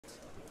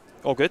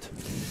All good.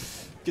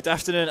 Good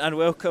afternoon and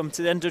welcome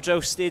to the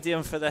Airdrie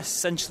Stadium for this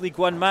Cinch League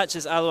 1 match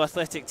as Alloa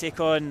Athletic take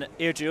on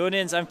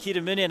Airdrieonians. I'm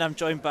Kieran Mooney and I'm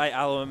joined by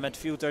Alloa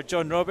midfielder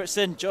John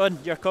Robertson. John,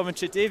 your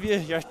commentary debut,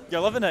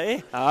 you're loving it,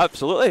 eh?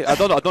 Absolutely. I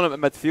don't know about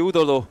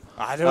midfielder though.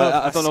 I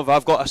don't know if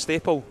I've got a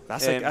staple.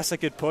 That's a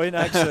good point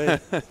actually.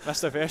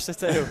 Mr.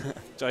 Versatile,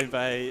 joined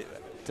by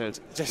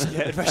just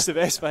getting wished the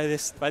best by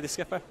the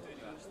skipper.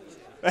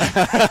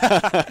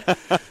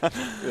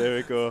 There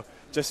we go.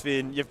 Just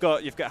being you've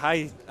got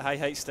high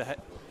heights to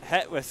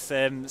hit with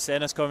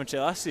Senna's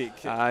commentary last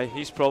week. Aye,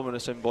 he's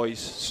promising boys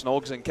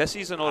snogs and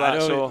kisses and all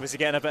that. So was he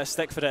getting a bit of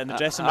stick for it in the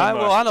dressing room?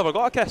 Well, I never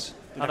got a kiss.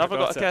 I never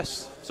got a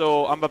kiss.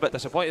 So I'm a bit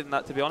disappointed in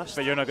that, to be honest.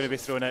 But you're not going to be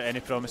throwing out any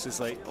promises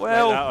like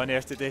that on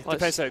air today.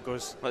 Depends how it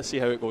goes. Let's see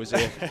how it goes.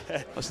 Yeah.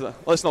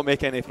 let's not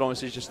make any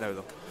promises just now,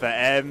 though.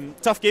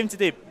 But tough game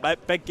today.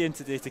 Big game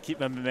today to keep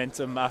my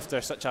momentum after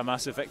such a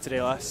massive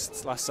victory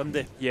last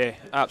Sunday. Yeah,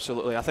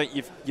 absolutely. I think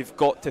you've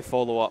got to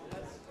follow up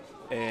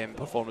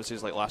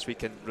performances like last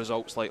week and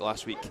results like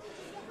last week.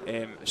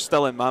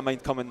 Still in my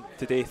mind coming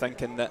today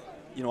thinking that,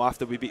 you know,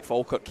 after we beat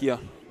Falkirk here,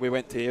 we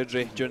went to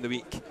Airdrie during the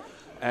week,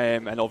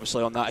 and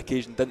obviously on that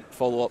occasion didn't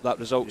follow up that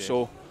result. Yeah.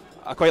 So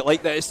I quite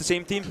like that it's the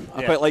same team.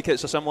 I quite like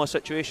it's a similar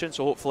situation,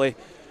 so hopefully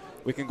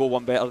we can go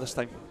one better this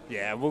time.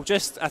 Yeah,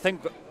 I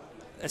think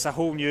it's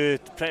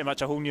pretty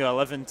much a whole new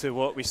 11 to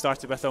what we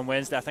started with on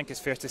Wednesday. I think it's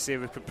fair to say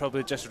we could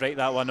probably just write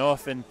that one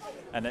off, and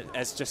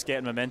it's just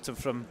getting momentum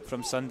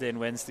from Sunday, and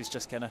Wednesday's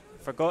just kind of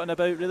forgotten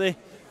about, really.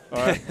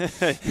 Or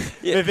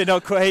maybe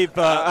not quite,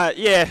 but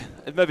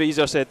it may be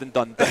easier said than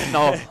done. But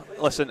no,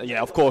 listen,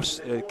 of course,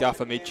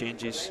 Gaffer made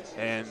changes,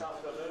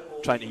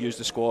 trying to use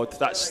the squad.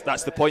 That's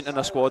the point in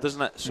a squad,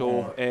 isn't it?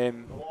 So,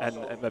 and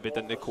it maybe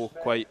didn't go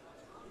quite.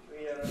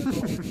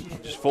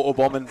 Just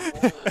photobombing.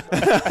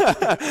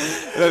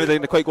 Maybe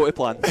didn't quite go to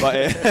plan,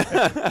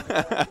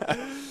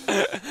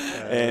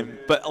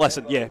 but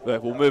listen,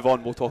 we'll move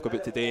on. We'll talk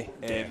about today.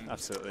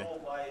 Absolutely.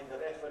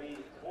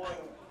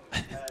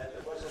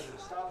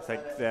 I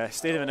think the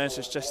stadium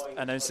announcer's just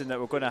announcing that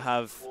we're going to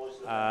have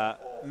a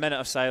minute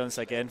of silence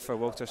again for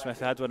Walter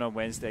Smith. We had one on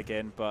Wednesday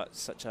again, but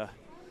such a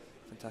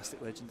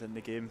fantastic legend in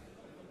the game.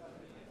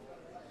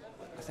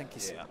 I think he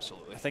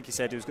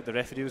said the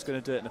referee was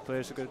going to do it and the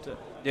players were going to do it.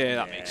 Yeah,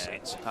 that makes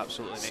sense.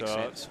 Absolutely makes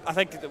sense. I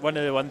think that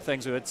one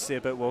things we would say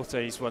about Walter,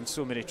 he's won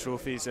so many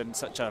trophies and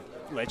such a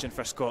legend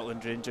for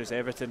Scotland, Rangers,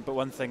 everything. But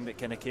one thing that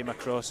kind of came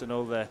across in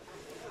all the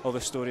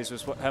stories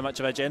was how much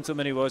of a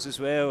gentleman he was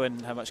as well,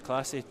 and how much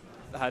class he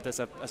had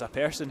as a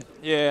person.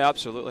 Yeah,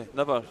 absolutely.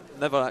 Never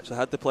actually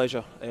had the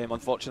pleasure,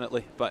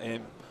 unfortunately. But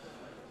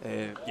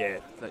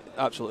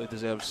absolutely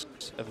deserves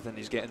everything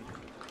he's getting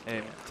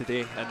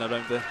today and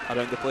around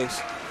the place.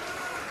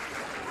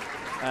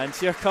 And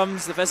here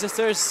comes the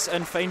visitors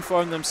in fine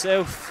form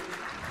themselves.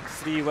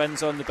 3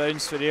 wins on the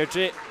bounce for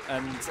Airdrie,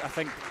 and I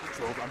think,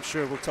 I'm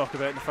sure we'll talk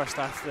about in the first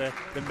half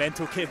the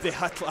mental game they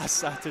had last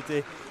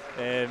Saturday.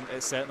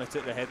 It certainly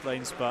took the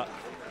headlines, but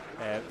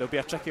there'll be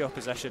a tricky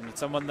opposition.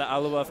 Someone that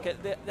Alloa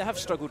they have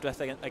struggled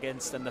with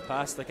against in the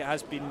past. Like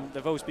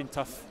they've always been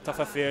tough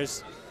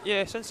affairs.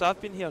 Yeah, since I've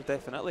been here,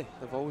 definitely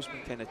they've always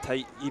been kind of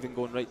tight, even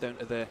going right down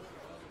to the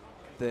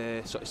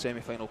sort of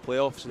semi-final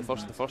playoffs.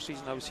 The first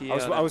season I was here.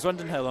 I was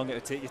wondering how long it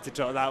would take you to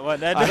draw that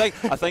one in. I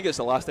think it's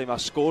the last time I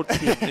scored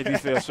here, to be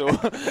fair. So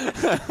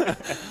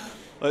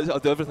I'll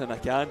do everything I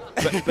can.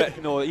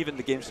 But no, even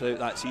the games throughout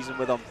that season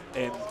with them,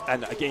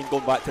 and again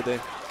going back to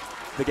the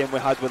game we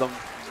had with them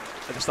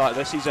at the start of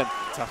this season,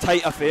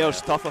 tight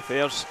affairs, tough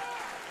affairs.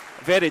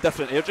 Very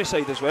different Airdrie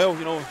side as well.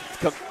 You know,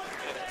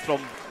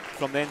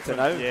 from then to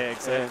now. Yeah,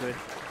 exactly.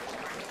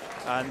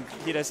 And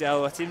here is the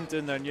Alloa team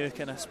doing their new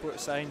kind of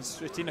sports science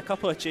routine. A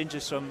couple of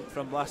changes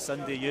from last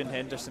Sunday. Ewan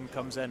Henderson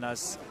comes in,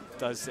 as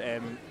does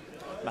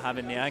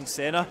Mohamed Niang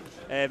Senna.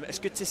 It's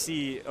good to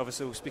see,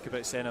 obviously we'll speak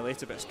about Senna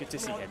later, but it's good to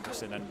see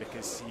Henderson in,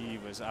 because he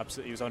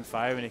was on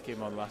fire when he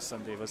came on last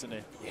Sunday, wasn't he?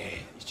 Yeah,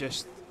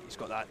 he's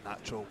got that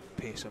natural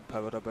pace and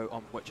power about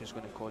him, which is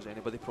going to cause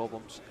anybody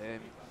problems.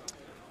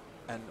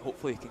 And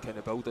hopefully he can kind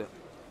of build it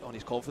on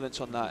his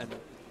confidence on that, and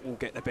we'll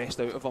get the best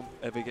out of him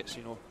if he gets,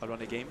 a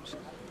run of games.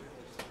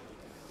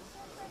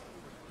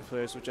 The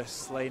players will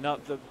just line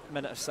up. The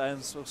minute of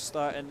silence will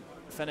start and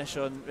finish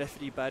on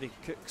referee Barry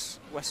Cook's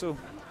whistle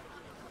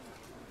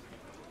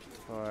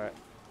for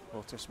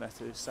Walter Smith,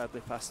 who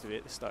sadly passed away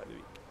at the start of the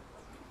week.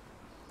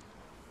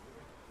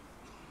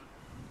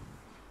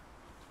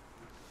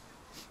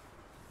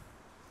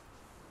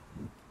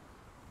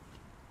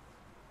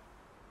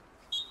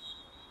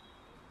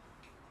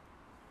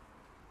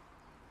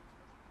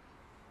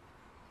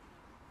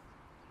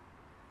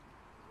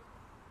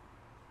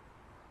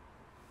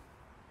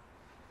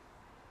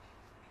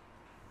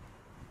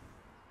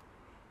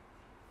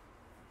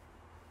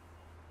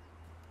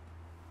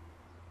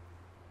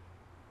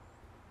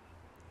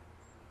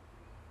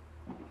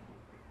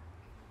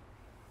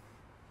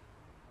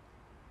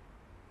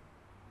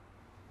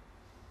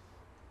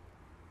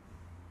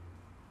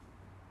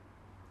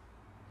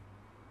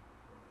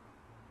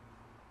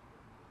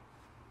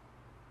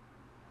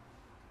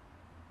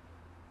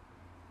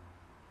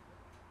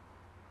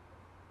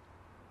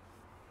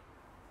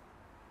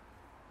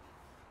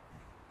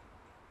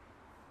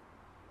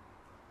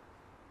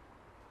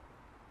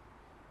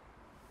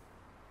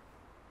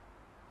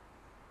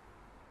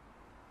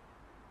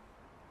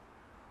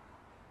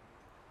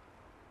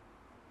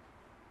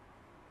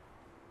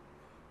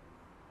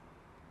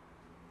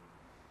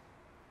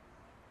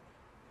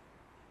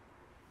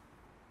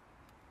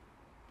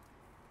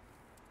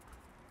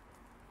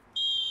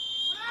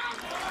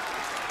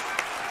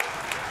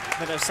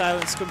 minute of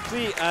silence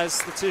complete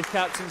as the two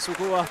captains will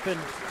go up and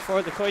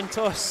for the coin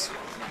toss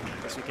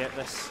as we get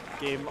this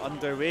game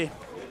underway.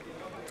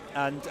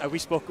 And we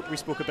spoke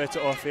about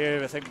it off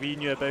air. I think we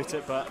knew about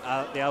it, but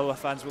the Alloa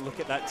fans will look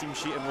at that team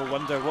sheet and will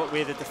wonder what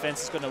way the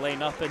defence is going to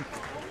line up. And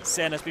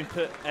Senna's been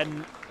put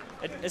in.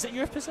 Is it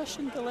your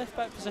position, the left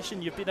back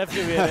position? You've been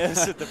everywhere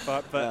else at the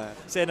park, but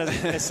Senna,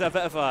 it's a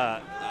bit of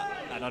an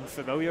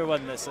unfamiliar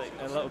one. It's like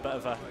a little bit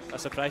of a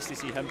surprise to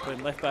see him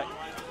playing left back.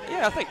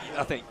 Yeah,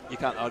 I think you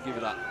can't argue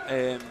with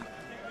that.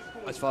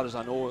 As far as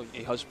I know,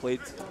 he has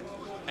played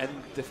in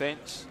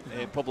defence,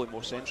 probably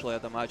more centrally,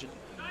 I'd imagine.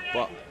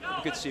 But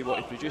we could see what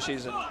he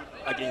produces, and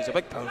again, he's a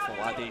big, powerful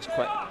lad. He's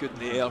quite good in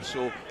the air,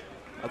 so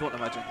I don't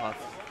imagine he'll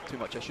have too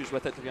much issues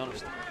with it, to be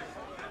honest.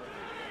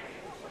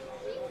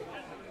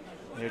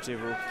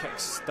 Airdrie will kick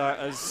start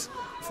us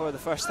for the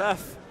first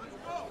half.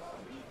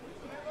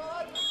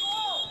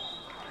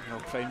 All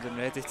primed and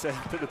ready to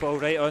put the ball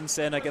right on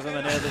Senna, give him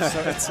an early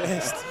sort of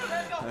test.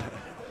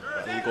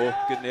 There you go,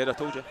 good in the air, I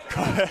told you.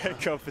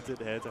 Confident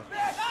header.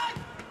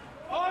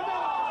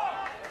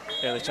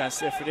 Early chance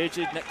there for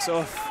Airdrie, nicks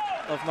off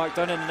of Mark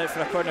Dunnan and out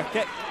for a corner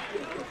kick.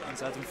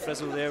 It's Adam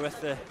Frizzle there with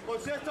the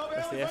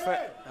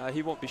effort.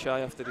 He won't be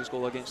shy after his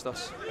goal against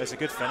us. It was a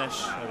good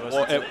finish.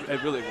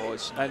 It really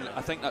was, and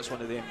I think that's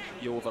one of them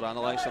you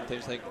overanalyse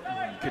sometimes. Think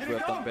could we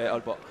have done better,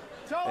 but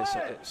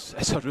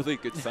it's a really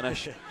good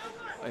finish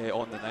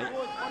on the night.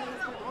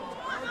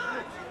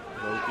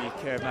 Will be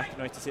Kerr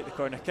McInroy to take the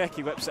corner kick.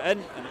 He whips it in,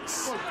 and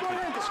it's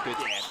good.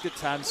 Yeah, good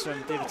hands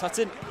from David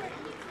Hutton.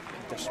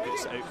 He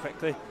distributes it out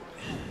quickly.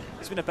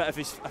 It's been a bit of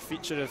a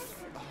feature of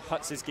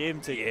Huts'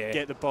 game to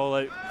get the ball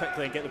out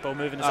quickly and get the ball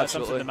moving. Is that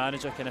something the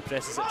manager kind of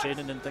presses at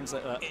training and things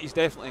like that? He's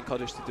definitely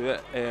encouraged to do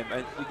it,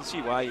 and you can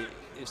see why.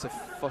 It's the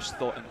first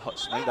thought in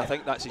Huts' mind. I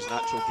think that's his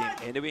natural game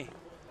anyway,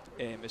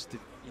 is to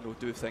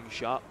do things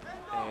sharp.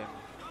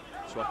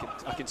 So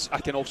I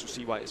can also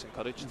see why it's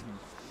encouraged.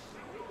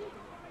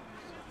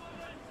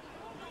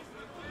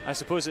 I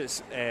suppose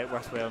it's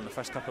worthwhile in the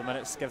first couple of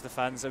minutes to give the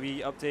fans a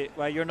wee update.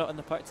 Why you're not in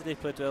the park today,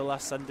 played well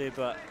last Sunday,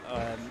 but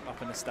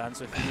up in the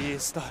stands with me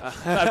is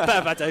a bit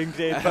of a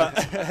downgrade.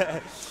 But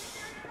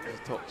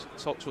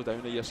talk so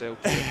down to yourself.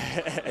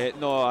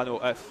 No, I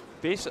know.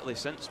 Basically,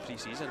 since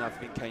pre-season, I've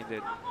been kind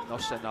of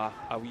nursing a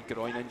wee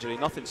groin injury.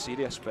 Nothing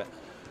serious, but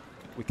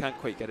we can't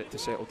quite get it to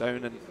settle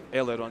down. And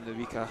earlier on in the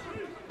week, I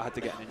had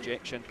to get an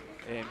injection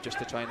just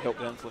to try and help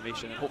the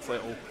inflammation, and hopefully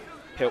it will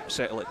help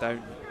settle it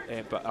down.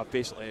 But I've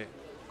basically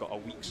got a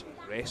week's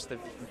rest,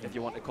 if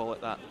you want to call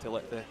it that, to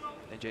let the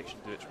injection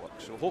do its work.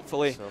 So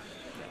hopefully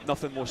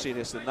nothing more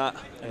serious than that.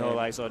 And all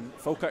eyes on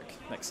Falkirk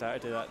next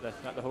Saturday,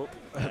 that the hope.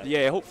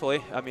 Yeah,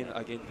 hopefully. I mean,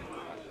 again,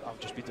 I've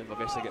just been doing my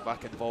best to get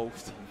back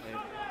involved.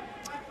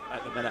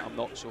 At the minute I'm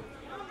not, so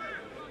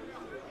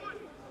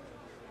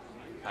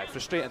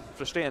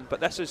frustrating, but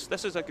this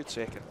is a good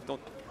second.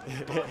 Don't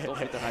need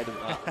to hide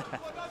about that.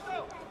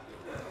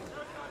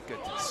 Good,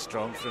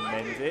 strong from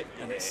Mendy,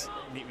 and it's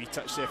a neat wee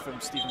touch there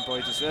from Stephen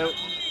Boyd as well.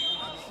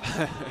 I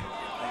think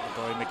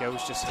the boy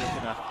McGill's just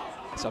taking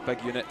it's a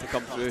big unit to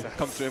come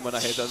through when I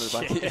head down the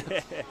back.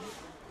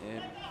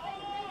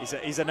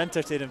 He's an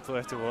entertaining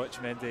player to watch,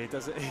 Mendy.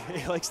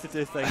 He likes to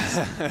do things.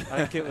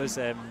 I think it was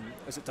it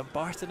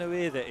Dumbarton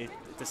away that he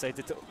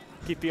decided to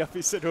keep up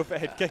his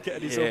overhead kick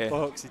it in his own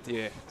box.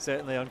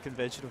 Certainly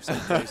unconventional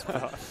sometimes,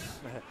 but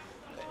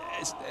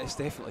it's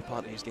definitely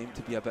part of his game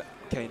to be a bit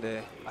kind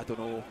of, I don't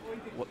know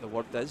what the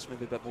word is,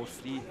 maybe a bit more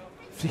free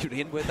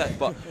rein with it,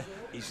 but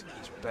he's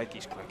big,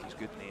 he's quick, he's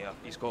good in the air,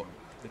 he's got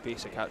the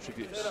basic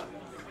attributes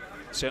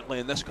certainly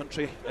in this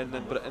country and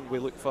in Britain we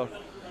look for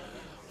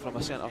from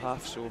a centre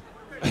half, so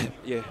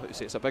yeah,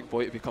 it's a big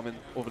boy to be coming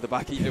over the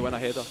back of you to win a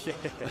header.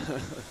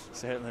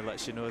 Certainly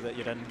lets you know that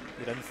you're in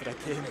for a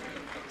game,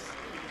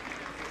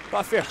 but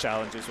a fair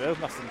challenge as well,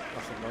 nothing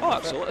wrong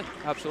with absolutely,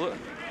 absolutely.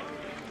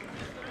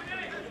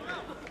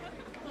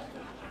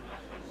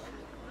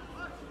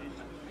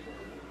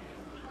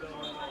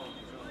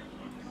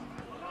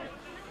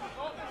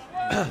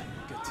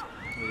 Good.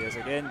 Here he is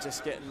again,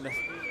 just getting the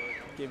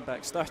game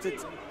back started.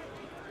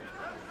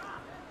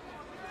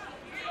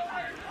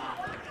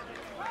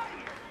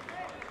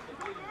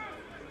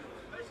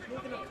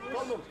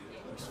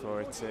 Goes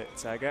forward to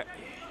Taggart.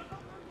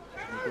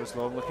 He goes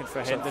long looking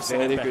for Henderson.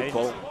 Very good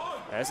ball.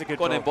 That's a good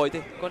ball. Go on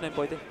then,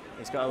 Boydie.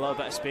 He's got a little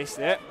bit of space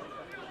there.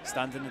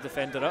 Standing the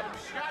defender up.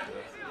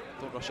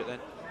 Don't rush it then.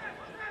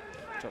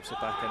 Drops it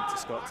back into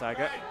Scott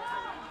Taggart.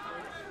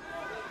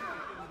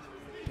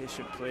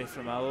 Patient play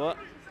from Alloa.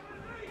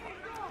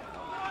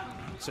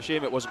 It's a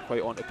shame it wasn't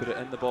quite on to put it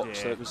in the box,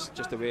 so it was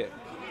just the way it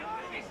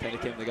kind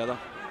of came together.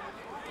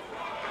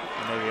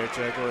 And now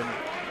Airdrie going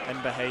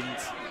in behind,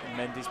 and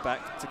Mendy's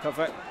back to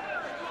cover. And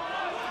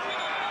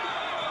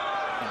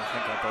I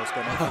think that ball's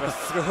gone in for a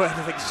throw in.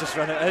 I think he's just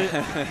run it out.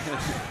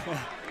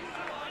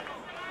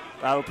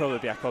 That will probably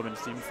be a common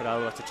theme for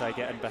Alloa to try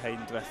get in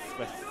behind with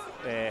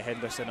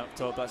Henderson up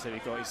top. That's how he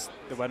got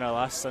the winner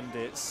last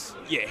Sunday.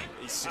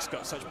 He's just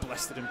got such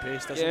blistering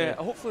pace, doesn't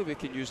he? Hopefully we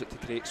can use it to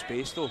create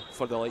space though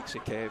for the likes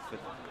of Kev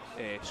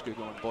and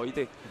Scoogle and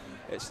Boydie.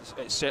 it's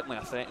certainly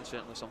a threat and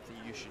certainly something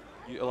you should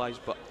utilise.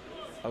 But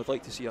I would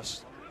like to see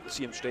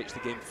him stretch the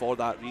game for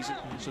that reason,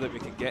 so that we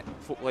can get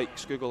folk like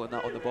Skugel and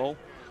that on the ball.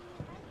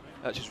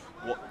 That's just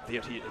what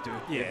they're here to do.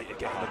 Yeah, They're here to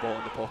get the ball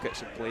in the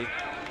pockets and play.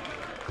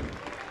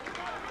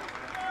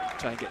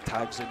 Try and get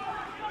tags in.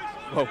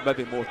 Well,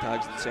 maybe more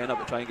tags than centre,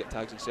 but try and get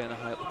tags in centre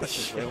high up the pitch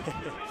as well.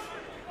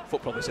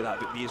 Folk probably say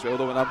that about me as well,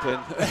 though, when I'm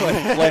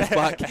playing left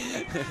back.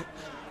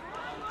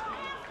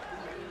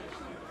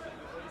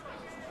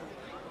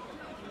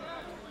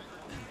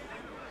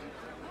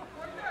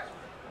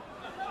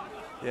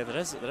 Yeah,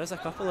 there is a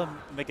couple of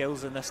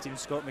McGills in this team,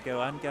 Scott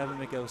McGill and Gavin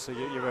McGill, so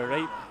you were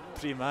right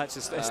pre-match.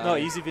 It's not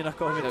easy being a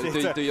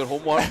commentator. Do your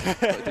homework.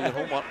 Do your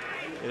homework.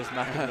 Here's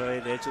McInroy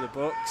at the edge of the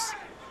box.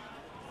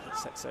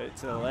 6 out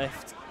to the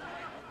left.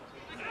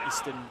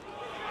 Easton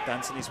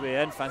dancing his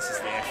way in, fancies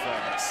the effort,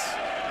 and it's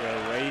well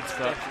wide.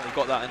 But he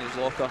got that in his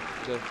locker.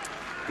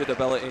 Good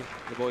ability,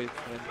 the boy.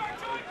 And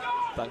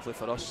thankfully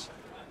for us,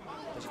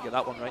 doesn't get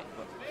that one right.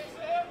 But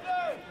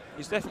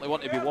he's definitely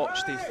one to be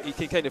watched. He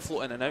can kind of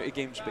float in and out of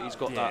games, but he's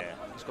got that.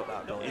 He's got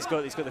that ability. He's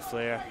got the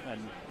flair,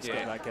 and he's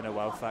got that kind of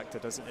wow factor,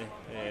 doesn't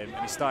he? And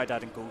he started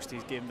adding goals to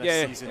his game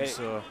this season.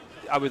 So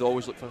I would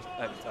always look for.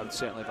 I would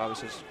certainly, if I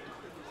was his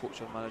coach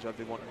or manager, I'd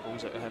be wanting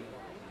goals out of him.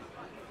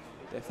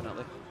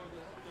 Definitely.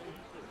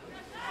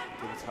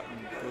 David Hutton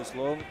goes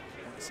long.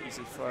 It's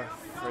easy for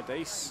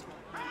Dice.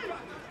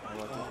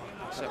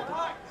 The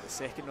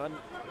second one.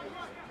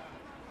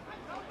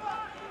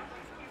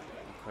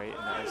 Quite,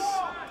 and it is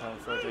Callum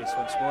for Dice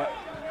once more.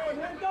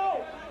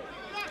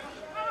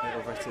 Right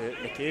over to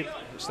McCabe.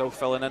 Still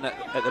filling in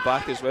at the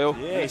back as well.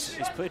 Yeah,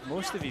 he's played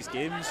most of his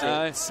games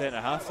at centre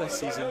half this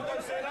season,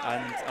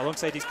 and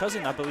alongside his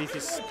cousin, I believe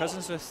his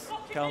cousin's with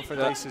Callum for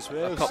Dice as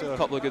well. A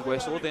couple of good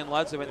West Lothian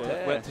lads that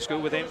went to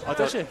school with him. Oh,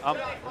 did you?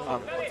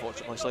 I'm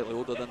unfortunately slightly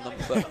older than them,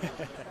 but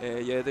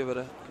yeah, they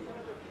were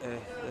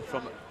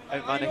from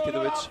out my neck of the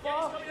woods. A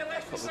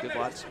couple of good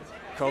lads.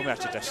 Call me a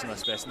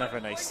traditionalist, but it's never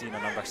nice seeing a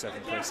number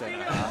 7 play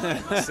centre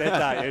half. Said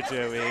that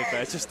Airdrie away, but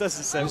it just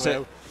doesn't sound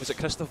well. Was it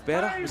Christoph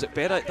Berra? Was it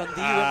Berra at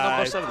Dundee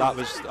number 7?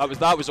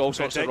 That was all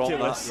sorts of wrong.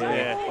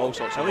 All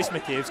sorts. At least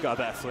McCabe's got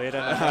a bit of flair in it,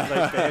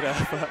 like Berra.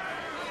 But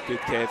good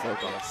Kev, well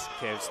done.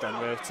 Kev's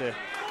done well to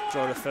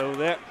draw the foul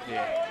there.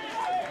 Yeah.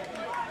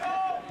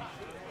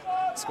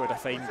 Scored a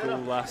fine goal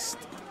last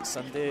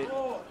Sunday.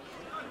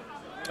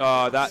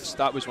 Oh,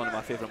 that was one of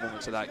my favourite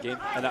moments of that game,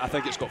 and I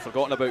think it's got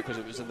forgotten about because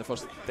it was in the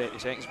first 30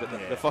 seconds. But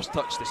the first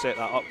touch to set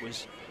that up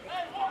was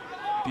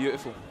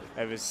beautiful.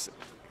 It was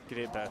a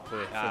great bit of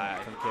play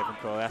from Kevin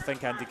Cawley. I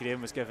think Andy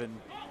Graham was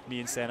giving me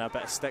and Senna a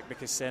bit of stick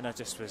because Senna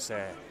just was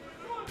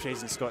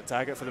praising Scott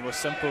Taggart for the most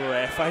simple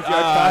 5-yard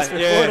pass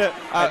before it.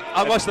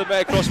 I must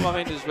admit, it crossed my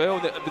mind as well.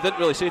 We didn't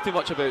really say too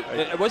much about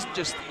it. It wasn't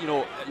just,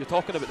 you're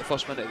talking about the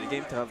first minute of the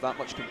game to have that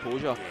much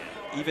composure.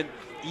 Even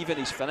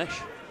his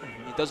finish,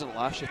 he doesn't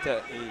lash at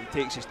it. He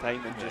takes his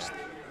time and just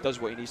does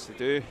what he needs to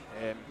do.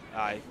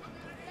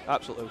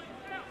 Absolutely.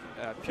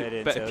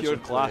 Bit of pure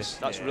class.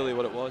 That's really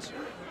what it was.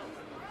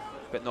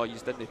 But no, you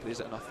didn't praise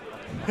it enough.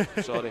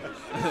 Sorry.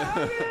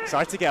 It's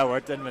hard to get a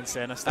word in when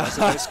Senna starts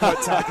about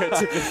Scott Taggart,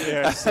 to be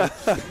fair. So.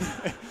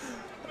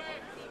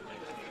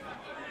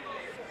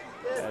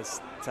 There's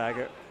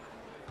Taggart.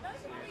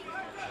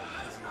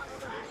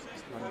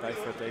 Run by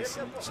for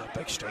Dyson. It's a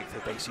big strike for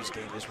Dicey's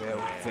game as well.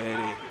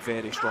 Very,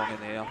 very strong in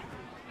the air.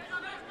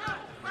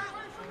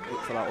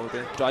 Look for that all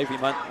day.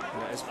 Driving man.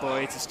 It is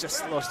Boyd. He's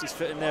just lost his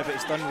foot in there, but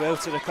he's done well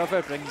to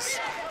recover. Brings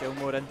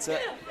Gilmore into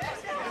it.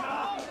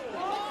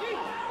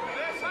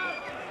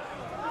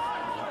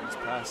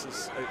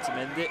 Passes out to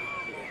Mendy,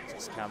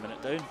 just camming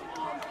it down.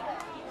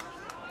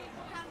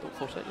 Don't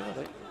force it, you're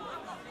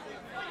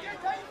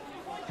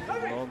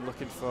right. Long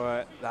looking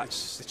for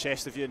that's the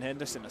chest of Ewan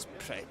Henderson. That's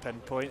pretty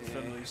pinpoint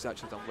from. He's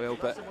actually done well,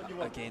 but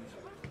again,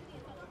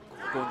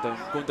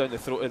 going down the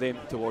throat of them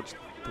towards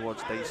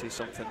Dicey,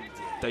 something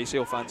Dicey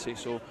will fancy.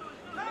 So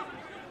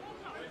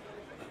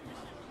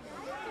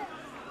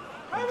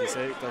Mendy's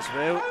out, does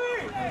well.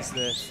 That's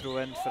the throw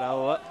in for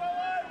Alloa.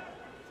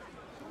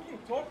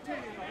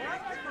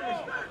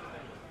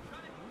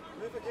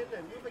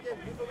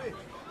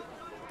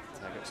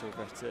 Taggart's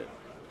over to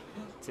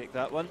take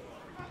that one.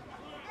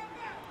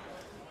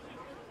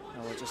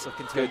 Now we're just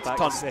looking to get back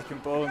the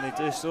second ball, and they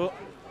do so.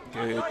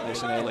 Good,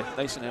 nice and early,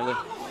 nice and early.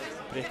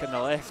 Break on the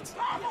left.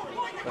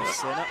 With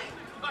Senna.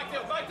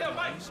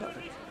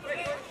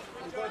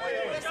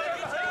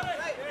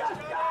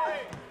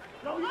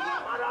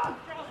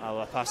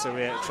 I'll pass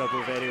away out of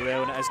trouble very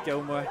well, and it is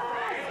Gilmore.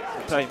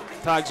 Time,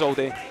 tags all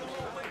day.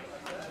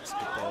 It's a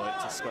good ball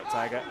out to Scott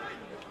Taggart.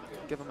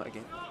 Give him it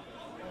again.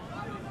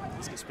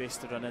 He's got space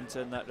to run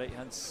into on that right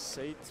hand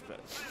side, but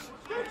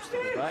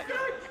still back.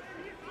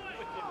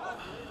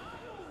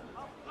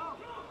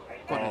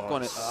 Go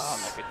on it.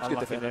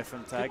 Unlucky there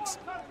from Tags.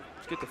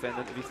 It's good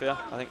defending, to be fair.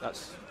 I think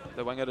that's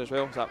the winger as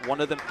well. Is that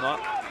one of them? No.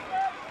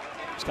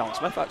 It's Callum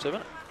Smith, actually,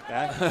 isn't it?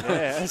 Yeah,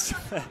 it is.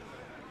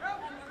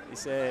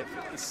 He's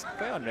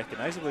quite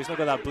unrecognisable. He's not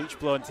got that bleach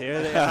blonde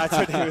hair that he had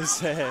when he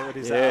was at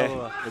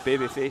Alloa. The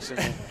baby face. There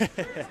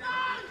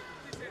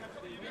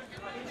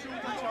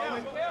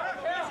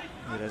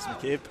is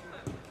McCabe.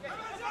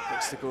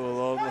 Looks to go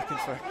along, looking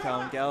for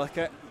Callum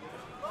Gallagher.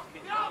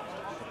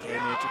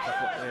 Again, he took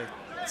up the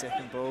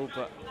second ball,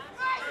 but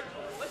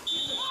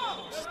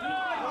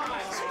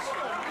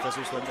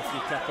Grizzlies win the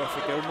free kick off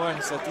of Gilmore.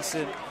 It's a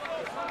decent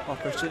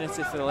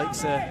opportunity for the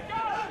likes of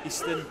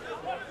Easton.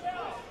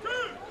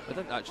 I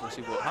didn't actually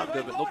see what happened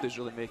there, but nobody's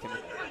really making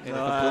any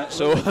No, complaints.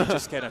 So he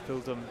just kind of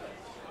pulled them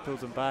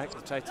back.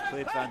 They tried to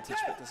play advantage,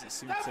 but doesn't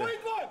seem to.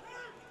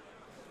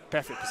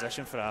 Perfect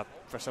position for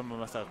someone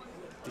with a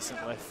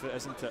decent left foot,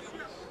 isn't it?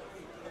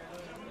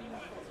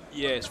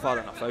 yeah, it's far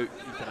enough out.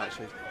 You can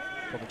actually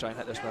probably try and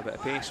hit this with a bit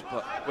of pace,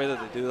 but whether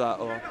they do that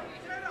or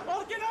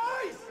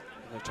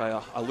they try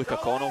a Luca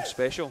Connell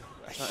special,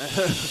 Yeah,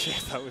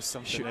 that was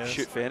something else.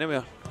 shoot for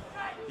anywhere.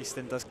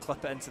 Easton does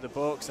clip it into the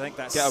box. I think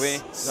that's Get away.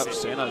 That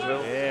was Senna as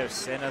well. Yeah, it was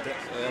Senna.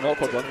 An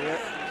awkward one.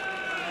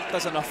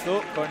 Does enough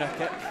though. Corner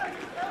kick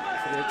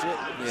for Airdrie.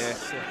 Yeah.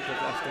 Good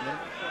afternoon.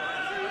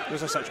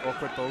 Those are such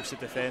awkward balls to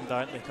defend,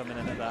 aren't they? Coming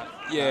in at that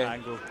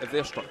angle. If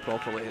they're struck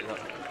properly, they're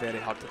very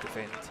hard to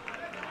defend.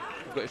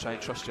 You've got to try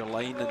and trust your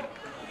line, and hope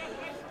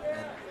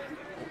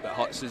that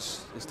Hutz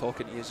is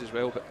talking to you as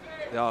well. But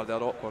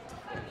they're awkward.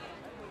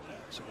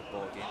 It's a good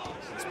ball again.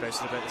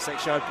 Especially about the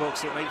 6-yard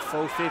box, it might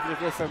fall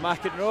favourably for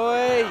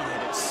McInroy.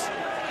 And it's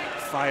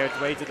fired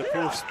wide of the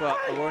post, but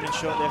a warning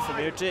shot there from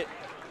Airdrie. It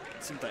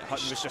seemed like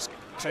Hutton was just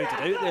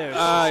crowded out there.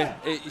 Aye,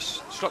 he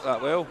struck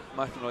that well,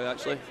 McInroy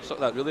actually. Struck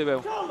that really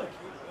well.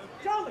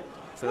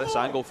 For this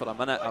angle for a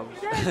minute, I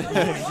was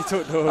You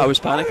don't know. I was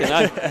panicking.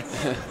 Aye.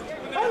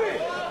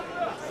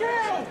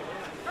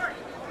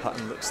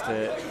 Hutton looks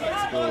to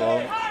go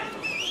long.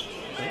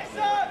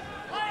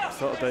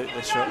 Thought about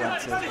the shot went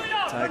to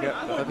tag it.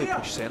 But maybe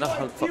push Senna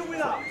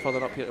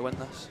further up here to win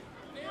this.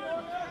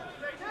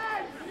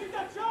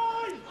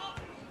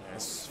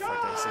 Yes,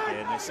 Fergus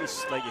again.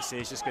 It's like you say,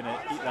 he's just going to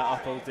eat that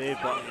up all day.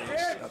 But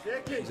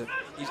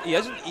He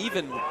isn't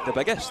even the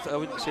biggest, I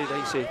wouldn't say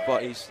dicey,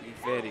 but he's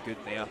very good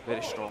there,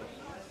 very strong.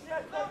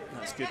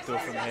 that's good though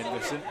from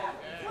Henderson.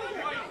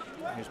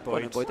 Here's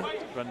Boyd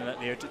running at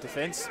the Airdrie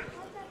defence.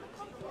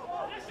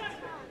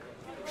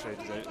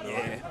 Crowded out.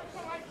 Yeah.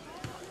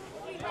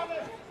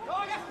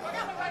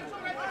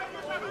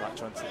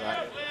 Latch onto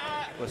that.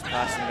 Was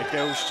passing the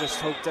Gills, just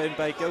hugged down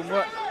by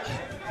Gilmore.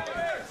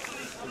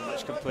 Not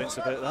much complaints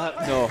about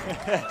that. No.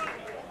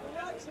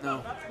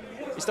 No.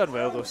 He's done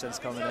well though since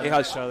coming in. He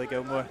has. Charlie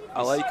Gilmore.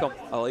 I like him.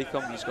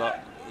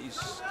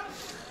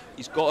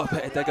 He's got a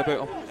bit of dig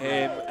about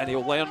him, and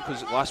he'll learn,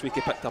 because last week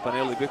he picked up an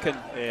early booking,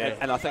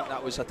 and I think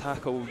that was a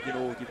tackle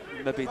you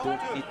maybe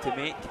don't need to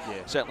make.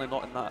 Certainly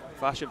not in that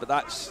fashion, but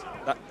that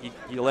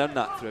you learn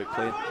that throughout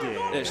playing.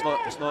 It's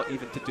not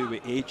even to do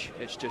with age.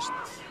 It's just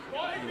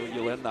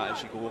you learn that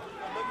as you go,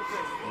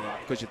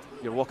 because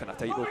you're walking a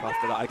tightrope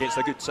after that against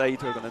a good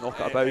side who are going to knock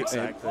it about.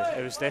 Exactly.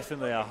 It was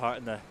definitely a heart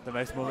in the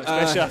mouth moment,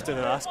 especially after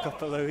the last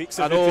couple of weeks.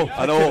 I know.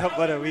 Up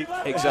 1 week.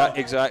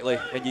 Exactly,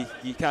 and you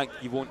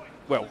won't.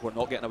 Well, we're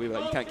not getting away with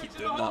that. You can't keep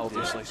doing that,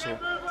 obviously. So,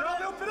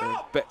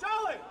 but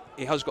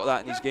he has got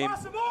that in his game,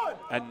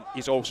 and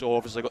he's also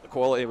obviously got the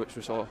quality, which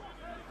we saw in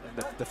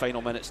the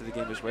final minutes of the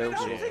game as well.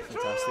 So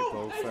Fantastic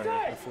ball for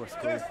the fourth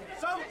goal. it's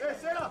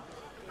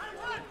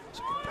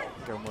a good ball.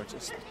 Gilmore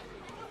just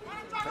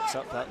picks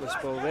up that loose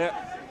ball there.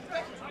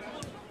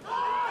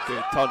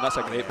 Good turn. That's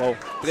a great ball.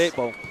 Great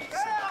ball.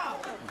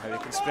 And how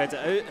he can spread it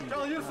out, and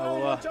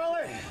Alloa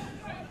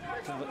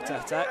can look to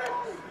attack.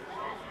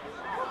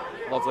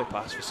 Lovely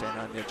pass for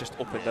Senna, and they've just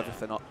opened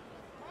everything up.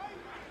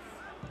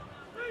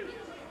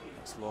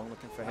 That's long,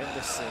 looking for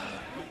Henderson.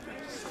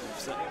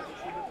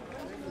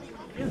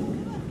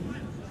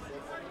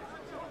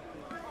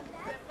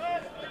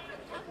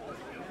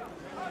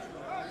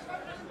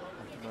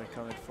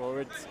 Coming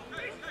forward.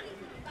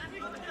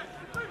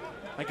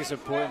 I think it's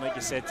important, like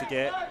you said, to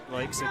get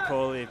likes of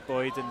Colley,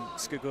 Boyd and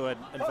Scugo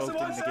involved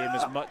in the game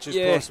as much as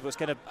possible. It's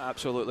kind of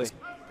absolutely.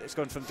 It's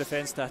gone from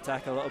defence to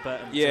attack a little bit,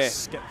 and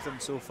just skipped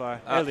them so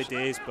far. Early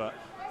days, but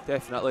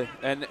definitely.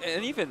 And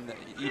even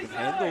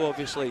Hendo,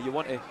 obviously, you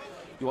want to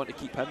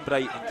keep him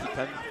bright and keep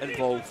him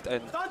involved.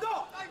 And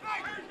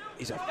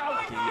he's a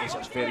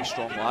very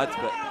strong lad,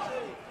 but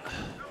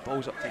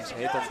balls up to his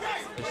head, and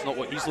it's not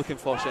what he's looking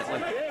for,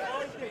 certainly.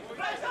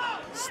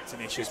 It's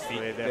tenacious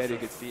play there. Very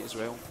good feet as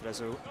well.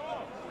 Rizzo.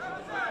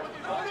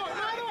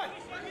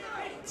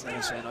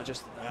 Senna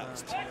just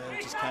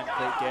can't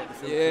quite get the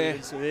full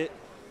clearance of it.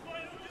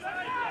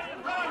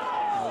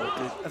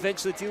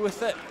 Eventually deal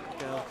with it.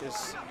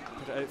 Gallagher's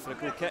put it out for a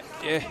goal kick.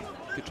 Yeah,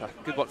 good try.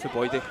 Good work for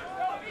Boydie.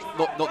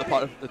 Not the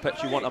part of the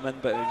pitch you want him in,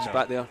 but he's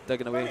back there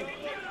digging away.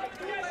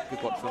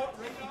 Good work for him.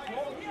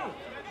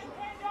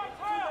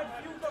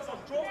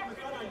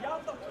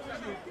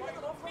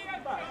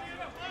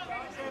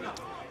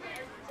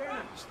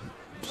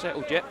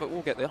 Settled yet, but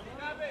we'll get there.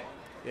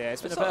 Yeah,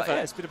 it's been a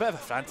bit of a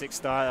frantic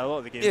start. A lot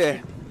of the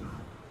games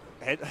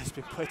it's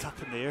been played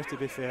up in the air, to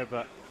be fair,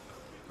 but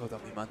Well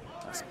done, me man.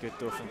 That's good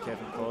though from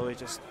Kevin Colley.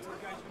 Just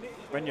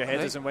win your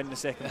headers and win the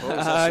second ball.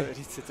 That's what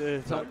we need to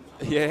do.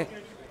 Yeah.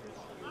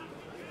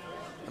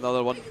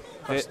 Another one.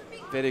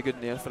 Very good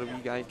in there for a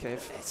wee guy, Kev.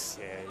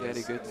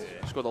 Very good.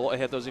 Scored a lot of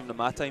headers even in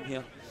my time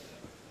here.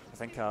 I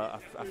think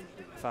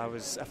if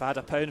I had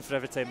 £1 for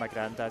every time my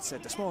granddad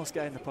said the smallest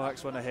guy in the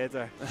park's won a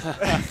header,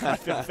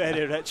 I'd be a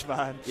very rich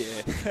man.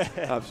 Yeah,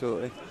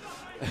 absolutely.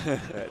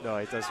 No,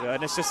 he does well,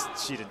 and it's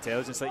just sheer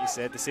intelligence, like you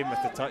said. The same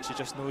with the touch; he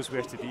just knows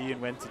where to be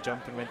and when to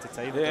jump and when to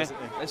time it, doesn't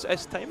he?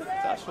 It's timing.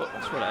 That's what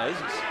it is.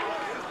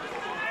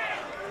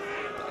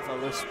 Bit of a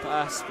loose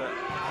pass, but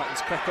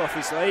happens quick off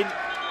his line.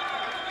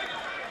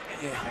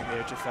 Yeah, I think the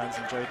Airdrie fans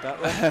enjoyed that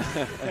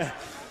one.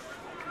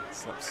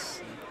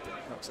 Slips,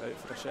 knocks it out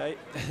for a shite.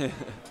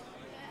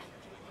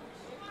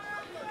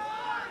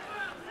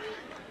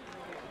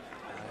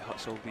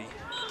 Huts will be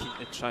keen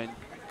to try and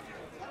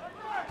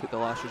put the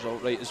last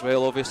result right as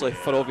well, obviously,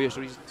 for obvious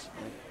reasons.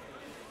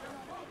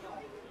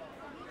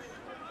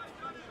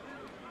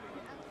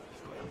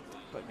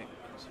 But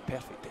it's a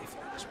perfect day for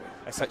this weather.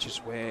 The pitch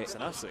is wet, It's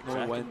an absolute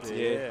no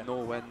wind, no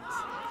wind.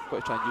 Got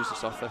to try and use the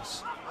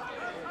surface.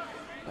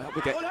 Up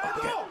we get.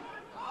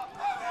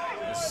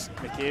 It's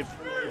McCabe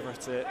over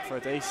to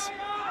Fordyce.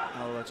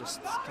 Alloa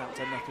just camped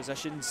in their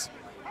positions.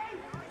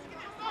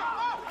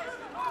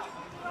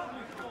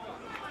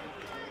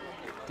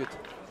 Good.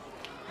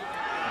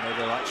 Now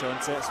they latch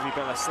onto it. It's a wee bit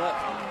of a slip.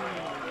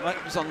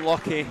 That was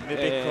unlucky.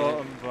 Maybe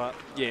caught him, but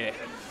yeah.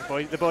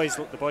 The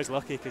boy's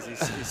lucky because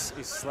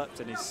he's slipped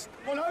and he's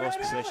lost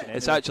possession.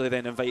 It's anyway. actually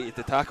then invited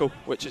to tackle,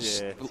 which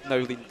is now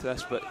leading to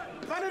this, but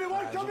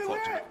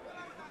unfortunate.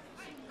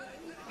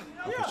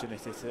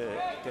 Opportunity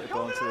to get the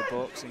ball into the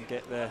box and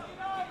get the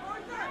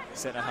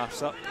centre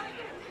halves up.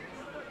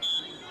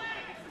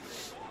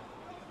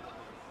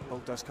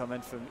 Ball does come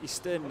in from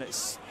Easton.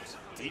 It's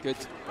deep. Good.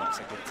 That's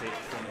a good take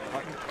from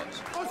Hutton.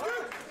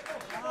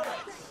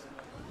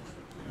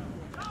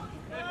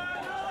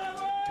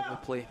 Can we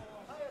play?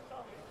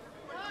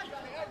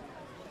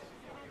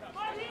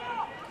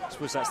 I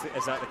suppose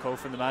is that the call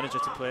from the manager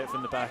to play it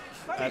from the back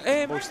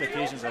at most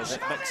occasions, or is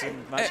it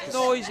mixing matches?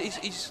 No,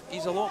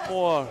 he's a lot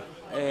more.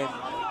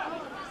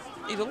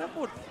 He's a lot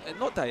more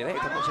not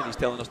direct. I'm not saying he's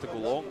telling us to go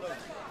long,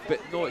 but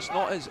no, it's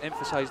not as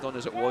emphasised on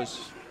as it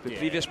was with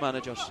previous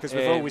managers. Because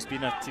we've always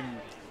been a team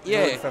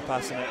known for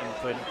passing it and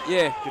playing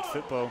good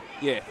football.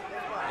 Yeah,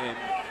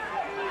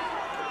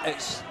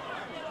 it's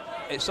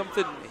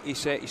something he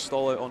set his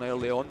stall out on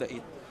early on, that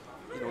he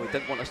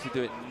didn't want us to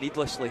do it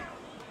needlessly.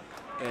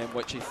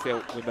 Which he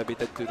felt we maybe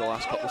did do the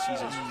last couple of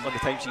seasons on the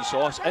times he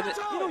saw us, and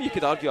you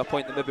could argue a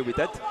point that maybe we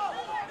did.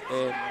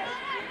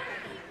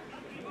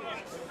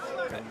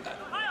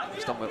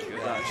 He's done well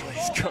with that, actually.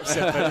 He's got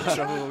himself out of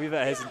trouble, a wee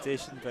bit of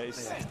hesitation, but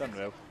he's done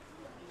well.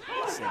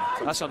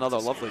 That's another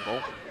lovely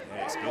ball.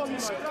 Yeah,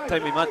 it's good.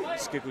 Timey man.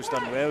 Scoogle's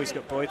done well. He's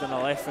got Boyd on the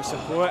left for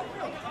support.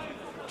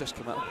 Just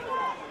come out.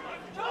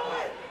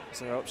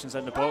 So there are options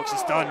in the box.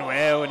 He's done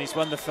well and he's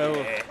won the foul.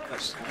 Yeah,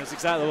 that's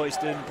exactly what he's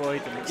doing,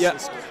 Boyd. And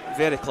it's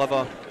very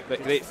clever,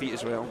 but great feet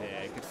as well.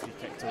 Yeah, good free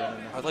kick to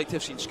win. I'd like to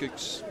have seen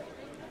Skoogs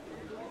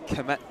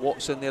commit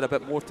Watson there a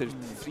bit more to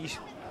free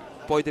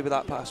Boyd with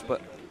that pass, but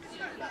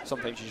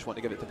sometimes you just want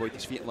to give it to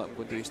Boyd's feet and let him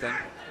go and do his thing.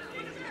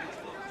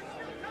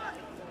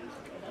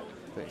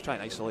 But try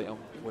and isolate him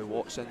with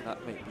Watson,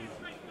 that might be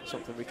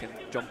something we can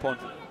jump on.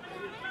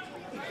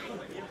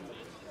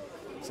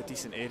 It's a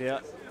decent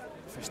area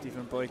for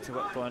Stephen Boyd to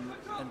whip one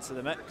into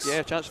the mix. Yeah,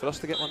 a chance for us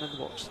to get one in the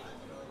box.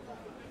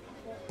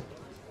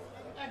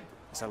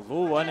 It's a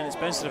low one and it's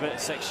bouncing about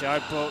the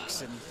 6-yard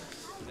box and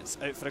it's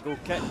out for a goal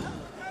kick.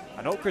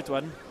 An awkward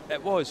one.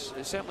 It was.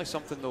 It's certainly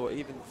something though,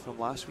 even from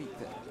last week,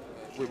 that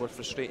we were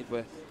frustrated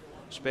with,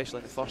 especially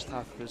in the first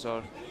half, was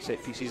our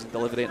set pieces and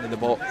delivery into the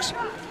box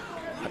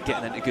and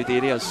getting into good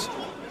areas.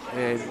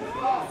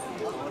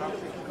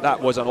 That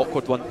was an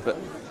awkward one, but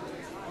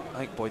I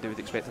think Boyd would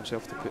expect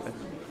himself to put in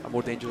a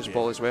more dangerous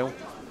ball as well.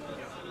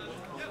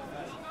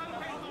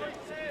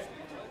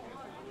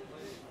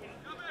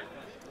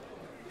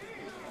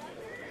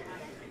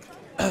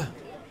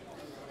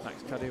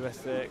 Max Curry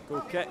with the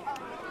goal kick.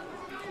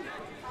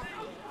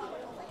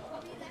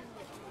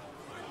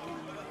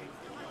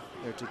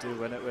 There to do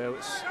win it well.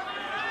 It's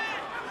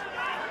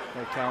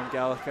now Callum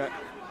Gallagher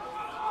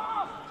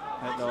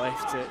out the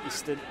left to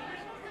Easton.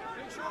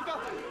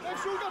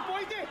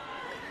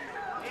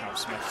 Cam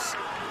Smith's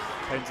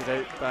pounded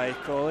out by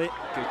Colley.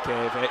 Good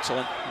Kev,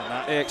 excellent.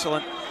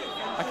 Excellent.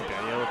 That could be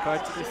a yellow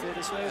card to be fair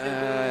as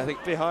well. I think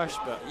it'd be harsh,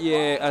 but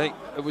yeah, I think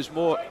it was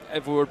more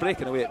if we were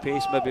breaking away at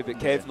pace maybe, but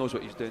Kev knows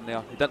what he's doing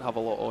there. He didn't have a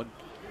lot on,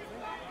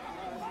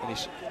 and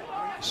he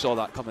saw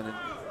that coming in.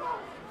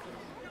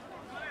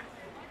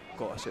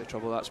 Got us out of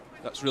trouble.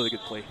 That's really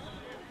good play,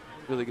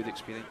 really good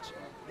experience.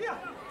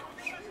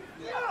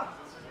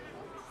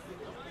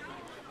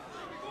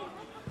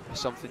 It's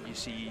something you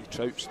see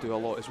Trouts do a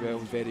lot as well.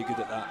 He's very good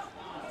at that.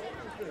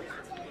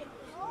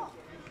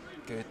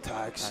 Good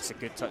tags. That's a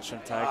good touch from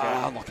Tag.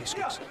 Unlucky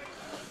Skoogs.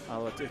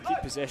 I'll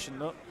keep possession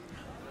though.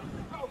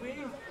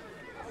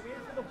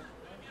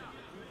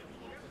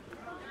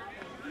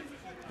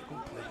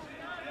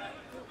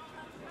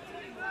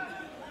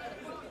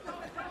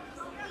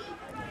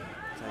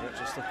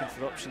 just looking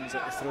for options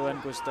at the throw-in,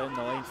 goes down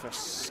the line for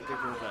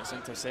Skiggle, but it's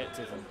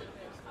intercepted and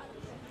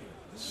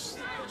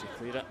to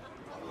clear it.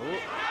 Oh,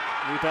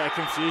 a wee bit of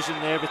confusion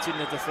there between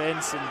the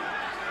defence, and I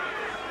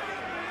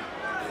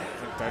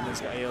think Durnan's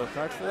got a yellow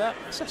card for that.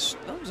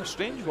 That was a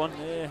strange one.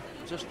 Yeah, it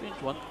was a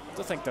strange one. I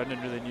don't think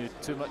Durnan really knew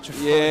too much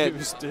of what he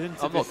was doing.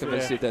 I'm not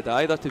convinced he did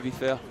either, to be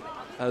fair.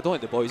 And I don't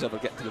think the boys ever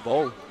get to the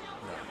ball.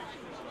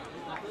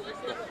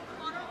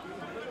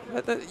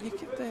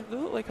 They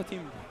look like a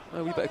team with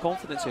a wee bit of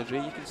confidence here,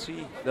 Dre. You can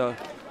see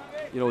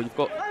you've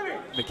got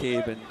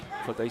McCabe and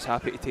Fordyce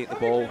happy to take the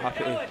ball,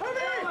 happy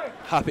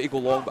to go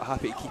long, but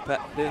happy to keep it.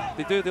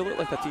 They look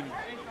like a team.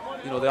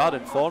 They are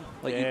in form.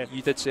 Like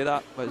you did say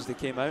that as they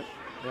came out.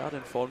 They are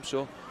in form,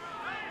 so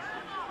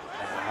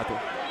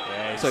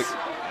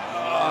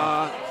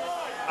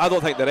I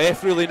don't think the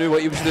ref really knew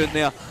what he was doing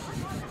there.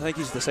 I think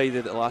he's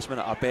decided at the last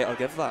minute I better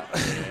give that. I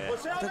didn't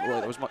look like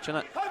there was much in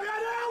it.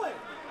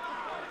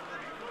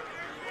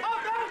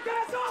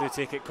 Do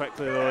take it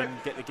quickly though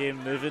and get the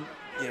game moving.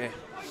 Yeah.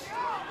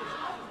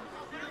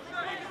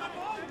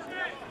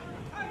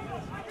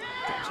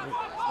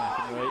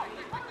 Right.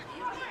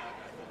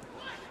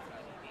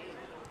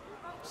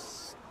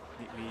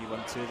 Neat wee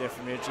 1-2 there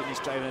from Airdrieonians. He's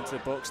driving into the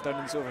box.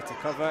 Durnan's over to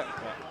cover,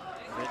 but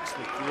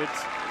eventually cleared.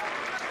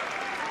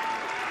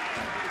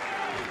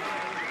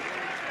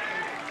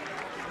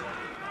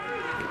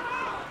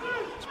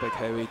 It's Big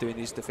Howie doing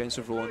his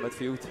defensive role in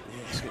midfield.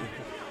 Yes.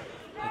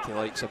 I think he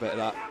likes a bit of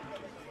that.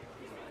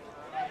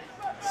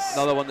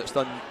 Another one that's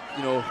done,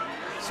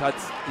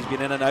 he's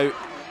been in and out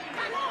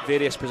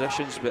various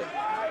positions, but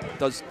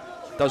does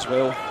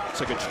well.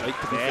 It's a good strike,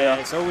 to be fair.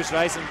 It's always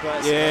rising,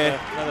 but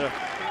it's another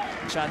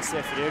chance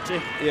there for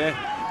Airdrie. Yeah.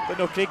 But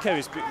no, Craig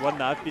Howie's one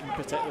that I've been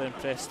particularly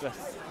impressed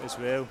with as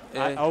well.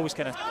 I always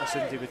kind of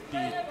assumed he would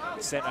be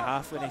centre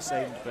half when he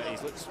signed, but he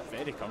looks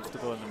very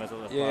comfortable in the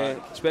middle of the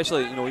park.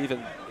 Especially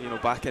even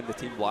back in the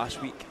team last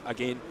week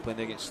again,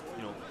 playing against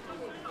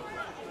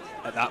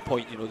at that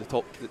point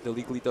the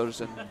league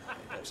leaders, and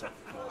it's a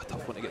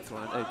tough one to get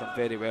thrown into. He's done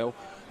very well,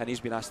 and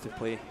he's been asked to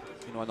play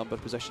a number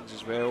of positions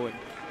as well, and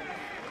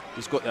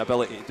he's got the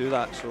ability to do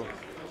that. So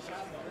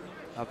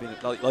I've been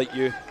like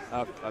you,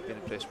 I've been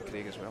impressed with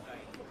Craig as well.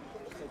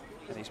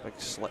 And his big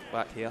slip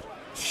back here.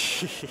 I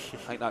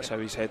think that's how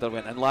his header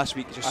went in last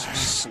week. He just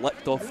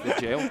slipped off the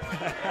gel.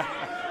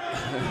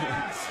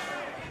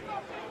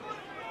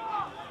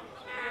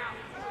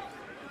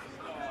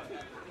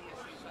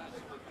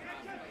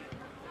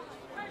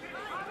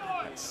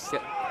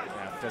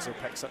 Frizzle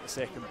picks up the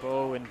second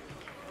ball, and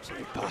it's a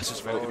good pass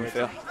as well, to be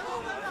fair.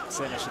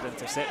 Senna should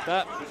intercept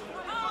that.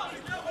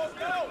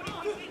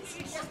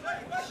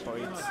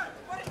 Boyd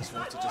just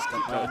wanted to just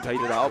tidy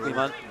that up,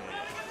 man.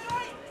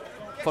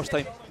 First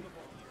time.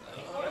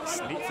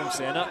 Sneak from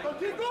Senna.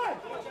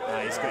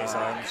 He's got his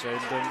arms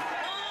round him.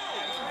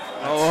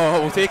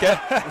 Oh, we'll take it.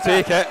 We'll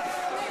take it.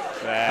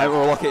 I think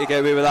we're lucky to get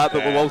away with that,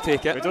 but we will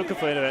take it. We don't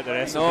complain about the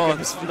rest of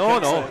the game.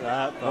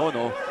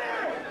 No.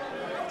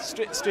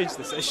 Strange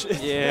decision.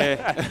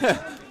 Yeah.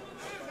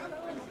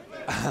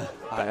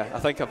 I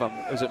think if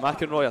is it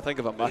McEnroy? I think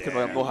if I'm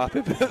McEnroy, I'm not happy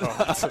about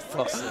that.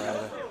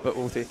 But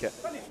we'll take it.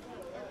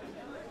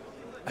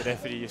 The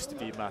referee used to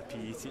be my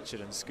PE teacher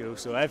in school,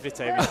 so every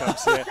time he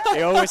comes here,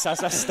 he always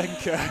has a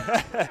stinker.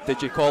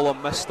 Did you call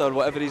him Mr.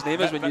 whatever his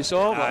name is when you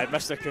saw him?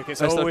 Mr. Cook.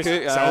 It's Mr. always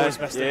Cook, Mr.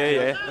 Cook.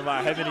 Yeah. No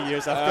matter how many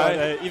years I've got,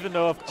 even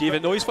though do you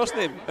even know his first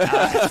name?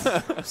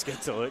 I'm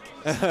scared to look.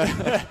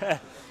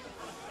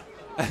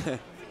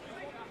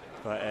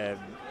 But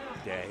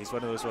he's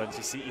one of those ones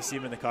you see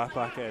him in the car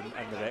park and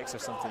the Rex or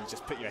something. You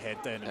just put your head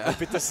down and hope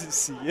he doesn't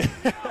see you.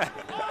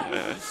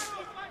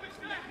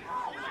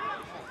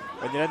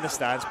 When you're in the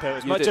stands, Pelt,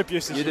 as much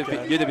abuse as you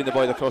can. You'd have been the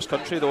boy of the cross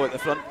country though at the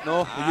front. No,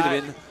 you'd have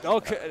been.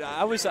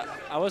 I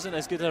wasn't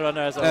as good a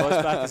runner as I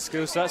was back in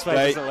school, so that's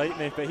why he doesn't like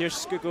me. But here's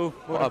Skuggo,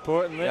 more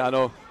importantly. Yeah, I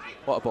know.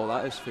 What a ball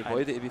that is for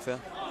Boyd, to be fair.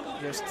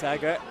 Here's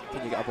Taggart.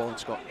 Can you get a ball in,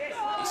 Scott?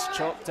 He's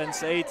chopped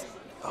inside.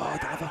 Oh,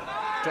 deliver.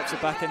 Drops it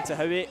back into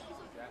Howie.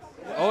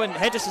 Oh, and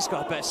Hedgeson's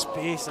got a bit of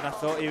space, and I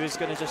thought he was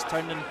going to just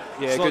turn and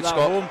slot that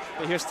home.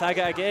 But here's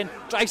Taggart again.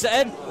 Drives it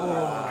in.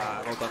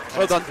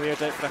 Well done.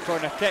 Cleared out for a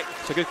corner kick.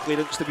 It's a good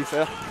clearance, to be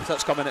fair.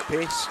 That's coming at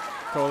pace.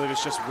 Probably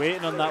was just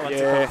waiting on that one to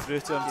come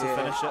through to him to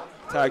finish it.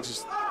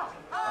 Tags,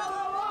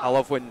 I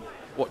love when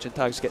watching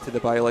Tags get to the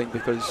byline,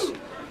 because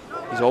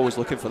he's always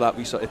looking for that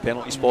wee sort of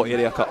penalty spot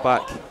area cut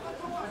back.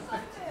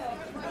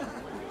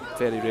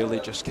 Very rarely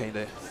just kind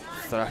of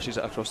thrashes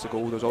it across the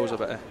goal. There's always a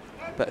bit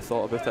of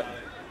thought about it.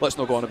 Let's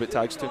not go on about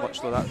Tags too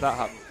much though. That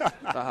happened.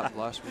 That happened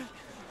last week.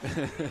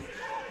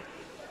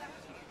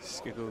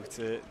 Skuggo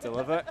to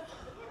deliver.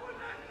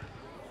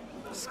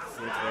 It's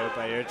cleared well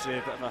by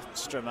Airdrie, bit of a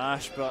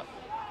stramash, but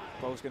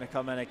ball's going to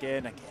come in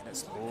again. Again,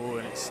 it's low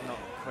and it's not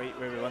quite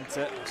where we want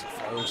it. It's a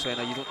foul,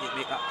 Senna. You don't need to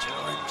make that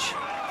challenge.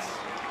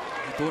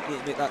 You don't need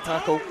to make that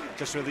tackle.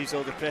 Just relieves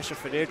all the pressure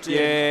for Airdrie.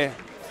 Yeah.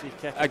 Free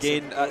kick.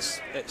 Again, it's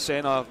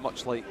Senna,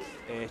 much like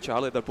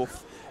Charlie. They're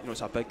both,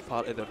 it's a big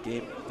part of their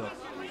game. They're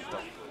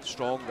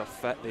strong, they're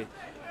fit,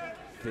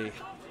 they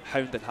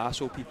hound and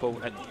hassle people,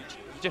 and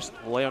you just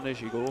learn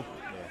as you go.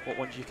 What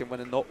ones you can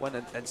win and not win,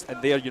 and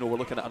there, you know, we're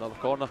looking at another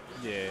corner.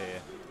 I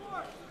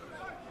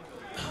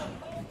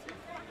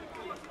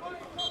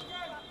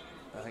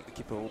think the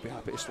keeper will be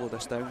happy to slow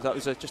this down. That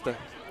was just a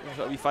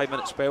wee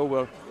 5-minute spell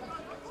where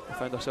we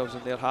found ourselves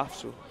in their half.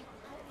 So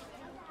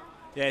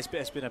yeah,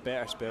 it's been a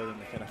better spell than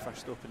the kind of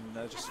first open.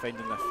 They're just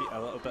finding their feet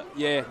a little bit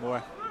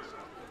more.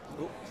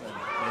 Oh,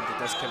 and it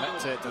does commit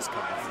to it. Does come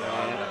off.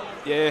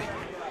 Yeah.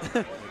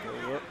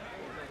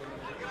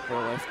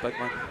 Well left, big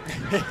man.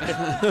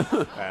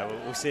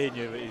 We'll say he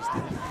knew what he's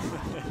doing.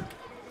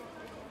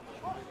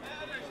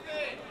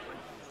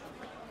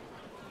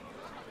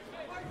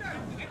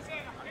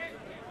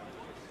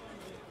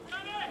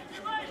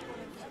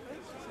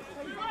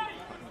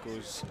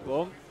 Goes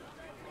long.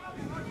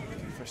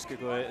 First could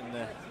go out in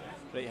the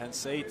right hand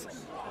side.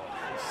 Just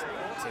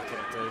taking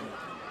it down.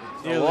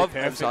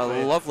 It's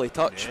a lovely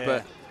touch,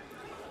 but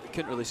you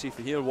couldn't really see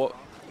from here what.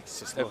 He's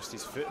just lost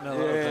his foot in a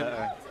little bit.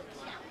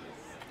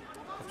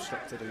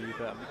 Obstructed a wee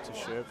bit, I'm not too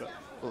sure, but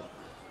well,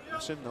 I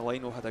assume the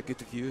lino had a good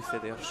view for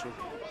there, so.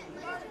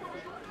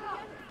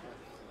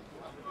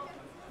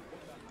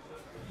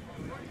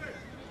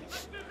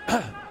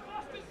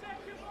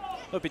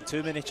 Not been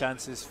too many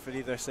chances for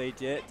either side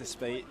yet,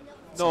 despite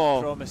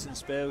some promising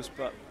spells,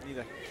 but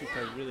neither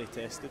keeper really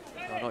tested.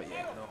 No, not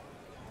yet, no.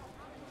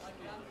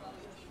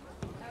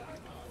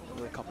 Not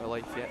really come to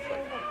life yet, but.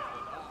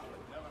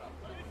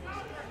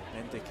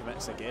 Mendy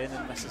commits again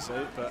and misses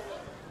out, but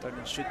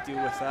Durnan should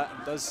deal with that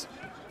and does.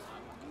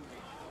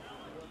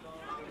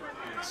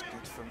 It's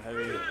good from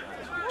Howie.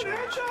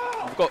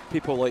 We've got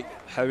people like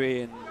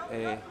Howie and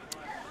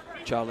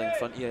Charlie in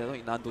front. Yeah, I don't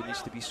think Nando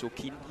needs to be so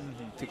keen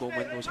to go and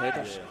win those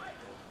headers.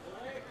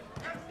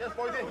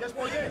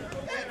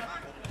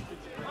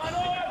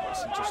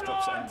 Watson just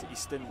drops it into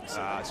Easton. It's a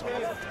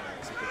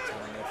good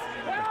turn there from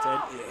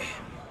number 10.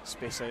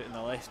 Space out in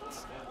the left.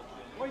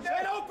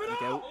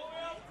 Miguel.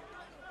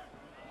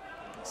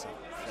 That's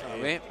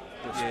away.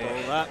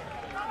 That.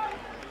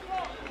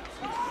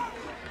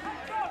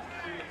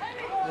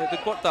 They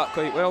worked that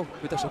quite well.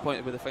 We're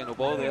disappointed with the final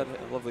ball there. A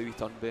lovely wee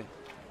turn by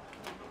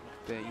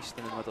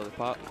Easton in the middle of the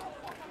park,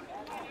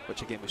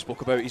 which again we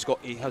spoke about.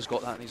 He has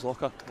got that in his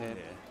locker.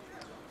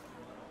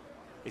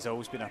 He's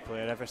always been a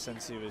player ever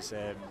since he was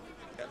at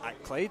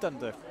Clyde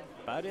under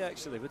Barry.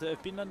 Actually, would it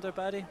have been under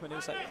Barry when he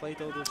was at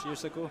Clyde all those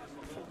years ago?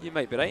 You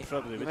might be right.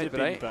 Probably would have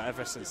been, but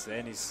ever since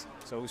then he's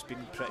always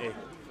been pretty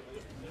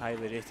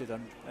highly rated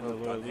in the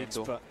lower leagues.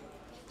 But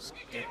it's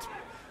good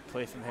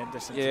play from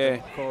Henderson to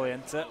get Colley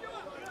into it.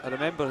 I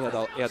remember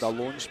he had a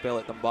loan spell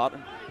at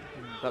Dumbarton.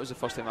 That was the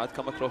first time I'd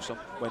come across him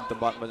when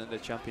Dumbarton went in the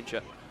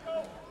championship.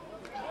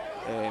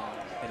 And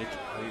he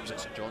was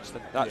at St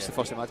Johnstone. That's the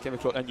first time I'd come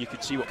across, and you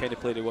could see what kind of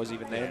player he was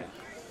even then.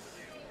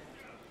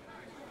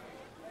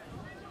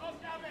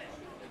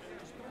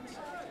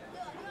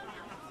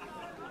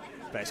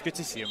 But it's good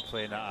to see him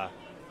playing at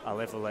a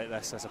level like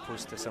this as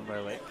opposed to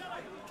somewhere like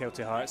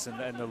Kelty Hearts in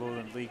the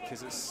Lowland League,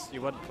 because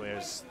you want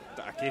players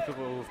that are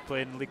capable of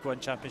playing League One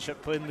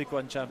Championship,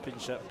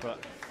 but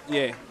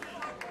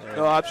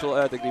no,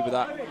 absolutely, I'd agree with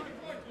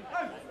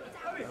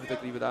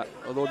that.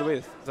 Although the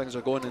way things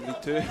are going in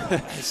League Two,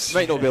 it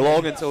might not be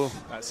long until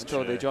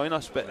they join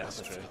us. But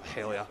that's true.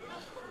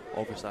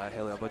 Obviously a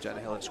hell of a budget and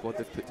a hell of a squad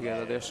they've put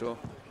together there. So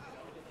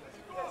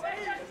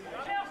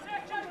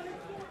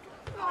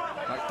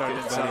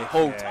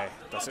hold.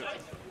 Does it?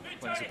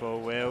 Wins the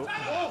ball well.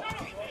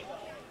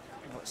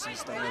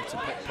 Watson's done well to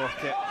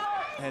pickpocket.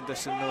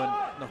 Henderson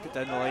knock it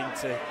down the line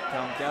to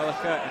Callum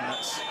Gallagher, and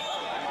that's a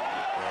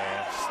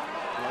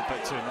little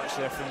bit too much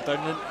there from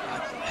Durnan.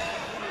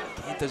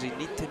 Does he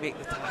need to make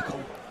the tackle?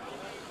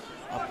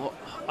 I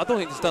don't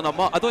think he's done I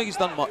don't think he's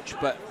done much,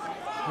 but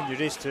when you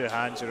raise two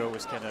hands, you're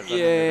always kind of running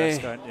the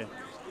risk, aren't you?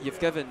 You've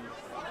given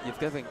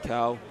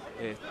Cal,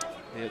 the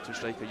extra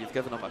striker, you've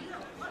given him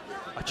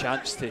a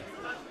chance to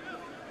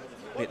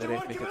make the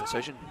ref make a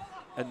decision,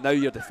 and now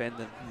you're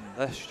defending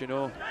this. You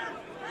know,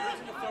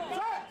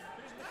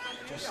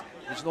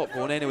 he's not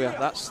going anywhere.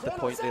 That's the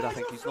point there. I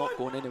think he's not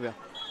going anywhere.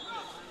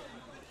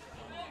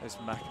 Is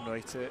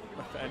McInroy to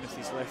whip it in with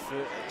his left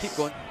foot? Keep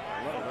going. A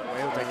little bit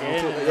wild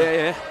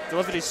again.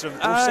 Deliveries from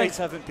both sides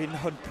haven't been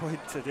on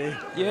point today.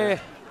 The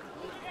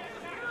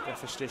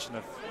frustration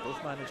of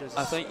both managers.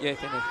 I think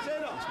kind of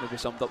it's maybe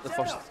summed up the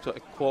first sort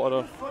of quarter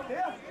or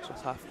sort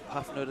of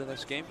half an hour of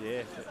this game. 5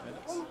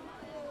 minutes.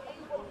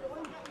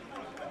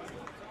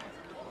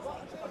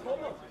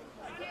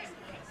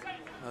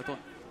 I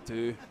don't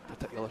do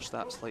particular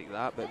stats like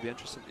that, but it'd be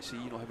interesting to see,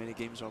 you know, how many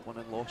games are won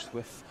and lost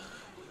with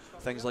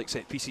things like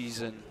set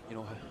pieces, and you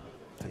know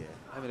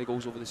how many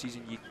goals over the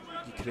season you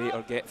create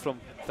or get from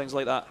things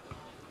like that.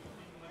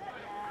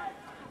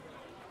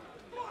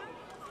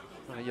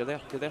 You're there,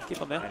 keep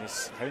him there. And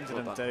he's hounding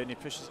him down. He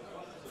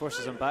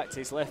forces him back to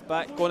his left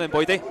back. Go on in,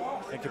 Boydie.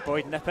 And could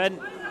Boyd nip in?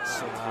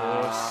 So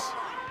close.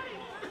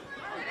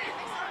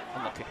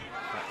 Unlucky.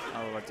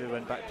 Alloa do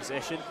win back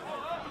possession.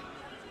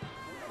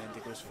 And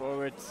he goes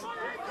forward.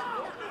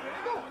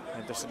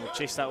 Henderson will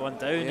chase that one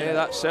down. Yeah,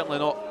 that's certainly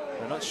not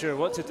They're not sure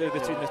what to do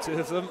between the two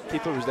of them.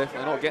 Keeper was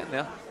definitely not getting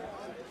there.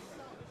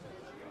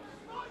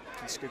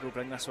 Can Skuggle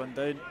bring this one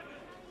down?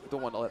 I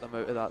don't want to let them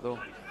out of that though.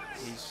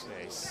 He's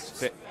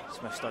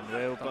Smith's done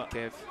well, but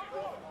Kev.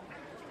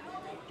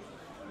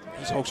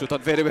 He's also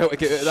done very well to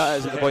get out of that,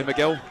 isn't the boy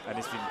McGill? And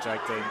he's been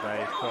dragged down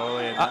by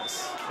Crawley. And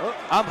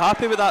I'm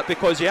happy with that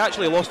because he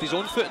actually lost his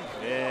own footing.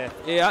 Yeah.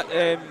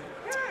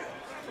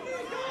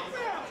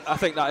 I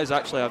think that is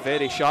actually a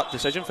very sharp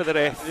decision for the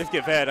ref. You've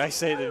got better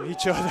eyesight than me,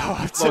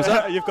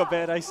 John. You've got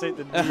better eyesight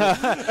than me.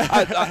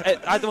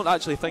 I don't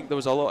actually think there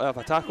was a lot of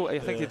a tackle. I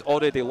think he'd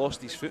already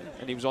lost his footing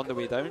and he was on the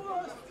way down.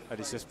 And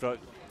he's just brought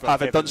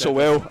having done so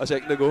well a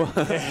second ago.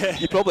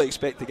 You probably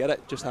expect to get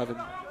it, just having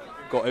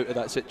got out of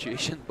that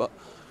situation. But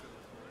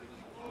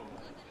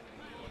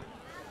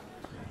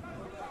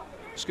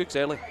Skoog's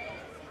early.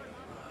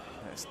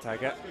 Let's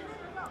tag it.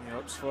 He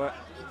opts for it.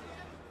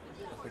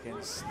 Up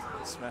against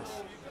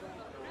Smith.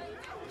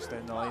 Just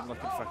down the line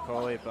looking for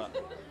Colley, but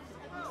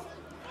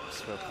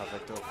it's well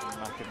covered though from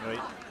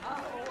McInwright.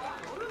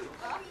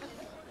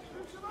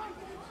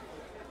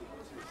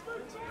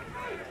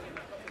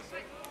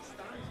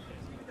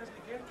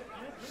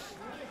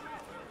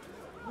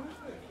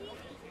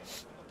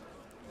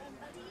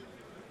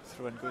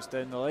 Throw-in goes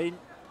down the line.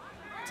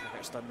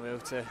 Taggart's done well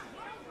to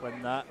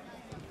win that.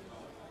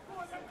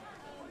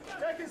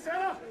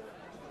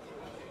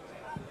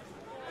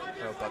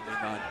 Well done,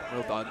 man.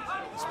 Well done.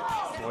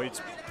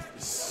 Boyd's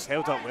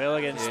held up well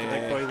against the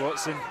big boy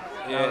Watson.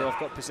 Yeah. Now they've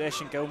got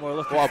possession. Gilmore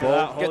looking what a for ball.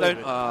 that. Get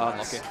down. Hollywood.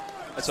 Unlucky.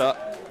 That's it.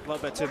 A little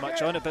bit too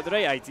much on it, but the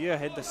right idea.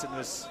 Henderson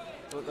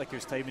looked like he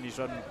was timing his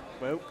run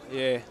well.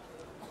 Yeah.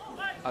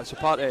 That's a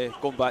part of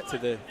going back to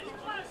the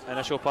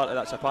initial part of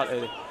that's a part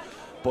of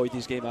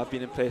Boydie's game I've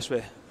been impressed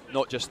with.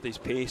 Not just his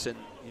pace and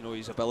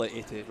his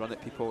ability to run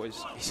at people.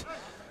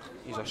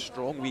 He's a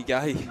strong wee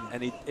guy,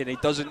 and he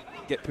doesn't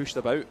get pushed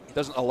about. He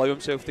doesn't allow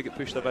himself to get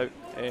pushed about.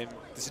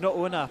 Does he not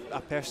own a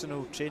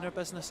personal trainer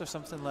business or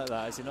something like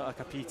that? Is he not like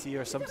a PT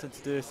or something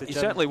to do with the gym? He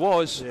certainly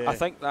was. Yeah. I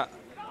think that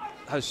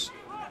has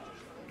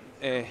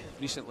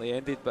recently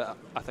ended, but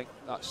I think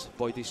that's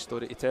Boydie's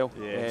story to tell.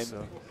 Yeah,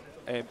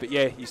 but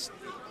yeah, he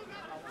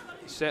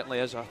certainly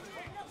is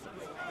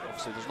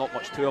obviously there's not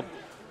much to him.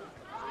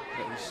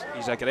 But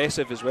he's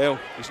aggressive as well.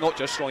 He's not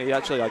just strong, he's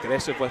actually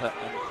aggressive with it.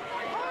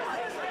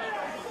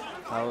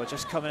 We're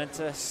just coming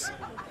into this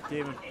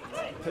game and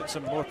putting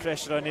some more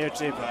pressure on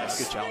Airdrie, but it's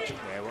a good challenge.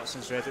 Yeah,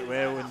 Watson's read it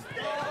well and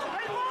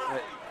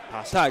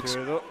passes tags.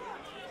 Poor though.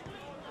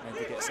 And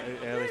he gets it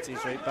out early to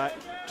his right back.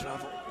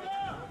 Travel.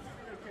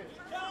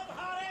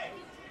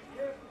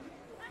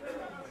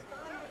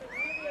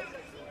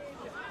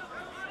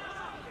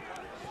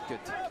 Good.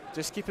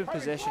 Just keeping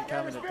possession,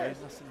 calming it down.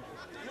 Nothing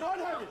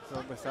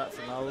wrong with that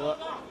from Alloa.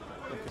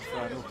 Looking for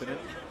an opening.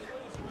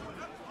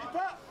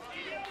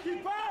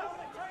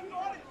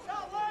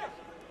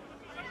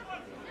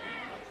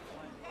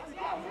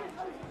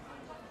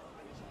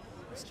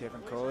 That's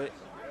Kevin Colley.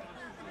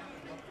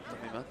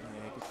 Lovely man.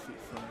 Yeah, good feet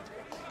from.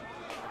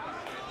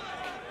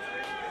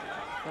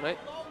 Alright,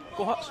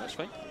 go Huts, that's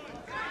fine.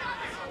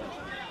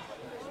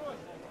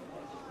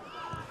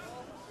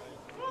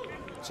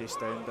 Chase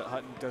down, but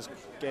Hutton does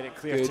get it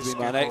clear Good to wee Skuggle.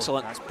 man,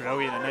 excellent. That's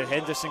brilliant, and now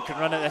Henderson can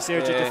run at this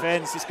Airdrie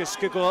defence. He's got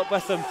Skuggle up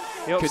with him.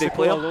 He opts Could he to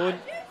play go him? alone.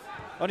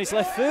 On his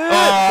left foot.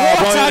 Oh,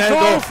 what a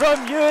goal Hendo.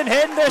 from Ewan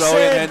Henderson.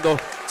 Brilliant Hendo.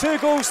 2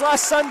 goals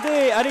last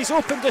Sunday, and he's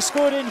opened the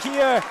scoring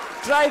here,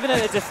 driving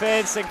at the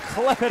defence and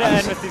clipping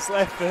it in with his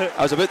left foot.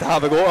 I was about to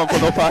have a go at him for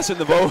not passing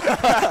the ball.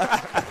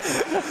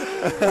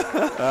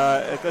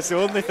 That's the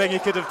only thing he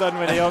could have done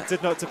when he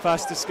opted not to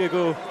pass to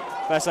Skuggle.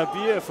 That's a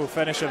beautiful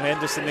finish from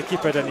Henderson. The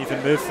keeper didn't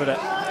even move for it.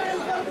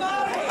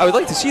 I would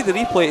like to see the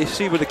replay to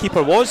see where the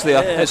keeper was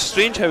there. Yeah. It's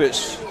strange how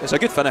it's a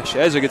good finish.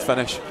 It is a good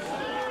finish.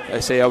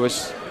 I say I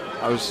was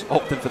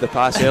opting for the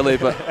pass early,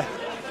 but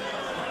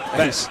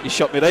he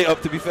shut me right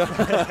up, to be fair.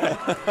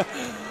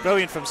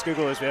 Brilliant from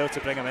Skuggle as well to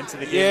bring him into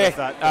the game with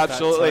that.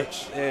 Absolutely.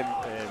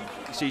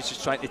 That you see, he's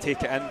just trying to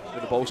take it in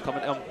when the ball's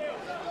coming to him.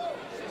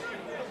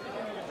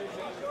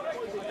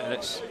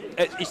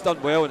 And he's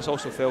done well, and it's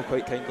also fell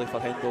quite kindly for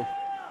Hendo.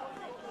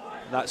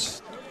 And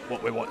that's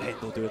what we want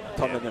Hendo doing,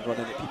 turning and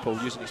running at people,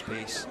 using his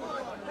pace.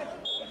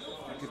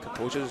 Good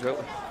composure as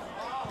well.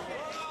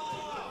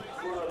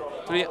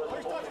 3.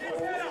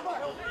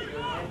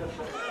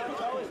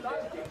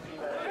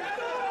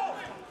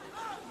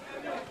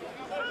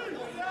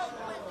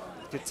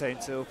 Good time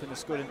to open the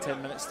score in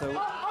 10 minutes till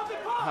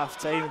half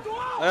time.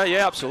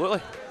 Yeah,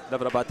 absolutely.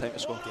 Never a bad time to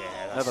score.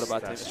 Yeah, never a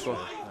bad time to score.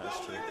 That's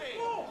true.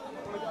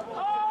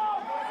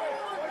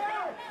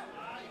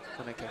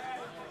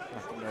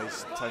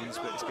 Nice tons,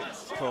 but it's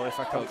good quality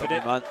for company.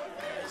 Man.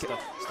 It's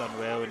done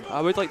well. And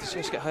I would like to see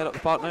us get higher up the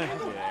park now.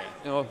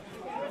 Yeah.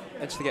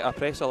 Instigate our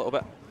press a little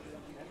bit.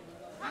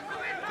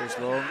 Goes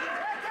long.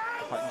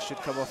 Hutton should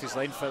come off his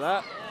line for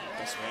that.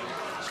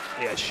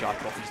 Yeah,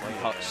 sharp off his line.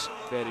 Huts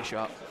very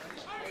sharp.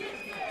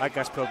 I think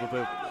that's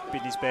probably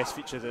been his best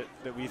feature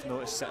that we've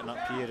noticed sitting up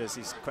here is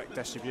his quick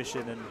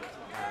distribution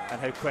and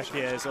how quick he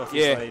is off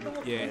his line.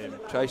 Yeah,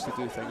 tries to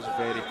do things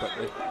very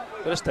quickly.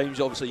 There's times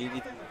obviously you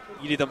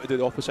need him to do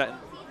the opposite.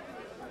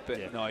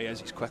 But no,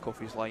 he's quick off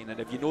his line, and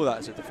if you know that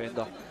as a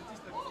defender,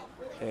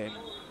 you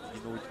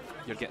know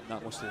you're getting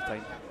that most of the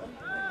time.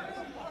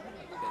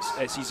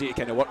 It's easy to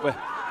kind of work with.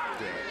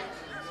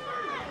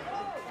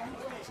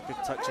 It's a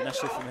good touch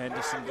initially from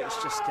Henderson, but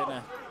it's just kind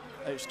of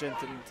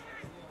out-strengthened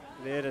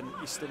there, and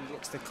Easton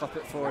looks to clip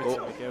it forward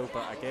to Miguel,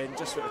 but again,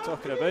 just what we're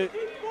talking about.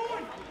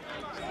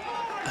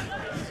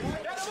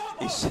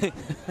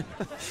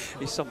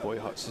 He's some boy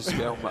huts as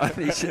well, man.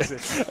 He's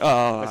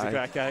a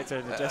great character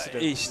in the dressing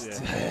room.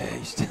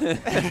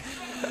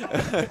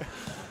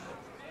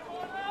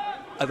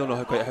 I don't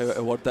know quite how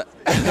to word it.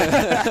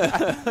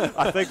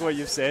 I think what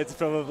you've said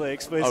probably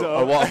explains it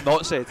all. Or what I've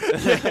not said.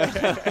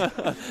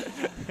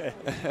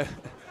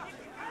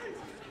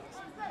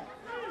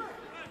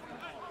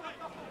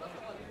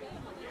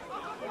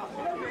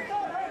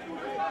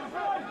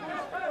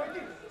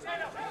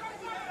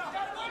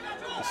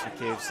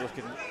 Caves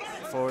looking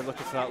forward,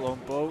 looking for that long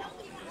ball.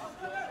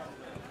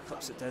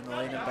 Clips it down the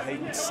line and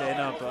behind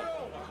Senna,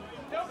 but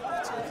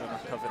two of them are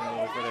covering all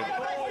over it.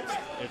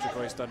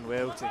 Airdrieonians done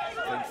well to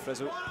find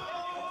Frizzle.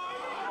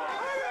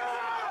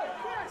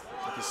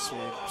 He can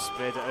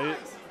spread it out.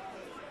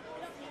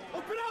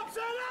 Open up,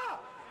 Senna!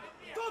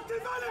 Don't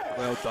develop!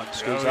 Well done,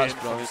 Skools. That's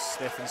brilliant.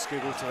 Stefan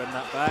Skugel to win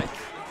that back.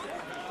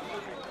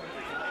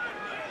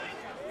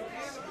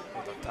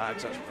 Well done,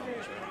 Tags. That's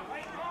brilliant as well.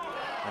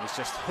 And he's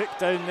just hooked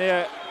down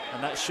there.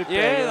 And that should be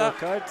a yellow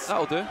card.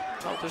 That'll do.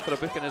 That'll do for a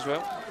booking as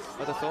well,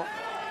 I'd have thought.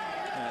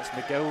 Yeah, it's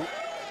McGill.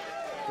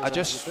 I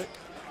just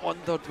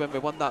wondered when we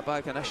won that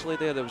back initially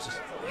there was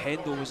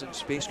Hendo was in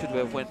space, could we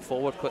have went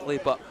forward quickly,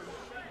 but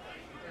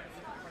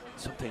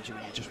sometimes when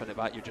you just win it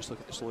back, you're just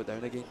looking to slow it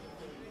down again.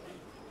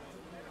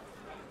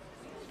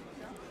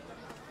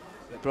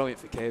 Brilliant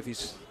for Kev.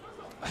 He's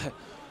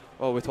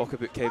well, we talk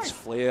about Kev's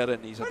flair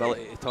and his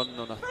ability to turn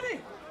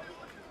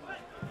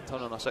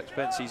on a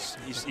sixpence.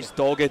 He's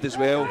dogged as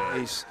well.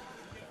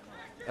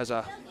 I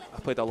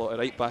played a lot of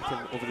right back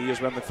over the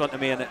years with him in front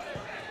of me, and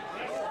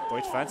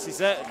Boyd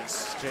fancies it. And it's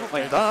straight don't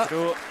mind that.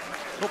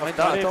 Don't mind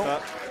that at all.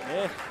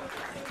 Yeah,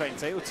 quite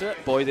entitled to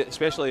it. Boyd,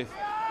 especially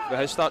with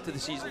his start to the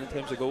season in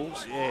terms of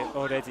goals. Yeah,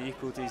 already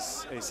equalled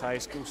his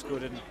highest goal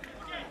scoring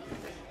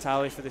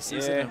tally for the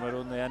season, and we're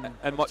only in.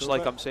 And much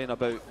like I'm saying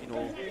about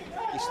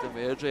Easton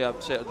with Airdrie,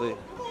 I'm certainly,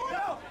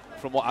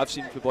 from what I've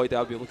seen for Boyd,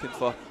 I'll be looking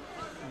for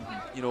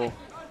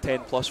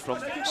 10 plus from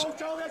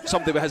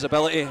somebody with his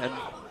ability and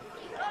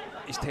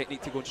his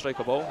technique to go and strike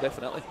a ball,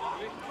 definitely.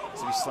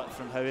 So we slip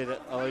from Howie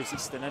that allows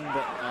Easton in,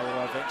 but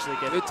Alloa eventually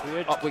get it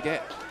cleared. Up we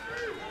get.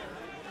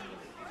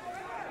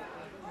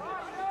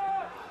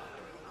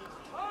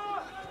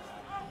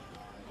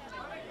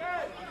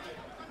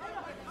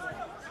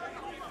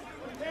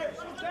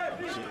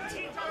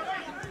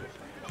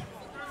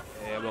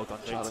 Yeah, well done,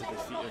 Charlie. To the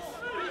feet of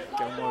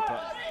Gilmore,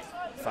 but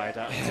fired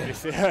at him, to be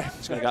fair.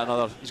 He's going to get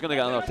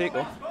another take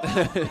though.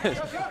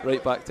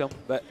 Right back to him.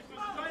 But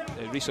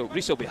Reese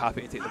will be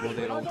happy to take the ball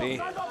there all day.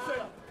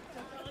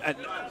 And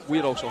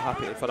we're also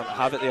happy for him to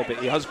have it there, but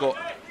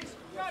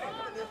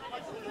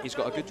he's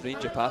got a good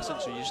range of passing,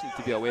 so you just need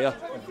to be aware.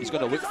 He's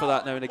going to look for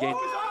that now and again.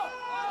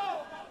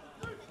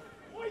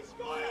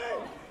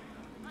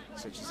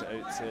 Switches it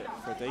out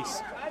for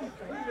Dice.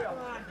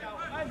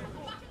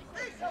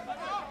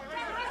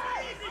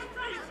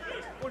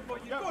 You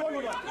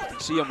can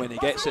see him when he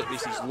gets it,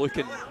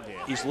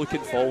 he's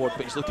looking forward,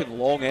 but he's looking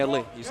long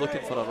early. He's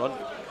looking for a run.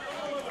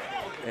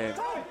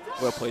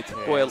 Well played.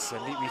 Yeah, it's a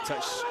neat wee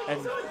touch in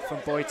from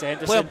Boyd to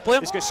Henderson. Play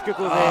him. He's got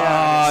Skugel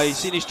there. He's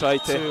seen he's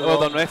tried to. Well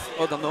done, ref.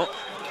 Well done, no.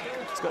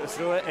 He's got the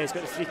throw it. He's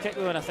got the free kick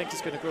though, and I think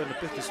he's going to go in the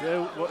book as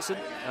well. Watson.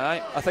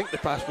 Aye, I think the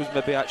pass was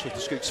maybe actually to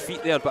Skoog's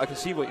feet there, but I can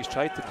see what he's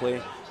tried to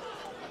play.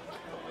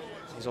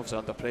 He's obviously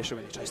under pressure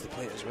when he tries to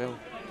play it as well.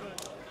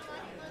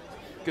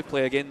 Good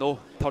play again though,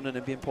 turning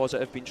and being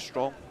positive, being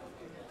strong.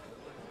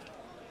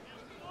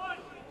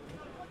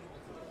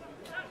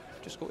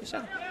 Just go to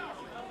centre.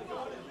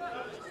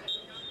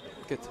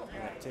 Good.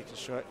 Yeah, taking a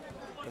shot.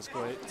 Let's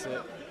go out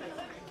to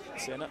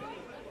centre.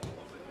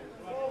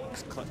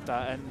 Just clipped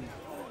that in,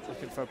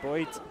 looking for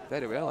Boyd.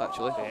 Very well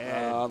actually.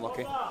 Yeah.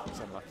 Unlucky. It's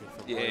unlucky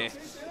for Yeah. Boyd.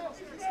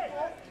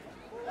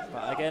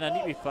 But again, a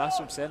neat wee pass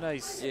from Senna.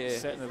 He's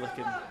certainly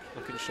looking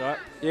sharp.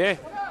 Yeah.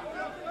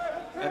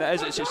 And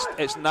it is.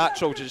 It's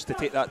natural just to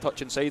take that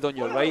touch inside on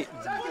your right.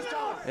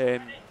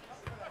 You're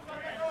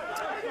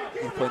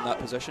playing that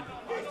position.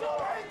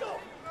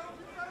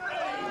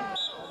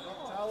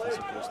 As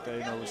he goes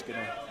down, always going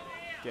to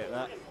get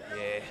that.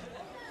 Yeah.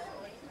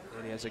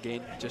 There he is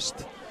again.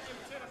 Just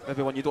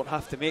maybe one you don't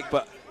have to make,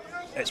 but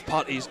it's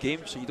part of his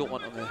game, so you don't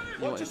want him to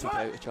take it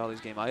out of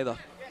Charlie's game either.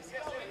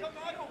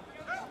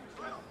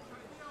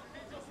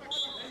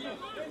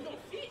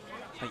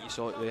 I think you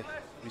saw it with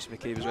Reece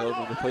McCabe as well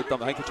when we played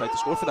them. I think he tried to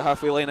score for the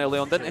halfway line early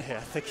on, didn't he? Yeah,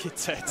 I think he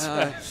did.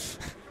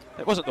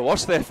 It wasn't the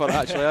worst effort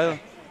actually either.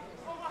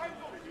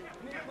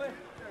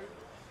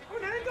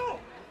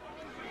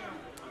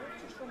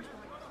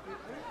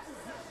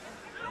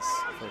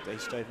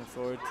 Dice driving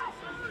forward.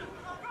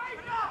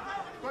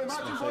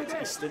 Smith out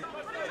to Easton.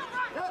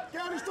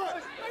 Get on his foot.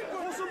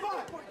 Force him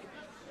back.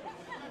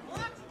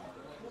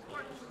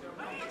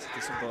 It's a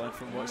decent ball in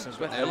from Watson.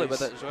 Went early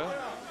with it as well.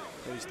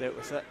 He's dealt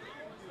with it.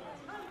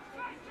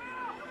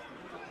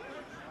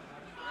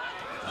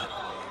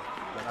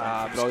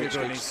 Brilliant.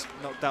 And he's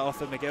knocked that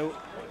off of McGill.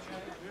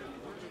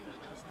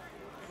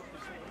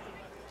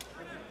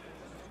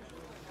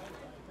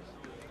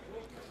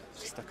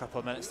 Just a couple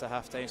of minutes to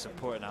half time, so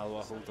important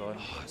Alloa hold on.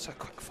 Oh, it's a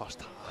quick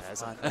first half.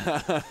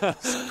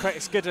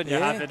 It's good when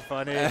you're having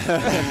fun, eh?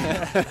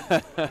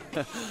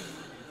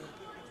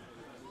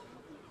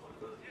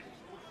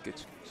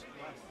 Good.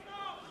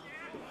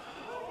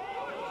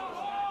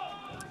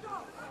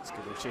 It's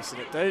good, we're chasing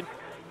it down.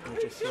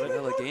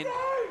 Well again.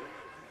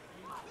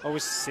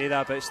 Always say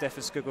that about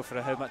Stefan Skugel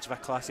for how much of a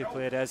classy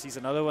player he is. He's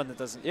another one that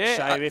doesn't Yeah,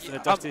 shy away from the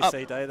dirty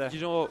side either. You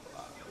know,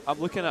 I'm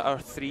looking at our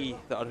three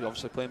that are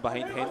obviously playing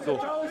behind Hendo.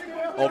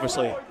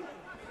 Obviously,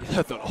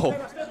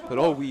 they're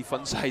all wee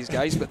fun-sized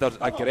guys, but they're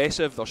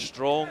aggressive, they're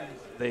strong,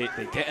 they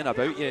get in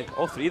about you.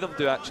 All three of them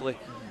do actually.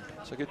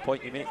 It's a good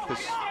point you make,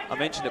 because I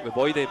mentioned it with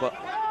Boydie, but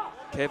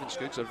Kevin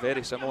Skuggs are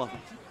very similar.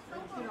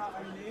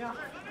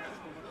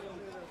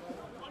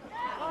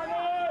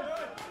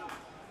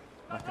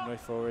 McInroy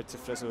forward to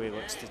Frizzle, he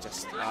looks to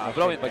just...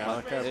 brilliant, big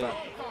man.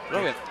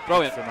 Brilliant.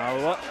 From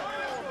Alloa.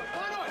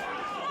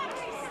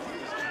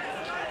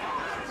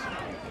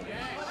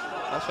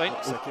 That's fine.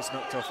 Looks like it's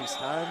knocked off his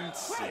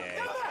hands.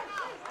 Yeah.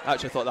 I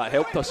actually thought that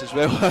helped us as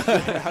well.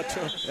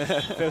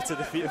 Fell to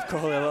the feet of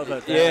Coley a little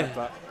bit there,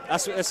 but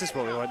this is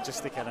what we want,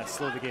 just to kind of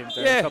slow the game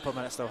down. A couple of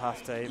minutes till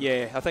half time.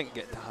 Yeah, I think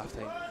get to half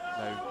time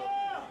now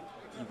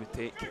you would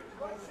take.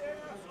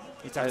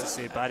 You'd have to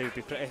say Barry would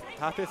be pretty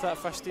happy with that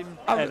first team,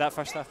 that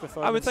first half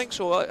performance. I would think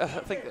so. I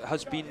think it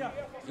has been,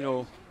 you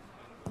know,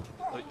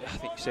 like I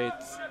think you said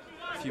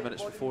a few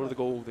minutes before the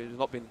goal, there's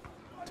not been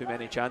too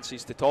many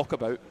chances to talk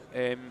about,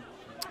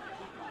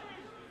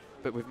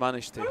 but we've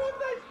managed to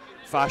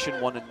fashion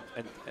one,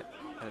 and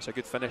it's a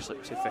good finish, like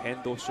we said, for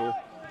Hendo. So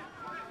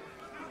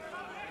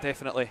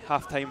definitely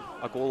half time,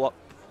 a goal up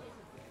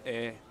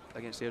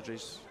against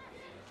Airdrie's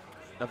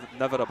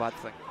never a bad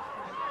thing.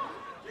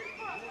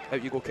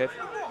 Out you go, Kev.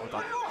 Well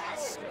done.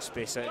 He's got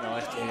space out in the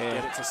left.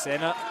 Get it to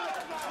centre.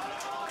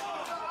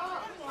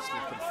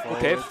 Go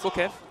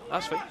Kev.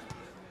 That's fine.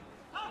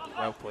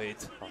 Well played.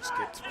 That's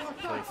good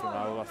play from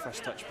Alloa.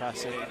 First touch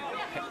pass out.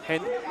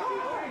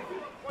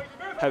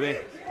 Howie.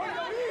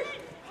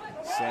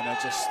 Senna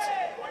just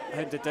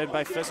hounded down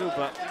by Frizzle,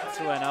 but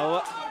throw in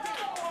Alloa.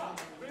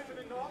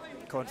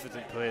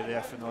 Confident play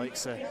there from the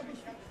likes of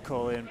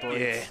Coley and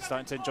Boyd.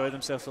 Starting to enjoy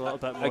themselves a little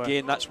bit more.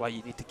 Again, that's why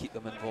you need to keep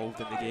them involved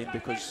in the game,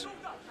 because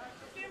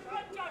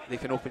they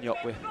can open you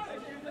up with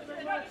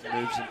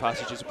moves and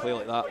passages of play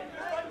like that.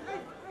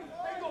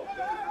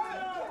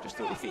 Just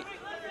at your feet.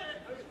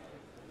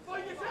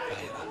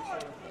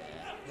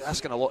 You're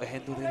asking a lot of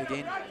Hendo there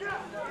again.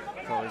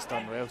 Coley's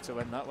done well to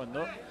win that one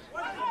though.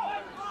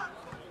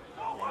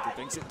 And he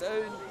brings it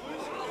down.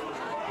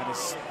 And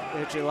as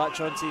Airdrie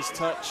latch onto his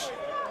touch.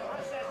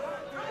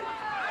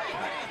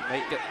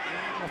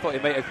 I thought he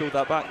might have pulled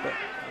that back, but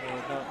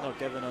not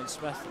given on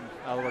Smith, and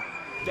Alloa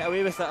get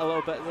away with it a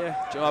little bit there.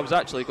 Do you know, I was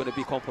actually going to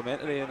be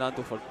complimentary on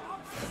Nando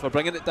for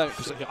bringing it down,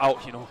 because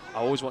you know, I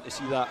always want to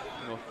see that.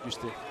 You know, used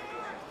to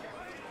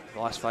the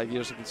last 5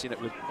 years I've been seeing it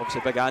with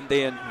obviously Big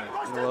Andy and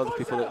you know, other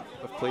people that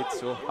have played.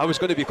 So I was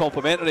going to be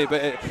complimentary,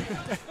 but it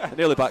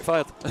nearly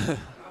backfired.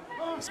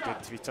 It's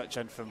good to be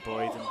touching from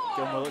Boyd, and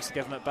Gilmore looks to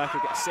give him it back.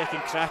 He'll get a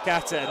second crack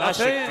at it, and that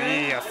should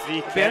be a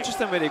free kick. It'll be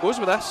interesting where he goes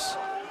with this.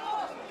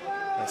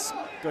 It's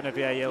going to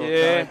be a yellow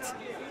card,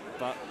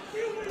 but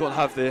don't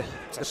have the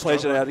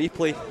pleasure of a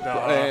replay.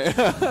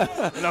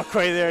 No. Not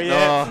quite there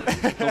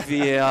yet. No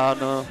VAR,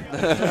 no.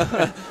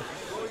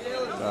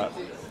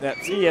 Yeah,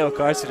 3 yellow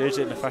cards for Airdrie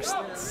in the first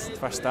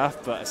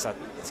half, but it's a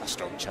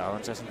strong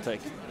challenge, isn't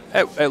it?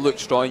 It looked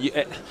strong.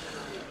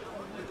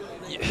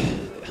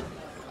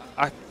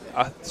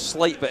 A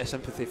slight bit of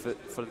sympathy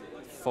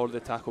for the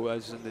tackle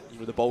is, and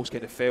the ball's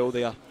kind of fell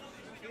there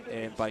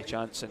by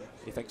chance, and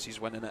he thinks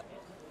he's winning it.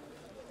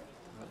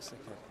 That's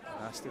like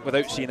a nasty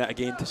without seeing it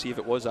again to see if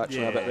it was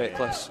actually a bit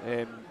reckless.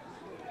 It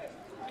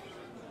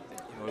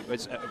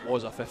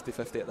was a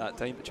 50-50 at that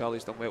time, but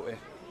Charlie's done well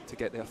to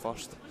get there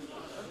first.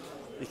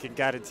 You can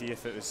guarantee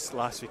if it was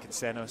last week and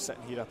Senna was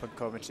sitting here up on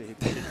commentary, he'd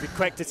be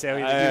quick to tell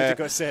you that he would have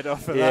got sent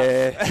off for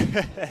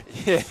that.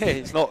 Yeah,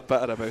 he's not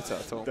bitter about it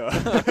at all. No.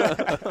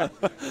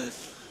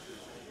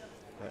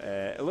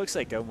 It looks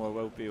like Gilmore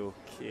will be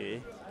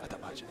okay. I'd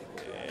imagine it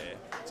will.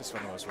 Just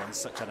one of those ones,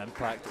 such an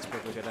impact, it's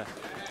probably going to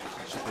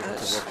should be able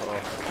to walk it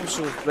off.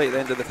 Also, right at the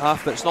end of the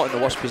half, but it's not in the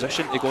worst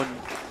position to go and...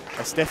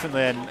 It's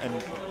definitely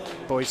in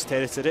Boyd's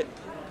territory.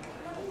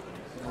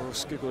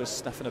 Skugel is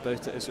sniffing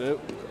about it as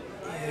well.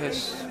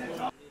 Yes.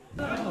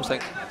 I was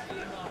thinking,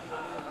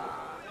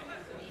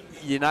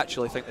 you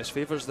naturally think this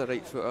favours the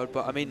right footer,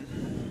 but I mean,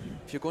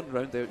 if you're going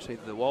round the outside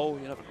of the wall,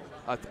 you never know.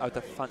 I'd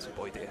have fancied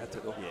Boyd hit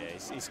it though.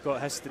 Yeah, he's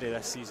got history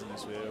this season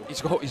as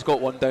well. He's got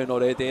one down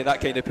already.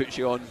 That kind of puts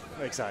you on.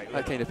 Exactly.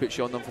 That kind of puts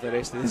you on them for the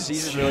rest of the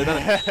season, really,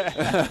 doesn't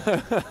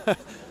it?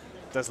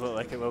 Does look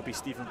like it will be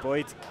Stephen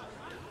Boyd.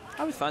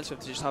 I would fancy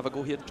him to just have a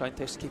go here and try and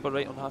test the keeper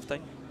right on half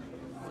time.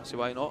 See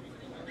why not?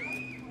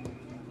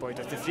 Boyd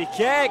with the free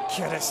kick.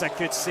 It's a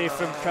good save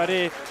from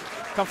Curry.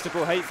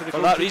 Comfortable height for the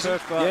goalkeeper. For that reason,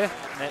 but yeah.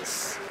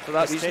 It's for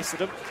that reason.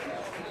 Tested him.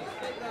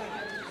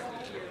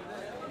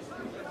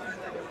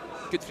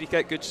 Good free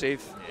kick, good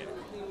save.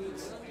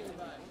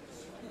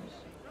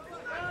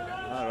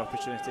 Another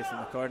opportunity from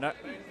the corner.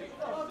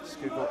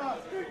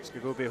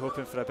 Scugo be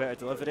hoping for a better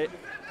delivery.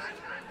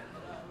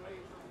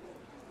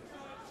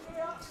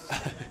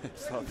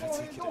 Thought about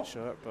taking it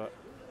short, but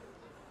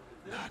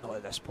not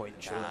at this point,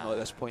 sure. Not at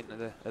this point of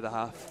the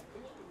half.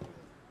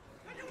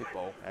 Good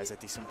ball. It's a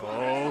decent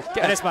ball.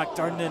 And it's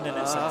McDurnan and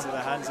it's into the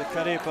hands of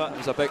Curry, but it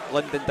was a big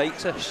Lyndon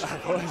Dykes-ish.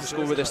 Let's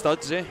go with the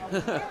studs, eh?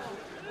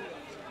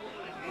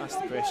 That's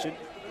the question.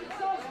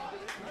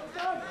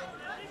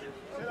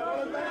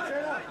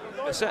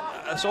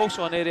 It's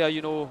also an area,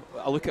 you know,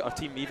 I look at our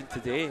team even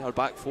today, our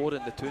back four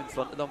and the two in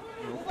front of them,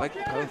 you know, big,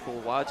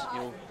 powerful lads, you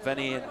know,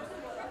 Vinny and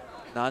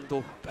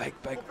Nando, big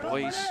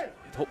boys.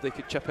 I'd hope they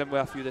could chip in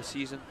with a few this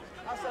season.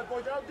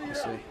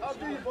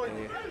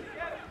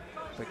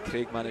 Big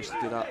Craig managed to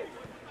do that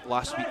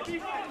last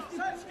week.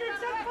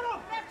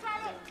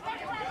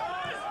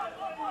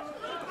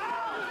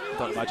 I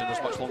don't imagine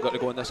there's much longer to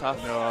go in this half.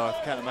 No,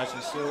 I can't imagine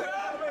so.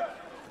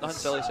 Nothing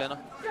silly, Senna.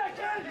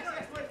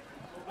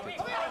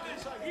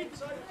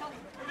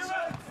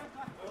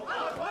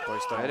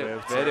 Boys done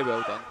Very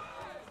well done.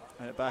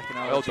 And it back in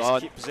our well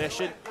done. Keep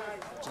possession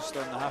just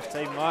on the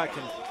half-time mark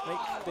and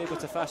might be able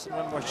to fasten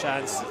one more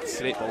chance.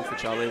 Great ball for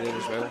Charlie there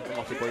as well.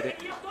 Lucky Boyd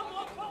it.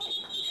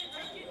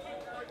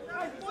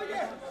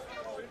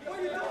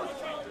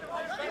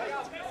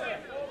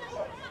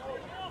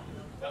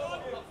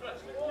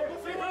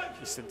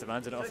 He's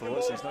demanding it off of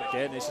Watson. He's not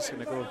getting it. He's just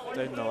going to go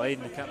down the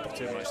line. He can't put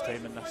too much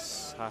time in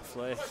this half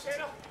left.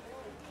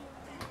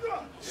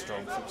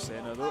 Strong from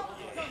Senna though.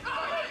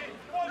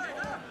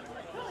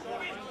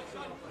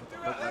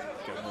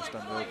 Gilmore's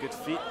done well. Good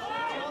feet.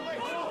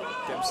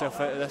 Get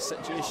himself out of this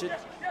situation.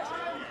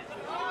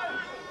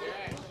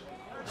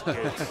 Good.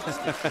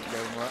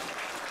 Gilmore.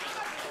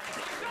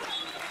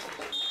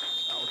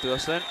 That'll do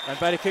us then. And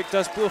Barry Cook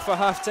does blow for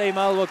half-time.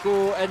 Alloa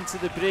go into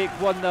the break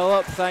 1-0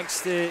 up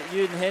thanks to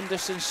Ewan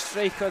Henderson's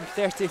strike on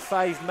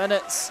 35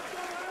 minutes.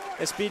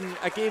 It's been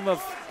a game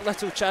of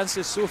little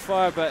chances so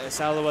far, but it's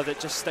Alloa that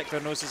just stick their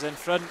noses in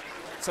front.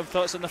 Some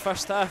thoughts on the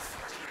first half?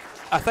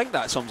 I think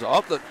that sums it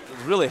up. There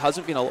really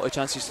hasn't been a lot of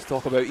chances to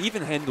talk about.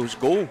 Even Hendo's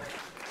goal,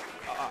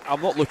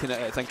 I'm not looking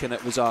at it thinking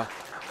it was a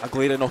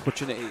glaring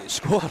opportunity to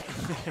score.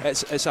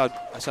 it's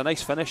a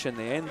nice finish in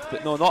the end,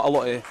 but no, not a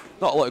lot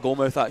of goal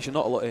mouth action,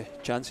 not a lot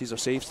of chances or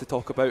saves to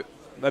talk about.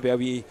 Maybe a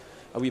wee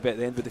bit at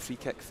the end with the free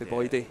kick for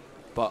Boydie,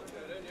 but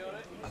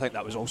I think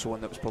that was also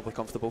one that was probably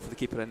comfortable for the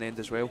keeper in the end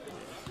as well.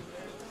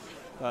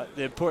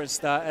 The important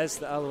stat is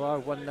that Alloa are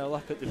 1-0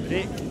 up at the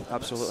break.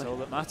 Absolutely. That's all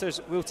that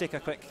matters. We'll take a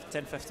quick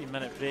 10-15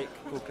 minute break.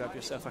 Go grab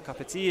yourself a cup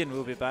of tea and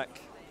we'll be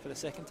back for the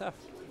second half.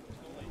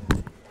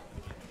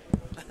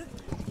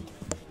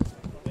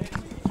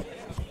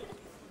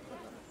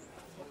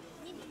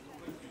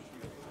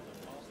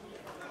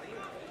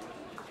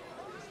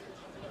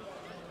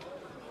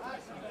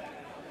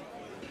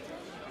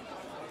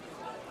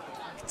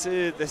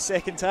 To the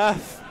second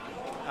half.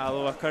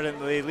 Alloa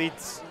currently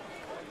leads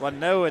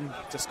 1-0 and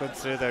just going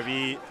through their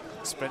wee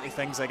sprinty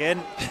things again.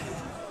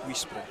 Wee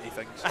sprinty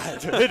things.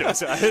 Who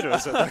knows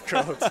what they're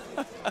called?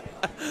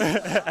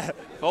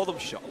 Call them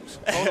shots.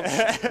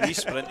 Wee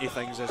sprinty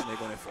things isn't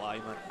going to fly,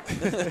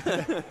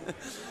 man.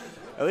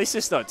 At least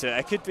it's not too.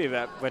 It could be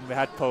that when we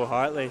had Paul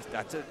Hartley.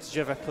 Did you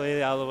ever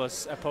play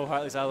the Paul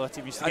Hartley's Alloa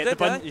team? Used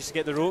to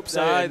get the ropes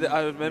out.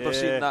 I remember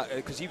seeing that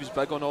because he was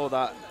big on all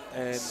that,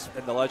 and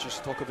the lads used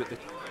to talk about the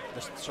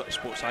sort of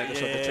sports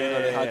scientist or the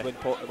trainer they had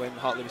when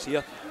Hartley was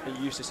here, and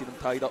you used to see them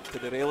tied up to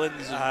the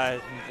railings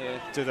and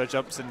do their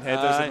jumps and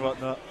headers and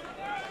whatnot.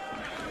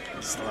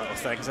 It's the little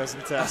things, isn't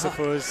it? I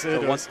suppose the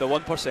 1%.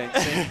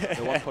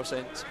 The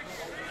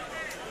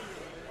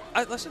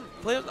 1%. Listen,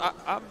 players.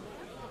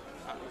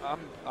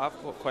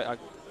 I've got quite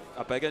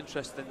a big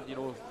interest in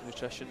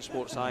nutrition,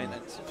 sports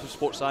science,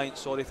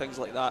 things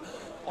like that.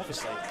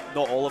 Obviously,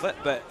 not all of it,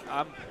 but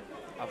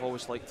I've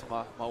always liked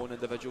my own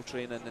individual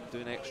training and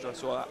doing extra,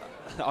 so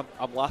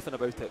I'm laughing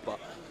about it, but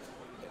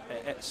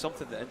it's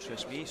something that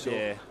interests me. So,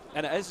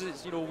 and it's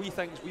wee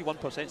things, wee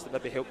 1% that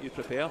maybe help you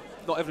prepare.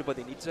 Not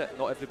everybody needs it,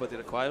 not everybody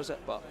requires it,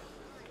 but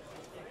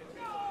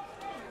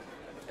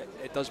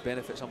it does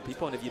benefit some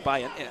people, and if you buy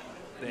into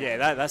it,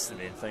 that's the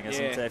main thing,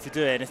 isn't it? If you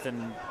do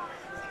anything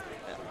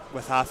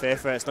with half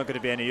effort, it's not going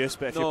to be any use,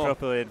 but if you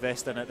properly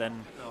invest in it,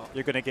 then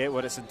you're going to get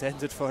what it's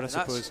intended for, I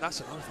suppose. That's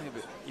another thing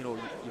about,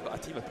 you've got a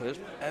team of players,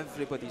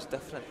 everybody's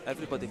different,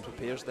 everybody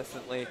prepares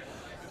differently.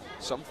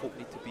 some folk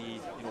need to be,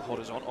 you know,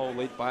 horizontal,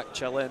 laid back,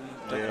 chilling,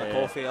 drinking a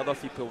coffee. Other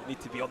people need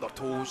to be on their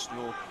toes, you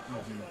know,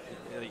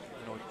 like,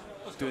 you know,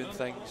 doing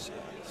things.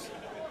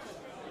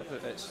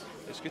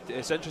 It's good.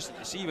 It's interesting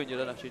to see when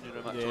you're in a changing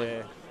room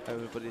actually how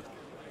everybody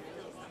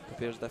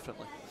prepares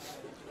differently.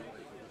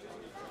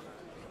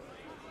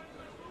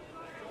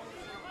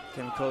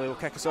 Kim Colley will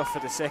kick us off for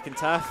the second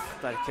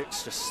half. Barry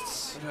Cook's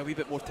just a wee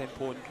bit more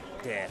tempo and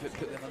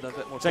put them under a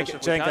bit more do you pressure.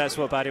 think that's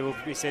what Barry will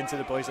be saying to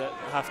the boys at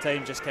half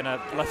time, just kind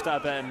of lift it a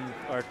bit, and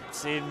or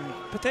saying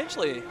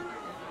potentially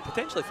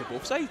for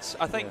both sides.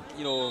 I think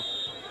you know,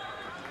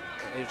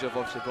 Airdrie have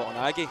obviously brought on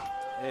Aggie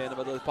in the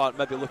middle of the park,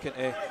 maybe looking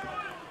to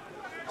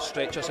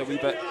stretch us a wee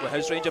bit with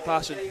his range of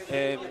passing.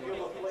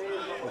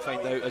 We'll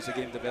find out as the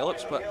game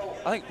develops, but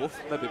I think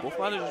maybe both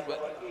managers,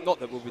 not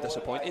that we'll be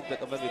disappointed, but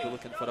they'll maybe be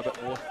looking for a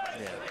bit more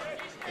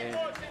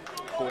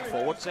going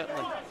forward,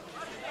 certainly.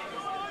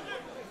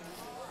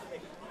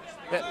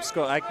 Yep,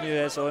 Scott Agnew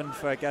is on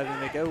for Gavin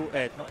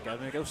McGill. Not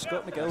Gavin McGill,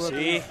 Scott McGill.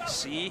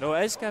 See. No,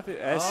 it is Gavin.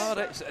 Oh,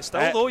 right. It's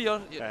still though,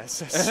 you're...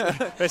 Yes,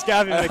 it's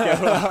Gavin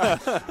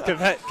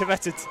McGill.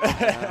 Committed.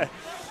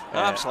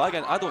 I'm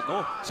slagging, I don't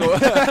know. So,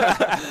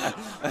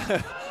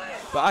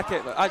 but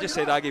I just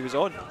said Aggie was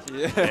on.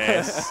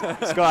 Yes,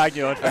 Scott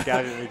Agnew on for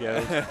Gavin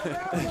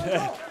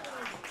McGill.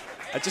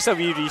 Just a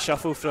wee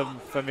reshuffle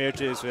from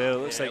Airdrie as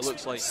well. It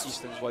looks like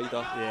Easton's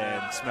wider.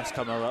 Yeah, and Smith's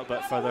come a little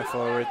bit further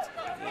forward.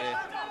 Yeah.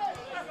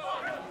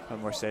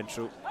 And more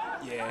central.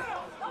 Yeah.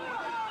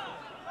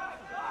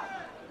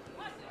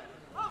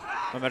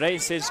 Am I right in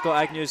saying Scott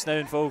Agnew is now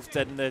involved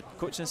in the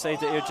coaching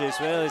side at Airdrie as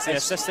well? Is he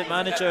assistant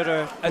manager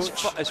or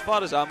coach? As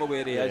far as I'm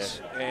aware, he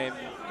is. I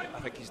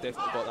think he's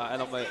definitely got that in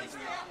him.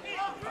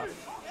 I've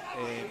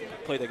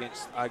played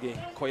against Aggie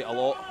quite a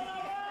lot,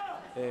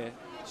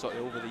 sort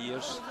of over the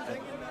years. And,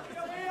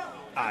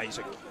 he's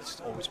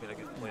always been a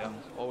good player.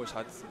 Always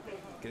had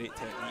great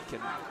technique,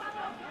 and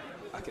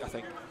I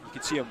think you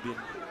could see him being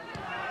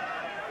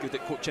good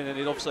at coaching.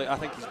 And obviously, I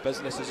think his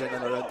business is in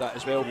and around that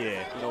as well.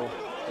 Yeah. You know,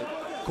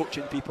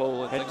 coaching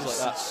people and things like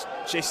that.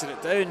 Chasing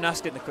it down,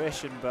 asking the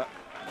question, but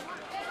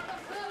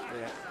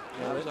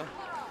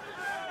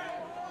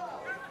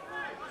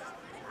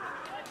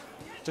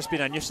just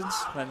been a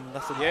nuisance and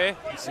nothing. Yeah,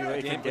 see what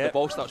he can when get. the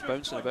ball starts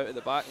bouncing about at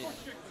the back,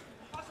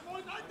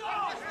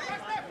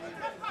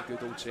 the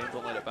good old saying,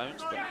 don't let it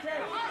bounce. But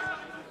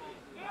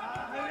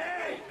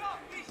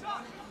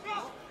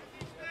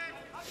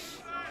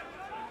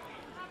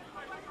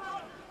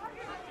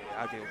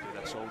Aggie will do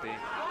this all day.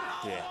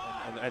 Yeah,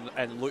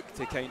 and look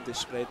to kind of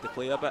spread the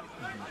play a bit.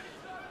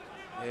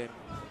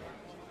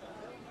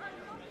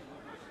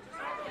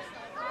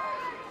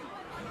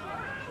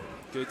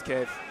 Good,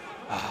 Kev.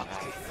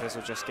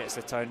 Frizzle just gets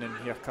the turn, and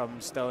here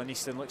comes Dylan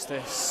Easton. Looks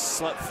to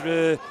slip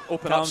through.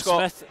 Open Callum up,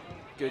 Scott. Smith.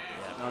 Good.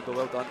 Nando,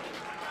 well done.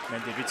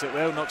 Mendy reads it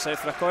well, knocks out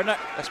for a corner.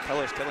 This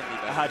pillar's killing me.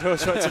 I had no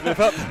shot to move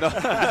up.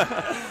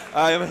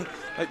 I mean,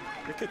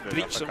 we could move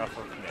breach up a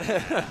couple.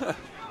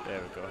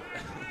 There we go.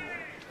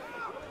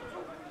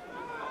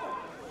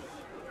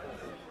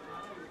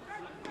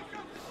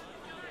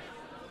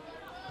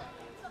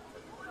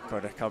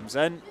 Corner comes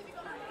in,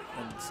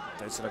 and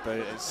bouncing about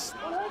is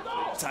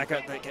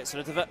Taggart that gets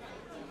rid of it.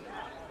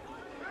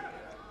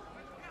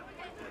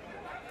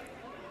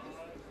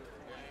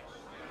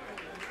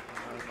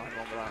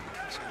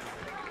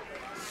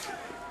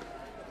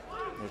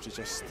 Airdrie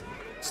just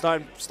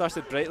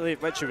started brightly,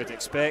 which you would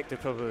expect. They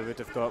probably would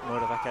have got more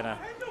of a kind of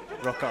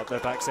rock up their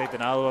backside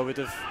than Alloa would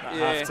have at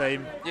half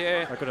time.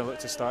 Yeah, they're going to look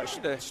to start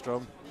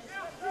strong.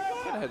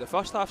 Kind of how the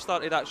first half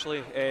started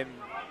actually.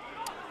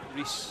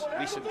 Reese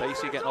and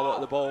Dicey getting a lot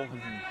of the ball.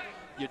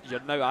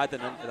 You're now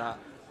adding into that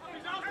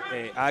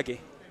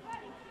Aggie,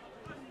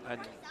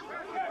 and they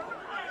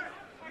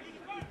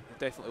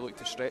definitely look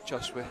to stretch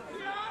us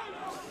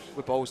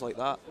with balls like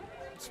that.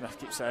 Smith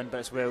keeps it in, but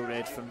it's well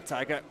read from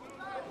Taggart.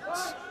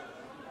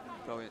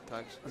 Brilliant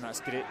tags. And that's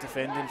great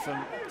defending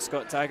from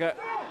Scott Taggart.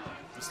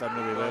 He's done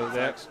really well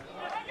there.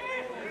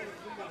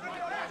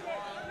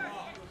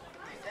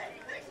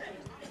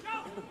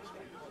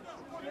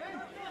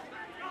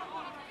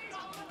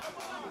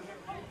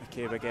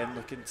 McCabe again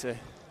looking to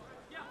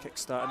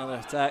kick-start another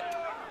attack.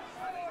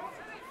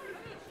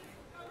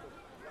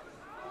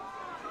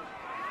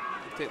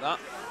 Take that.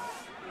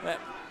 Yep.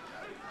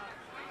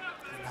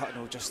 And Hutton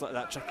will just let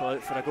that trickle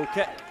out for a goal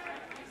kick.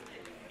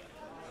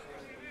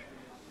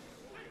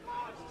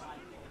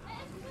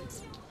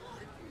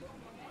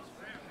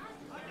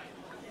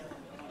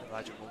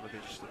 Imagine we'll maybe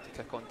just look to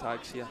kick on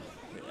tags here.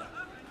 Yeah.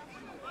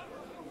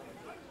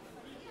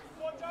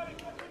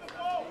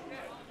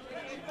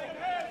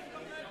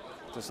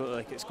 Does look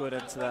like it's going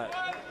into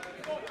that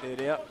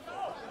area.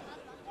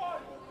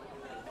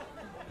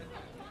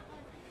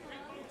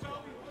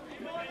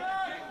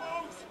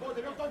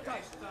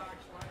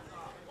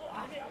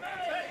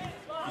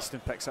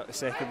 Easton picks up the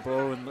second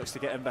ball and looks to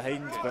get in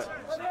behind, but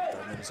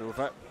Dunham's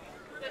over.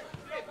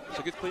 It's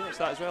a good clearance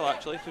that as well,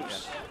 actually. Some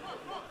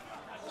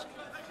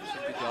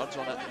good yards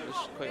on it. It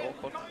was quite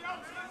awkward.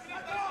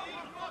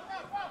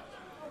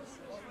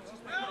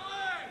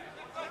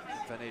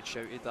 Vinny had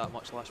shouted that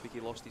much last week, he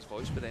lost his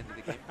voice by the end of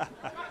the game.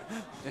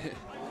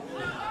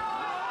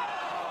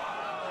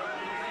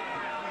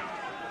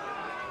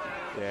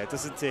 Yeah, it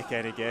doesn't take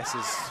any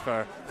guesses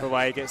for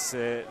why he gets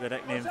the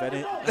nickname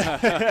Vinny.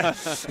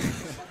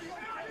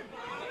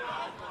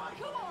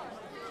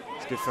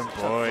 It's good from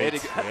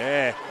Boyd.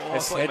 Yeah,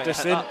 it's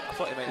Henderson.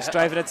 He's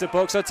driving into the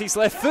box onto his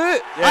left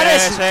foot.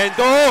 Yes,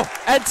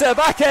 Hendo! Into the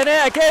back of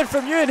net again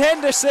from Ewan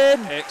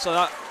Henderson.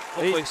 Excellent. That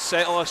hopefully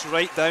settle us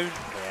right down.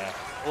 Yeah.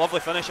 Lovely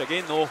finish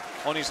again though,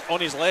 on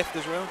his left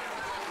as well.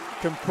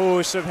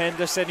 Composed from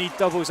Henderson. He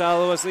doubles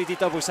Alloa's lead, he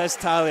doubles his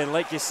tally, and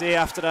like you say,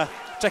 after a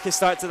tricky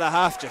start to the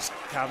half, just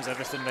calms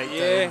everything right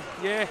down.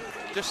 Yeah,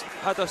 just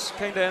had us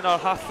kind of in our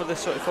half for the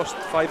sort of first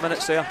 5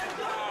 minutes there.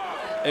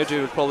 Airdrie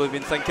would probably have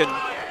been thinking,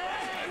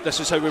 this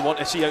is how we want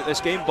to see out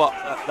this game, but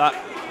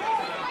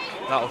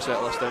that'll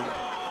settle us down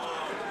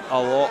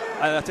a lot.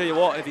 And I tell you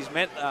what, if he's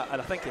meant that,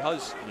 and I think he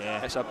has,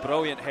 it's a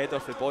brilliant header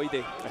for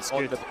Boydie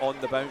on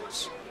the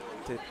bounce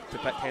to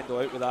pick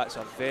Hendo out with that. It's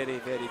a very,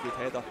 very good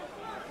header.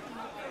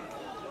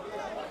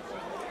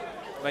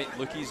 Might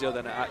look easier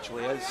than it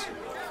actually is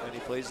when he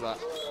plays that.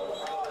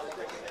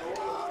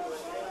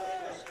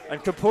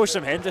 And composed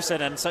from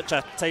Henderson in such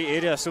a tight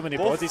area, so many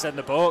bodies in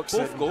the box.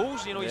 Both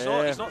goals, you know, he's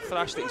not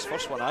thrashed at his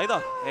first one either.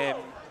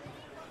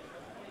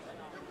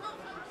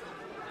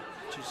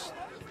 Which is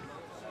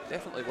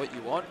definitely what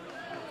you want.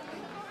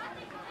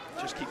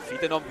 Just keep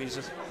feeding them.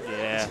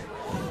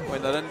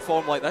 When they're in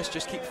form like this,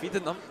 just keep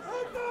feeding them.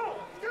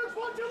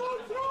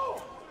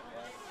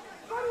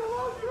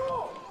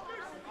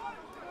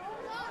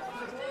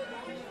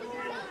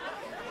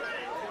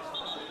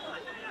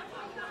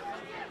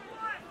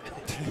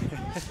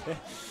 There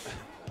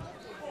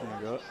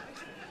you go.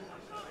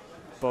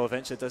 Ball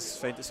eventually does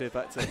find its way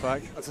back to the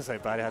back. I just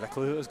think Barry had a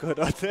clue what was going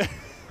on there.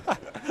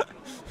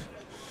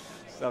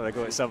 So I'm going to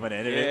go at someone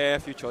anyway. Yeah, a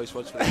few choice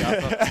words for the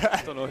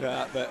gaffer. Don't know who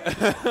that,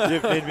 but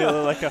you've made me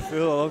look like a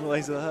fool along the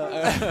lines of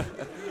that.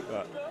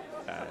 But,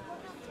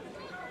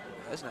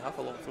 isn't it half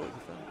a long throw?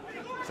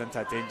 It's into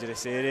a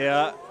dangerous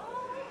area.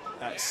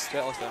 That's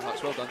settled down.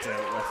 That's well done.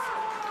 Dealt with.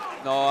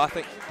 No, I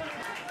think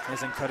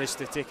he's encouraged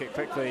to take it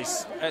quickly.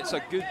 It's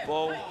a good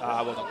ball.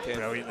 Well done, Kev.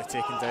 Brilliantly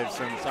taken down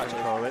from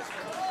Collett.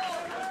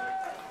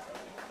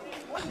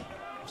 I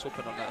was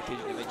hoping on that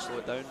occasion he might slow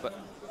it down, but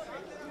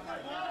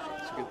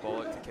it's a good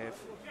ball out to Kev.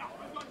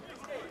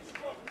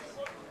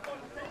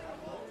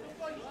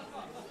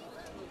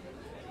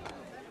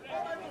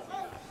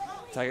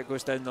 Taggart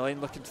goes down the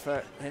line looking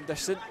for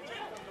Henderson.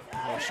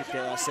 Oh, should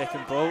get that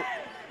second ball.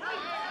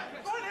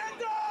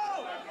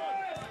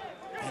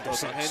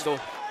 Hendo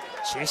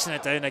chasing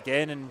it down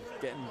again and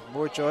getting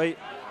more joy. He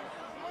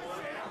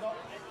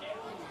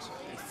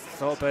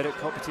thought about it,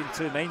 caught between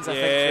two minds, I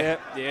think.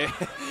 Yeah.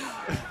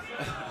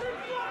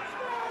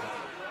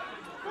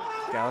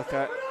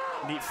 Gallagher,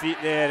 neat feet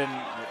there, and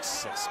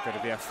it's going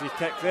to be a free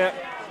kick there.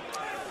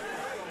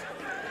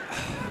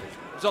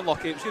 It was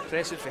unlucky, it was good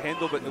pressing for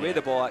Hendo, but the way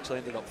the ball actually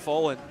ended up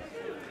falling,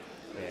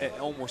 it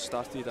almost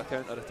started a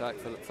counter-attack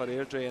for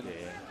Airdrie, and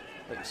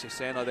like you say,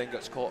 Senna then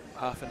gets caught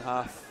half and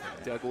half.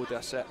 Do I go, do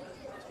I sit?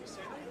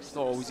 It's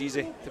not always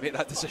easy to make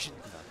that decision.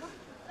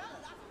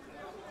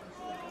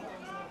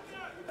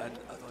 And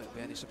I don't think there'll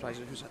be any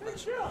surprises who's hitting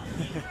this.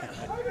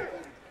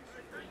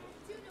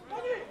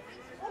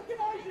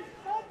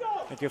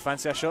 Think you'll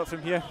fancy a shot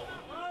from here?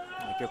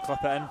 Think you'll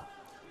clip it in?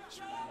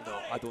 No,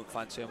 I don't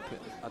fancy him putting.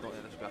 I don't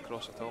think this will be a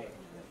cross at all.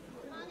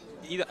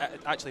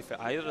 Actually, for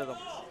either of them,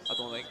 I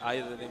don't think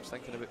either of them's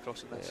thinking about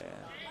crossing this.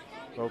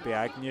 Will be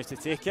Agnew to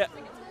take it.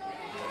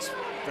 It's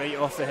right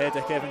off the head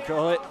of Kevin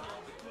Collett.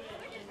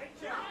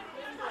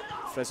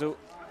 Fizzle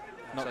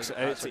knocks it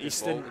out to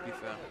Easton. Ball, to be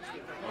fair.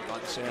 Well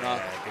done,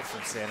 Senna. Good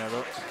from Senna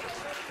though.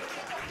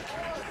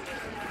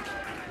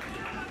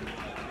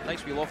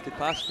 Nice wee lofted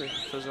pass for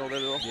Fizzle there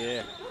though.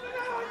 Yeah.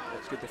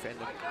 It's good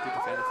defending. Good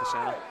defending for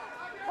Senna.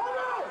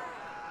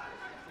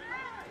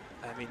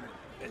 I mean,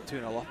 at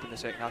 2-0 up in the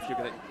second half,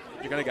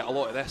 you're gonna get a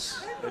lot of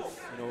this. If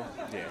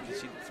you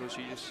see those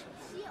changes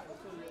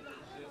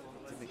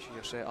to make sure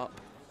you're set up.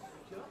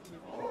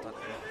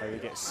 How he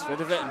gets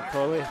rid of it, and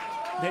Colley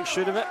makes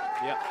sure of it.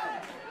 Yeah.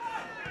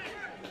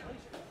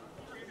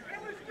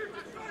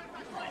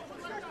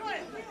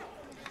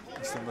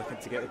 Easton looking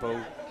to get the ball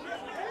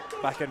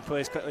back in play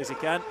as quickly as he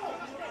can.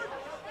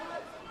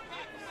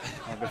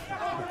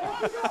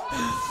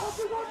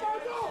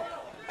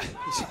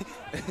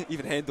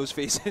 Even Hendo's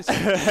faces.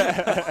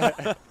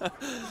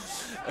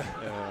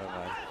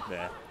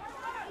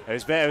 It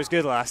was better. It was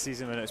good last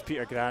season when it was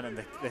Peter Grant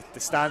and the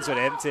stands were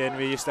empty, and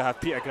we used to have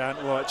Peter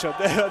Grant watch on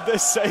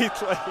this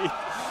sideline.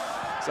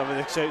 Some of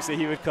the shouts that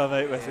he would come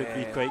out with would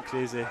be quite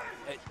crazy.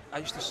 I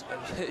used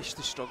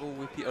to struggle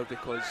with Peter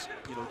because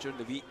during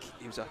the week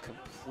he was a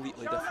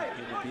completely different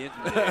human being.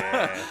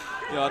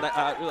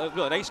 A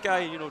really nice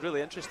guy.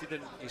 Really interested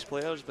in his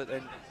players, but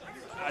then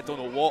I don't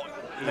know what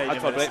he had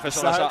for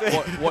breakfast on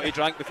what he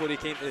drank before he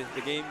came to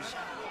the games.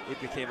 He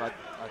became a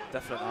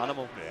different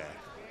animal.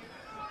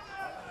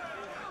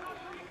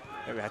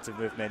 We had to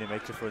move many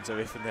microphones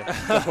away from the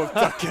home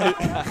dugout.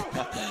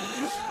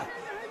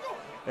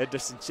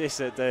 Henderson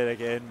chased it down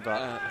again,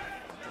 but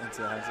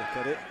into the hands of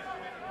Curry.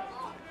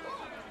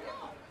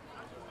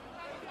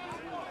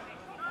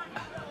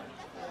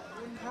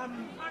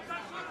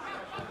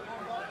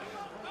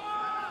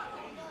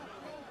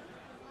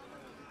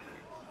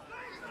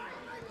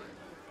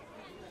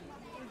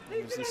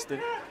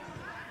 Resistant.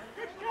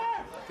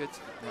 Good.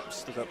 Yep,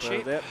 stood up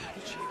well there.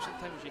 Good shape.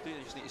 Sometimes you do,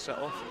 you just need to sit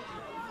off.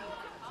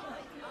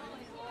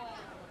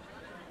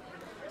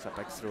 It's a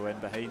big throw in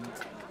behind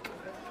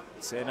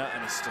Senna,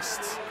 and he's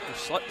just... He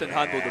slipped and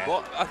handled the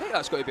ball. I think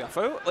that's got to be a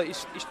foul. Like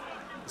he's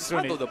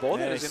handled the ball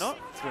there, is he not?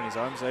 Throwing his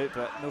arms out,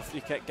 but no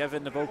free kick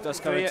given. The ball does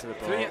come into the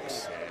box.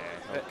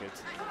 Yeah, not good.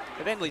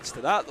 It then leads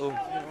to that, though.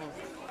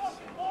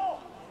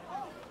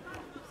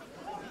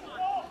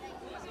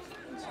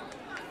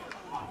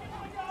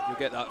 You'll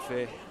get that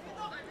for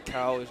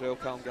Cal as well,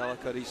 Callum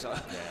Gallagher. He's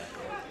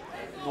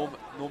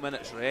no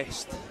minutes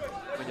rest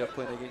when you're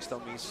playing against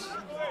him.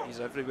 He's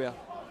everywhere.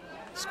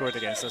 Scored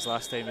against us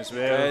last time as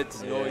well. Good.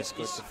 Yeah, he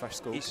scored the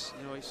first goal. He's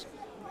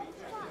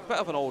a bit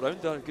of an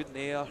all-rounder, good in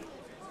the air.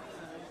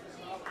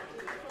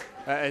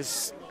 It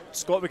is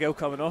Scott McGill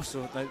coming off,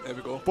 so now there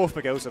we go. Both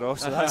McGills are off,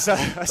 so that's don't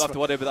have to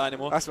worry about that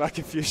anymore. That's my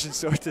confusion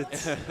sorted.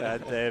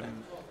 And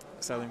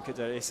Salim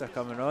Kudaresa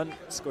coming on,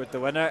 scored the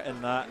winner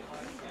in that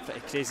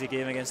pretty crazy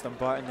game against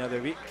Dumbarton the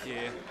other week.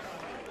 Yeah.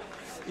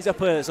 He's a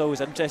player that's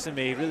always interested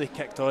me. He really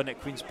kicked on at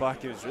Queen's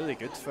Park. He was really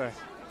good for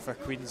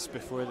Queen's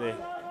before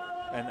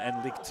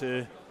in League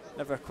 2.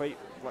 Never quite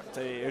worked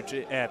out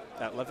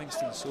at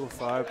Livingston so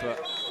far, but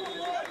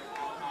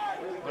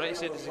right, he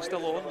said, is he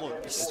still on loan?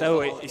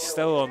 He's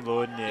still on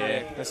loan.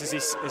 Yeah. This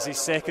is his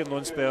second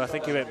loan spell. I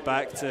think he went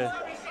back to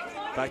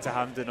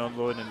Hampden on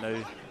loan, and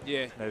now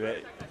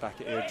back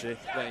at Airdrie.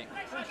 Right.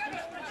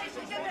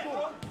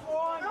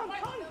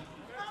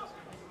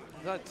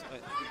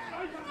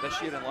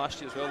 This year and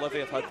last year as well, Livy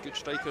have had good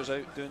strikers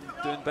out doing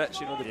bits.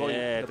 You know, the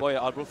boy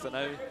at Arbroath now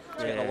is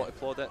getting a lot of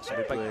plaudits.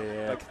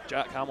 Big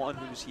Jack Hamilton,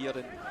 who was here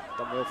and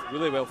done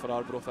really well for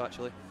Arbroath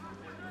actually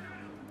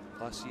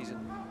last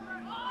season.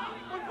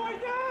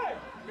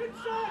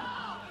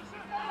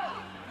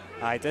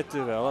 I did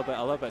do well, a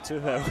little bit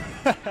too well.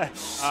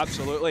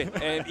 Absolutely.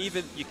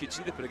 Even you could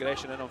see the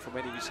progression in him from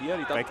when he was here.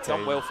 He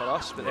done well for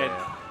us, but then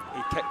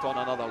he kicked on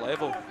another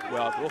level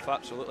with Arbroath.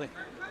 Absolutely.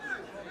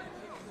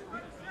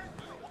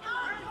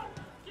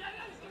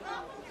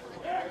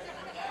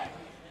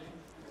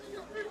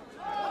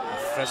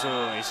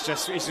 Frizzle,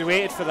 he's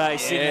waited for that.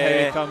 He's seen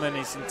how he come in.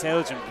 He's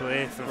intelligent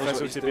play from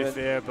Frizzle, to be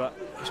fair, but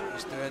that's what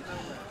he's doing.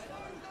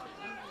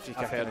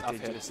 I've heard the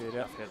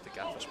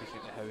gaffer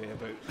speaking to Howie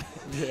about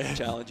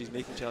challenges,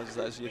 making challenges.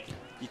 That is, you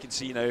can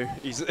see now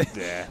he's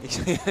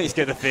he's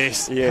got the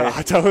face. Yeah,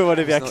 I don't want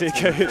to be a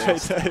cake out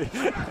right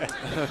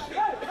now.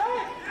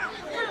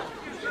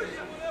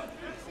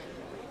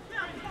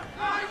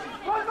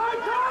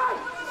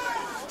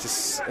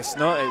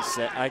 It's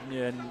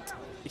Agnew and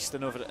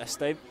Easton over at this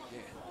time.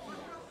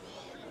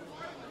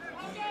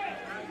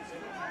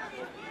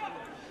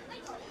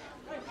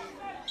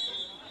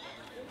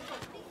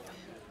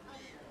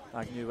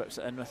 Agnew whips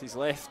it in with his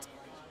left.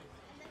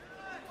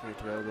 Good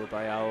well though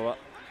by Alloa.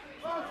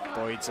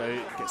 Boyd's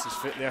out, gets his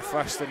foot there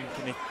first, and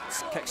can he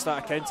kickstart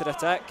a counter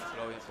attack?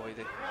 Brilliant,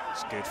 Boydie.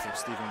 It's good from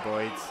Stephen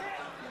Boyd.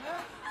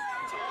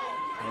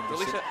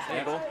 Release it, there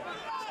you go.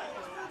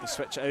 You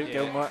switch it out,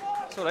 Gilmore.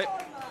 It's alright.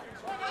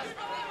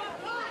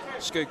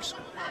 Skoogs.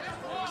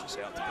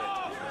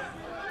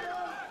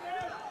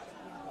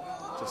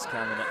 Just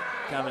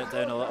calming it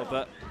down a little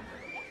bit.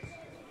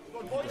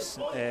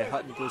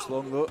 Hutton goes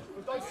long though.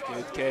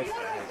 Good, Kev.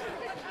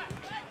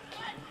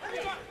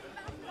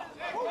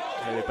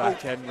 Harry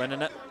back in,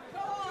 winning it.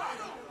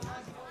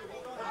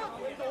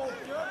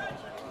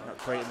 Not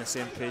quite on the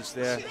same page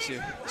there.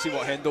 See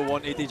what Hendo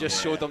wanted, he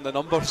just showed him the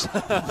numbers.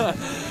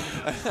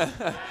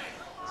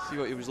 See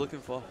what he was looking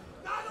for.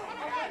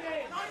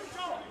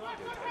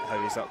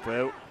 Harry's up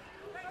well.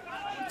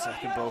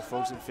 Second ball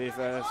falls in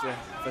favour of the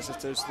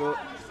visitors though.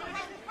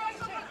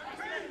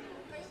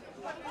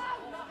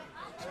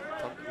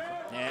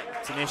 Yeah,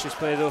 tenacious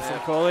play though from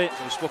Colley.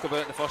 We spoke about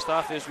it in the first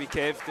half. There's wee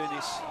Kev doing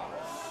his.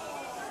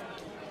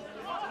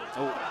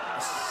 Oh,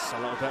 it's a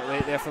little bit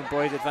late there from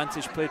Boyd.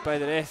 Advantage played by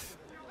the ref.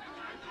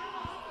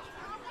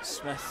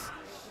 Smith.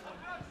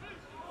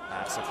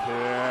 That's a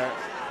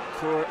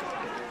poor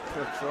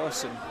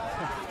crossing.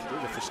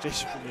 The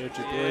frustration from the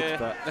Airdrie Boyd,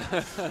 but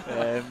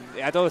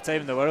he had all the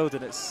time in the world,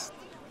 and it's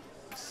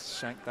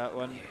shanked that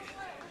one.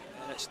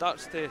 And it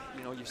starts to,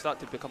 you start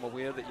to become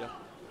aware that you're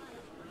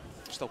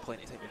still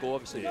plenty of time to go.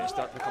 Obviously, you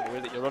start to become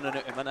aware that you're running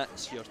out of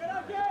minutes. You're 2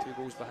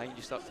 goals behind.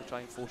 You start to try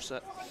and force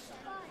it.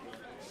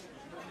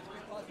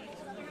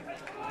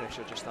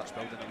 Pressure just starts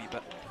building a wee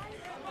bit.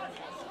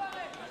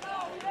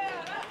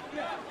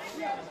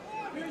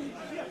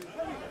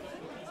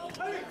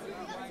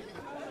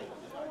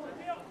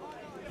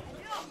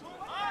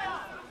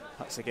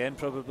 That's again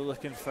probably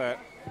looking for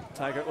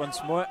Taggart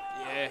once more.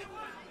 Yeah.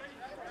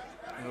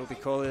 It will be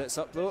Colley that's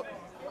up though.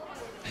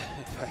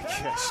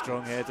 Big,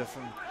 strong header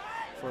from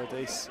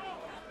Fordyce.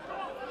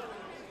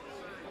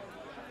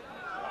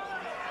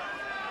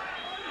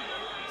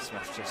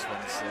 Smith just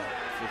wins the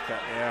free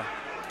kick there.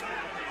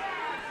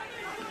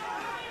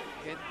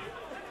 Again,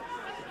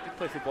 good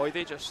play for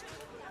Boydie, just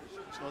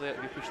it's not there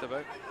to be pushed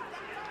about.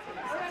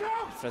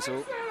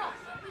 Frizzle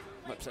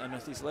whips it in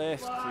with his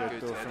left.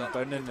 Good goal from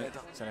Bowden.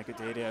 It's in a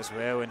good area as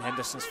well, and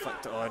Henderson's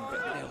flicked it on,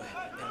 but nearly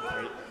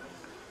quite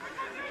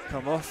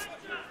come off.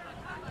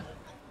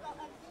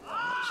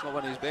 It's not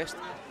one of his best.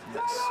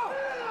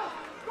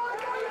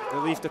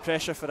 Relieved the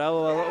pressure for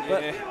Alloa a little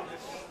bit.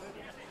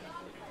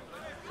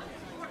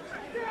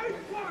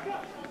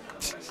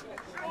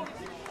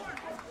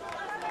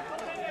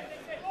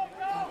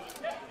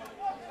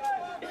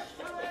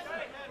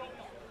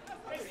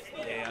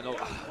 I know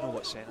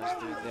what Senna's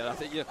doing there. I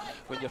think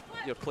when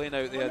you're playing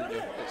out there, and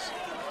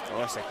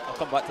I'll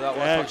come back to that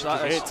one.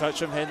 Yeah, great touch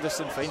from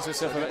Henderson, finds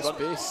himself a bit of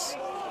space.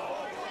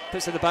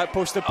 Puts in the back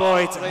post of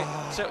Boyd.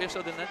 Settle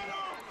yourself in there.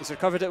 He's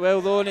recovered it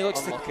well though, and he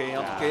looks unlucky.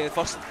 The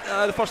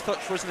first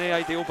touch wasn't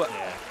ideal, but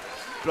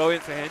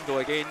brilliant for Hendo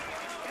again.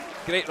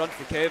 Great run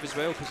for Kev as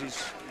well, because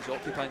he's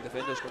occupying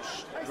defenders,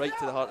 goes right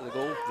to the heart of the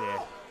goal.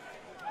 Yeah.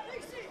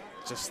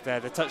 Just the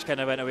touch kind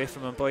of went away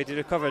from him. Boyd, he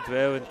recovered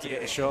well and to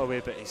get the shot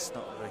away, but he's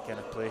not really kind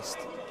of placed.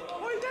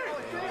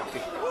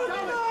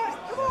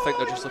 I think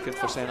they're just looking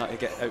for Senna to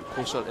get out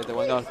closer to the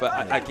winger, but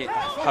I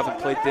haven't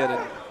played there,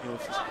 and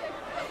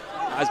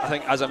I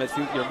think as a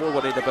midfield you're more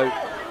worried about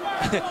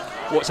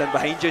what's in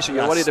behind you, so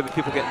you're worried about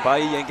people getting by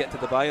you and get to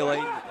the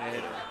byline,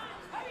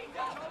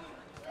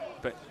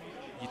 but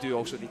you do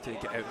also need to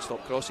get out and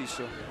stop crosses.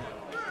 So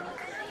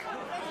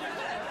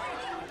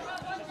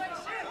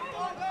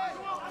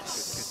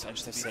good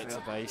touch to set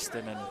to by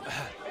Easton, and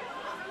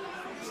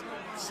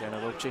Senna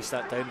will chase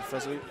that down.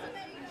 Frizzle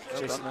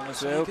chasing him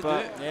as well,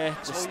 but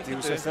just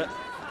deals with it.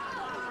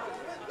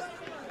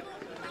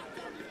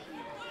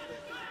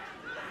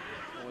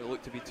 You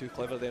look to be too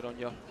clever there on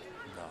your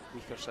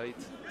weaker side.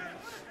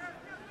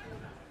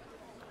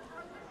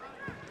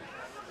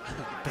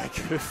 Big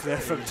hoof there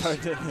from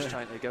Townsend. He was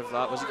trying to give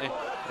that, wasn't he?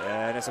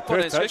 Yeah, and it's a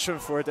poor touch from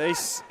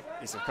Fordyce.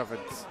 He's recovered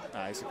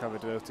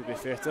well, to be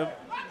fair to him.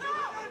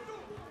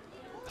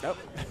 Yep.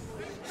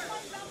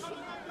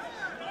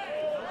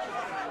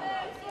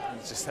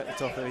 He's just hit the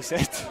top of his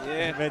head.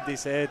 Yeah.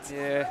 Mendy's head.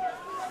 Yeah.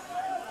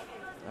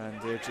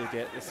 And Airdrie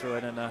get the throw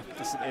in a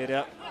decent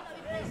area.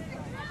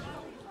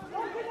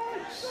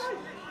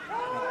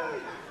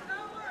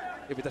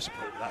 He'll be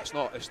disappointed. It's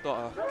not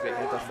a great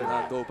header for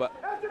Fernando, but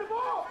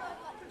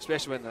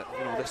especially when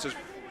this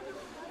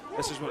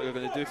is what you're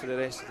going to do for the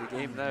rest of the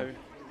game now.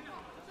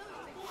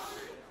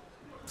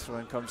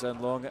 Throw-in comes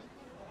in long.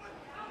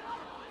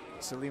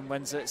 Salim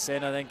wins it.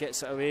 Senna then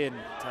gets it away, and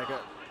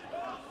Taggart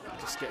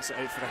just gets it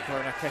out for a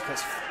corner kick.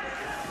 It's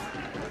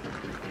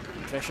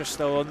pressure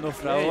still on though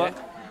for Alloa.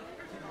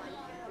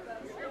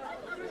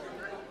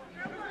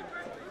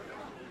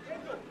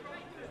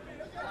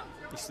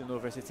 Easton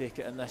over to take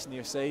it in this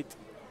near side.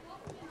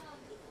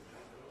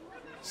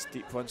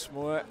 Steep once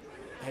more.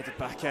 Headed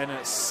back in, and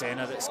it's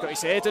Senna that's got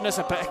his head in. There's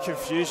a bit of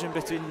confusion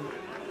between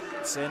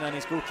Senna and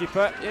his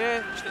goalkeeper.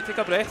 Yeah, just need to take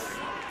a breath.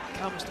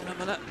 Calm us down a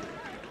minute.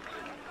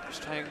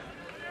 Just try and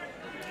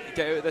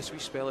get out of this wee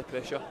spell of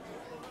pressure.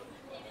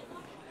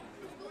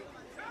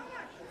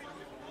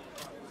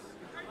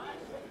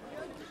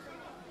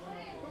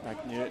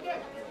 Agnew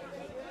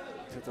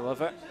to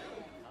deliver.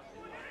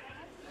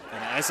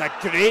 And it is a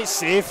great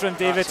save from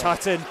David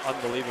Hutton.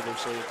 Unbelievable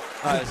save.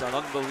 That is an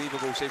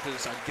unbelievable save, because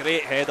it's a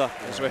great header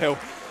as well.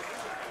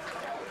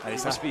 And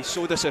he must be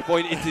so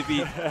disappointed to be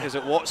is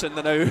it Watson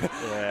now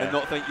and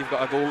not think you've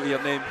got a goal to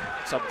your name.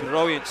 It's a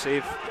brilliant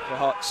save for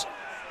Huts.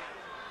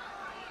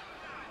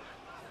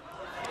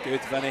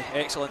 Good, Vinny,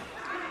 excellent.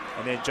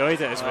 And he enjoyed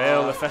it as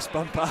well, the fist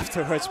bump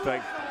afterwards,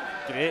 but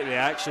great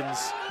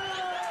reactions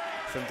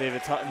from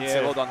David Hutton. Yeah,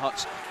 well done,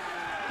 Huts.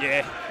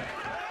 Yeah.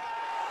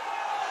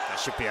 That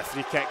should be a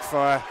free kick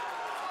for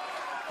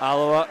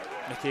Alloa.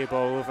 McKay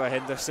ball over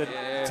Henderson.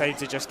 Yeah. Time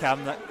to just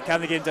calm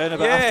the game down a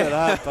bit after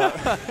that. But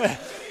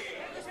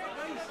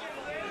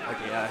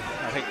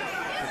I think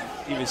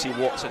you can even see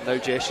Watson now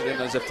gesturing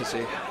as if to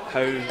say,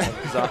 how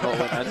does that not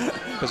went in?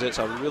 Because it's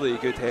a really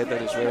good header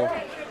as well.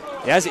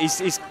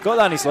 He's got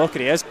that in his locker.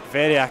 He is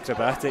very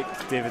acrobatic,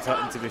 David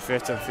Hutton, to be fair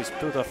to him. He's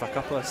pulled off a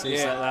couple of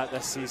saves like that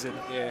this season.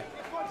 Yeah.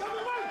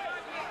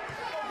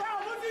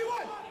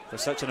 For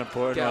such an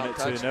important one at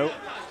 2-0.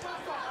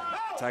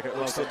 Taggart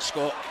looks at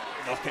Scott,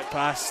 knock it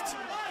past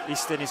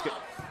Easton. He's got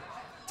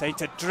time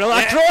to drill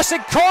across,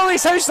 and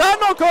Colley's, how's that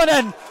not gone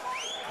in?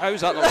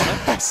 How's that not gone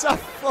in? That's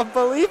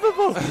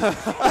unbelievable.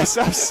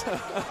 That's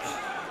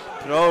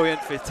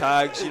brilliant for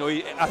Tags.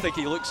 I think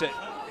he looks at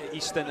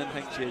Easton and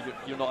thinks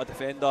you're not a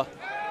defender,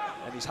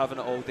 and he's having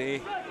it all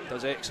day.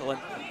 Does excellent.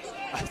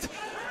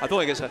 I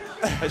don't think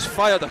it's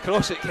fired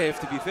across it, Kev,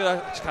 to be fair.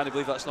 I just can't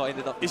believe that's not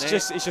ended up in the net.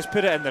 He's just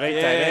put it in the right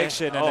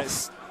direction, and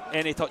it's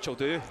any touch will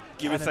do.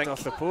 You would think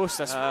off the post.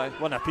 That's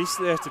one apiece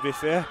there, to be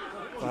fair.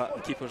 But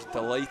the keeper's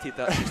delighted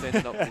that he's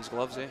ended up with his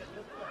gloves, Big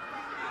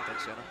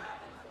Senna.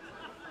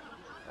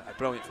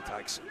 Brilliant for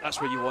Tags. That's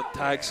where you want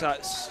Tags.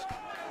 That's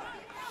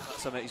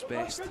him at his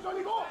best.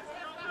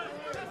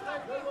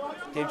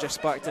 Game just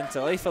sparked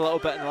into life a little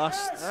bit in the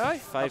last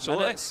 5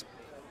 minutes.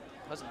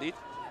 Has indeed.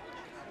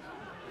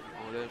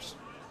 Oh, there's.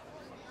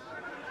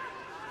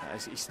 That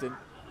is Easton.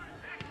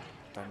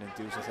 Darnan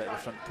deals with it at the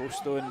front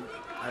post though, and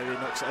Howie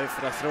knocks it out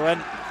for a throw in.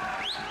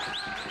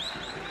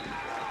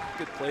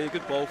 Good play,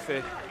 good ball for,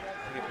 I think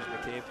it was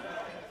McCabe.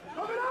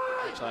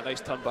 Actually, a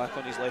nice turn back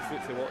on his left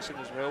foot for Watson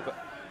as well, but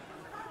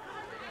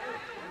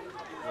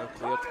well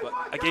cleared. But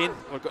again,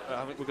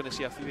 I think we're going to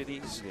see a few of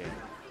these.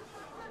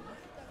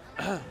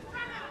 Yeah.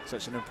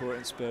 Such an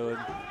important spell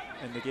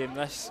in the game,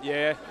 this.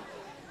 Yeah.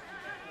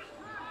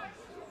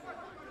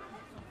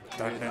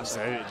 Darnan's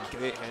out.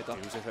 Great header.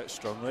 Deals with it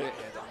strongly. Great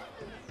header.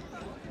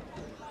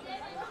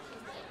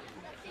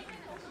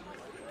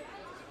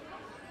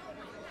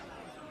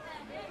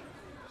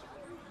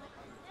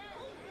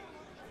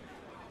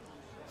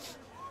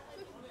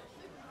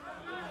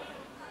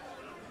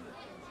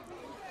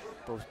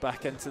 Both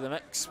back into the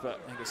mix, but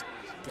I think it's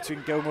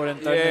between Gilmore and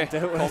Darnan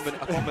dealt with.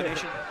 A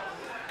combination.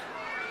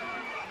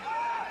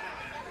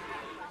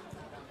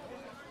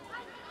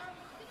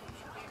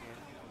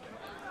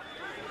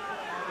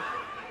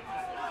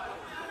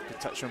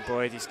 Good touch from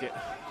Boyd. He's got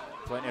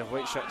plenty of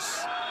white shirts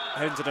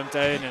hounded him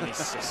down, and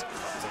he's just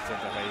taken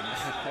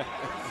behind.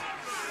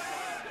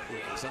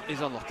 Yeah,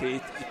 he's unlucky.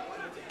 He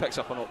picks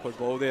up an awkward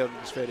ball there and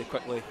is very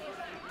quickly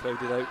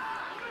crowded out.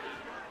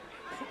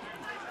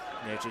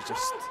 Nedry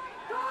just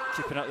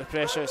keeping up the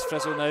pressure. It's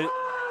Frizzle now.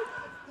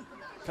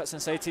 Cuts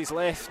inside to his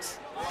left.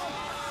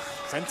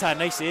 It's into a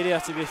nice area,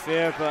 to be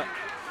fair, but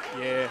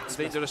yeah, it's a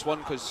dangerous one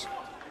because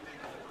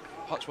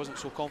Hutch wasn't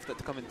so confident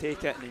to come and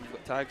take it, and then you've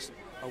got Tags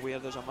aware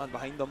there's a man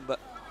behind him, but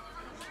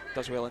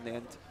does well in the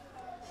end.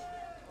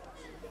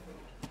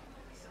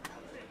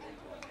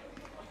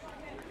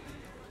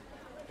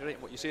 You're right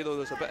in what you say though,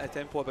 there's a bit of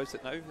tempo about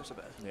it now. There's a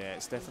bit. Yeah,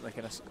 it's definitely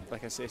kind of,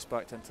 like I say,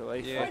 sparked into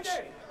life. Yeah. Which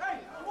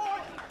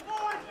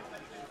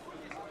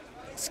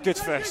it's good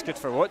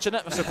for watching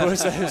it, I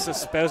suppose. There was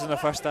spells in the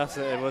first half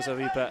that it was a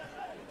wee bit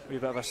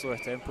of a slower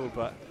tempo,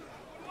 but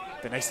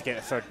it'd be nice to get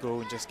a third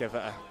goal and just give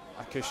it a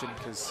cushion,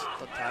 because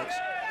Tags.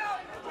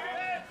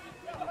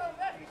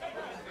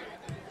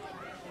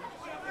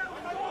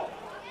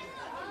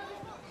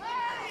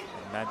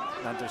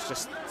 Nando's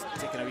just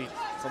taking a wee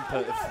thump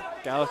out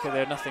of Gallagher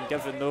there, nothing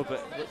given though, but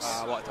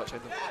what a touch in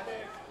them.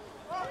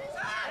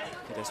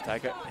 He does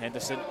tag it.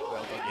 Henderson.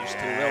 Well done, those two.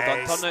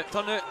 Well done. Turn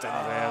it.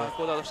 Done well.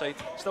 Go the other side.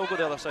 Still go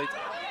the other side.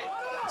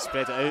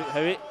 Spread it out,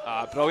 Howie.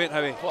 Brilliant,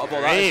 Howie. What a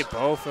ball that Great is.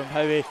 ball from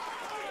Howie.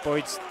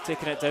 Boyd's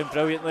taking it down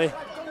brilliantly.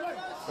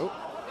 Oh,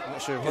 I'm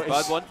not sure what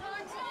bad one.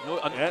 No,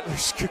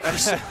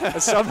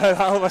 and somehow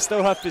Alloa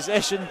still have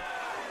possession.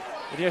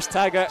 And here's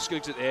Taggart.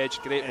 Skuggs at the edge.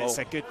 Great ball. It's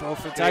a good ball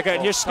from Taggart.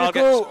 And here's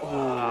Targets.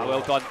 Skuggo.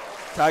 Well done.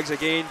 Tags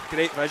again.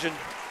 Great vision.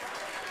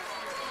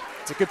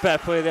 It's a good bit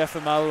of play there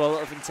from Alloa. A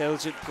lot of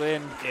intelligent play.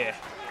 And yeah.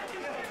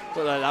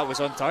 Looked like that was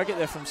on target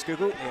there from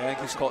Skuggo. Yeah, I think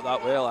he's caught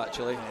that well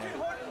actually.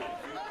 Yeah.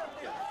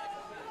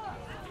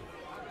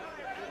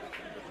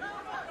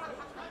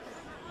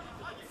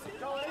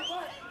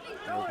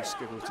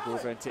 Skuggo to go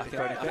over and take the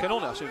corner. I can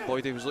only assume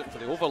Boydie was looking for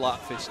the overlap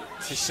for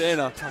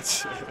Senna.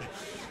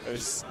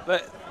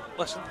 But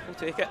listen, we'll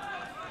take it.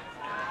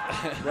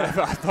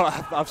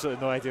 I've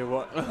absolutely no idea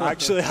what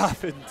actually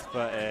happened,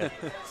 but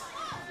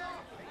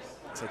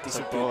it's a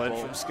decent ball in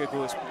from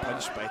Skuggo. It's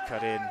punched by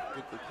Curry, and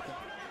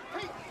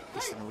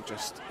Easton will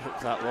just hook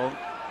that long.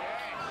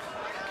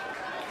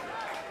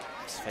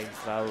 It's fine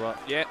for Alloa.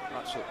 Yeah,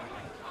 absolutely.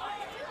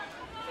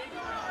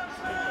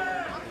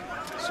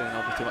 Senna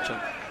will be too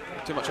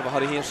much of a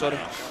hurry here, sorry.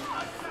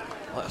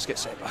 Let us get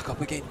set back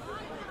up again.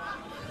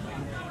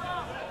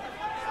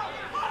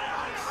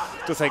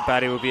 Don't think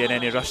Barry will be in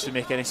any rush to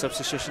make any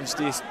substitutions.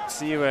 Do you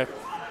see we're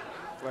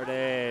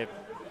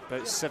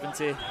about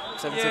 70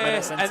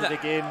 minutes into the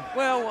game?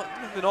 Well,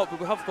 maybe not, but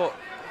we have got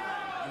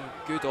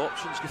good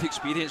options, good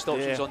experienced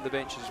options on the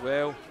bench as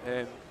well.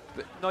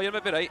 But no, you're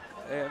maybe right.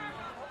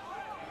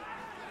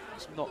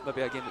 It's not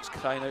maybe a game that's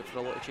crying out for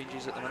a lot of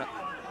changes at the minute.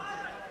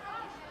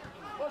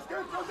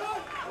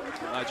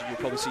 I imagine you'll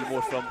probably see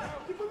more from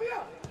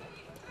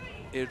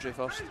Airdrie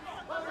first.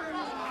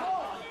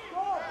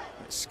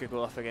 It's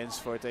Skuggo up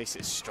against Fordyce.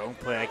 It's strong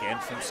play again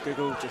from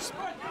Skuggo. Just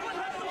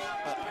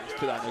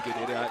put that in a good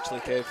area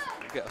actually, Kev.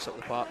 Get us up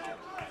the park.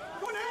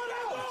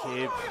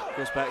 McCabe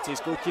goes back to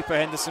his goalkeeper.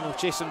 Henderson will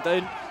chase him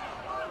down.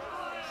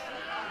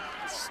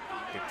 It's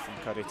good from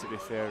Curry, to be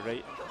fair,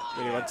 right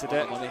where he wanted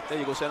it. Money. There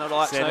you go, Senna.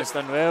 Relax Senna's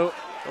now. done well.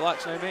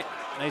 Relax now, mate.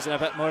 Now he's in a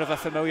bit more of a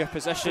familiar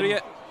position.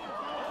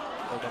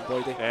 Well done,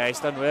 Boydie. Yeah, he's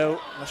done well.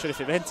 I'm not sure if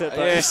he meant it,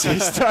 but he's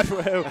done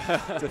well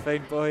to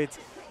find Boyd.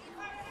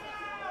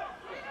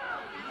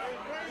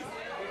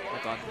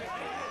 Well done.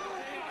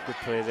 Good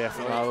play there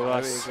from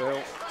Alloa.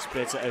 Well.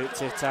 Spreads it out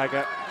to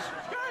Taggart.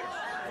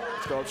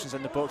 He's got options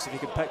in the box if he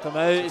can pick them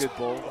out. Good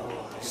ball.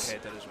 Good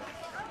header as well.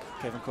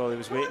 Kevin Colley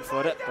was waiting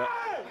for it, but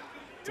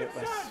dealt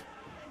with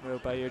well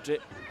by Airdrie.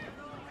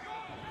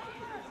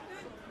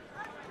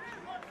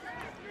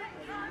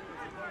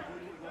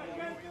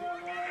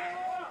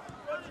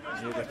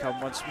 Here they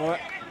come once more.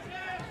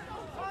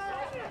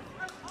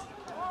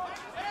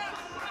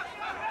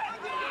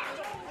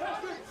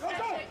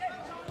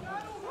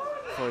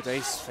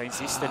 Fordyce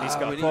finds Easton. He's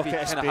got a pocket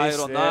of space higher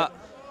on there. that.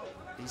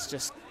 He's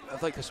just.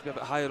 I'd like us to be a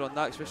bit higher on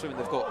that, especially when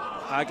they've got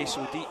Haggy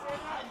so deep.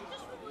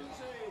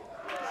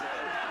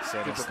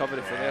 Good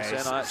recovery for there,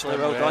 Senna, actually,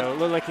 well done.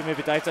 Looked like he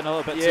maybe dived in a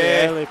little bit too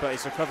early, but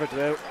he's recovered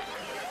well.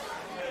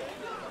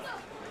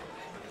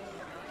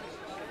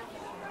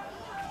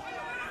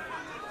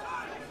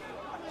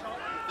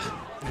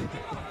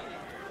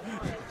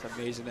 It's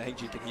amazing the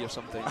things you can hear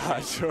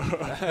sometimes.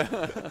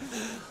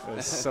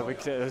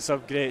 There's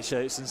some great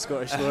shouts in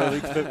Scottish Lower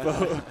League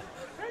football.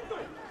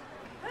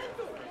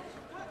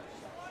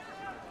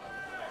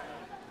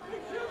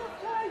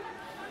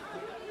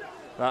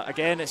 But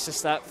again, it's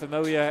just that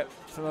familiar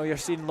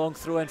scene, long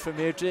throw in from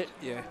Airdrie.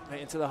 Yeah.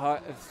 Right into the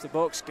heart of the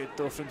box. Good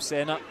though from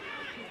Senna.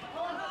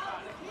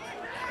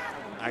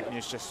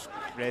 Agnew's just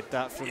read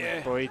that from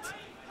Boyd.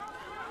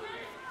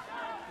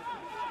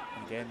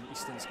 Again,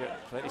 Easton's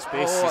got plenty of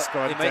space. He's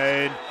gone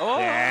down.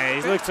 Yeah,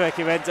 he looked like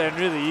he went down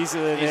really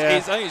easily there. I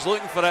think he's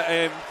looking for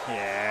it.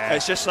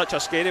 It's just such a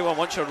scary one.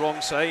 Once you're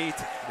wrong side.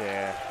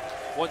 Yeah.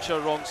 Once you're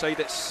wrong side,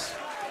 it's.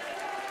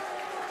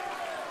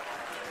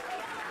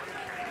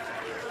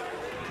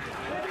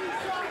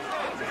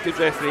 Good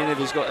refereeing, and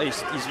he's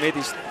made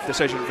his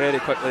decision very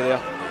quickly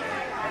there.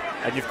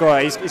 And he's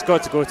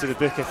got to go to the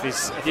book if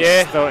he's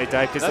thought he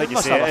died, because like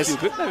you say, I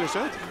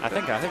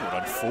think we're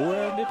on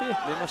 4 maybe.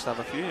 They must have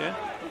a few, yeah.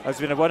 There's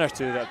been a 1 or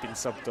 2 that have been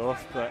subbed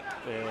off, but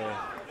they're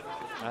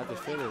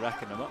fairly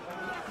racking them up.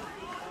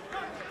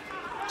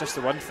 Just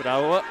the one for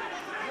Alloa.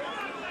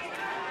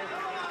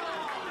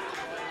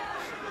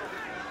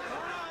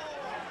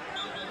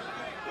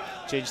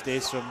 Changed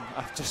days from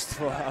just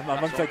a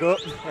month ago.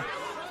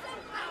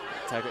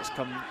 Taggart's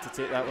come to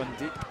take that one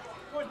deep.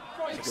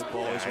 It's a good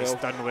ball as well. He's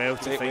done well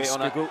to find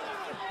Skugel.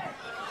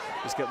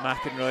 He's got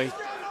McEnroy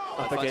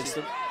up against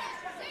him.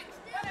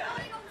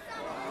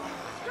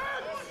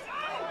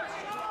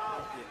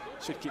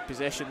 Should keep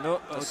possession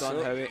though. Well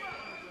done, Howie.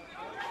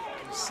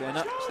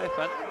 Senna. Step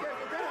in.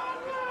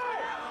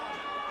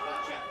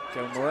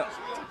 Gilmore.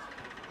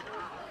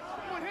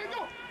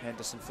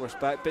 Henderson forced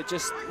back, but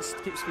just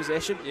keeps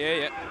possession.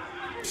 Yeah.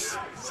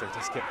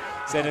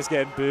 Senna's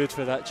getting booed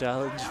for that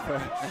challenge, for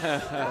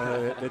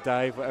the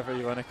dive, whatever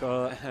you want to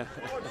call it.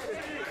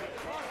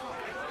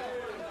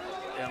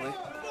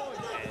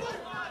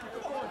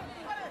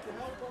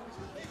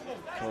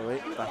 Coley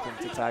back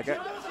into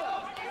Taggart.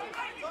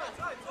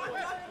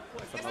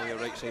 Familiar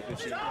right side we've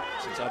seen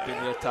since I've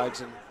been here. Tags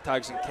and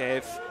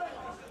Kev.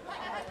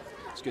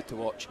 It's good to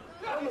watch.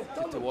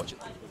 Good to watch it.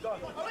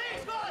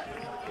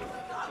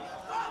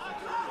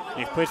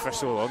 You've played for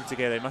so long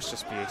together, they must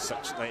just be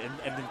such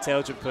and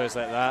intelligent players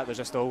like that. They're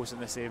just always in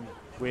the same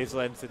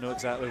wavelength. They know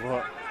exactly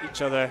what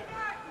each other,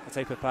 the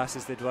type of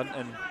passes they'd want,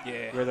 and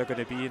where they're going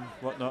to be and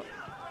whatnot.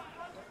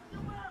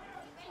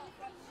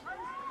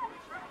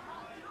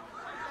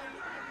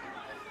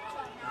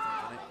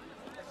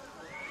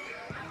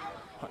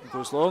 Hutton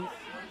goes long.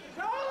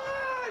 No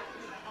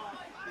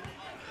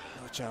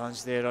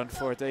challenge there on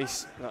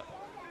Fordyce, but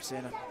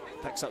Senna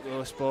picks up the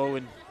lowest ball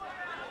and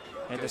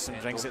Henderson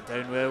brings it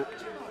down well.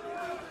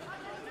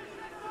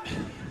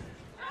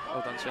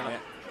 Well done, Senna. Yeah,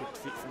 good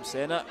feet from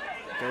Senna.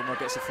 Gilmore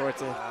gets it forward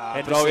to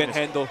Henderson. Brilliant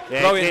Hendo.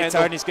 Yeah, brilliant great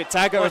turn. He's got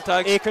Taggart with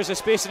acres of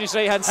space on his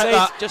right hand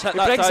side. Just hit he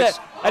that, brings Tags.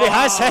 it, and he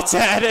has hit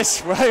it, and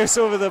it's right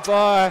over the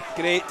bar.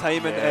 Great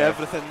timing,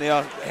 everything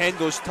there.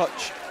 Hendo's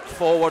touch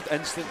forward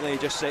instantly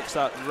just sets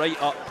that right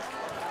up,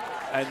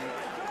 and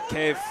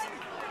Kev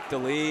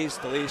delays,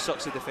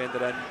 sucks the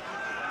defender in.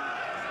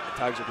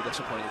 Tags will be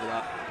disappointed with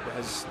that, with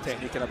his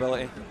technique and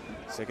ability.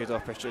 It's a good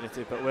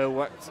opportunity, but well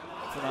worked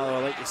from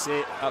Alloa, like you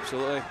say.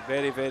 Absolutely,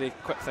 very, very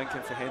quick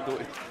thinking for Hendo.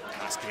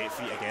 That's great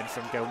feet again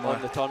from Gilmore.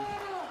 On the turn.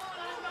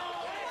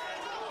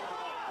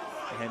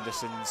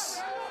 Henderson's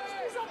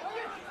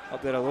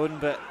up there alone,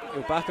 but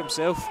he'll back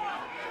himself.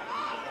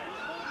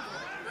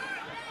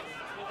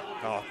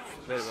 Oh,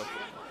 very well.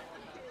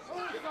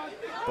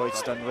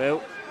 Boyd's done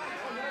well.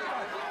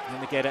 And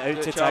then they get it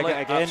out to Charlie,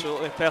 Taggart again.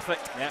 Absolutely,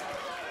 perfect. Yeah.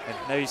 And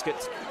now he's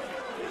got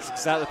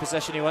exactly the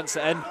position he wants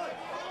it in.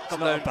 It's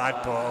not a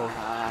bad ball.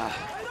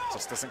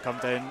 Just doesn't come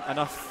down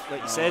enough,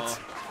 like you said.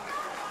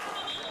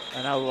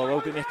 And Alloa will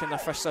be making their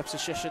first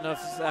substitution of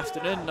the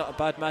afternoon. Not a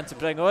bad man to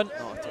bring on.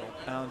 Not at all.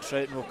 Alan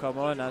Troughton will come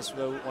on, as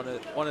will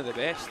one of the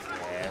best.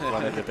 Yeah,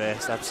 one of the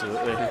best,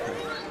 absolutely.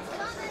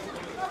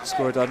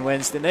 Scored on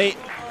Wednesday night.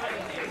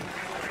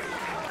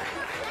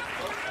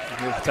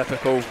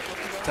 Typical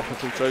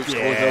Troughton score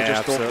there.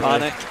 Just don't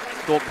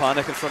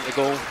panic in front of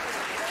goal.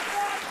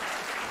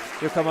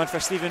 He'll come on for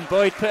Stephen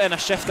Boyd, put in a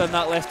shift on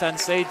that left-hand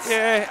side.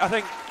 Yeah, I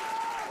think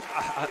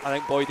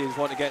Boyd is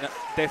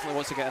definitely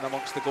wants to get in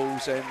amongst the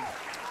goals.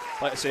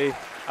 Like I say,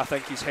 I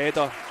think his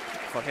header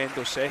for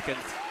Hendo's second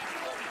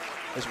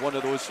is one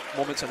of those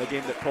moments in the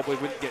game that probably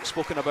wouldn't get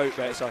spoken about,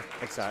 but it's a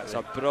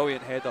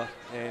brilliant header,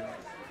 and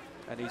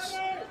he's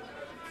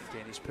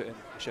put in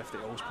a shift that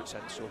he always puts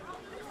in. So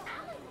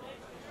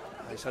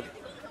he's had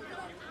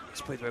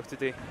He's played well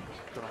today.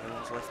 Don't know how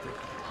long's left.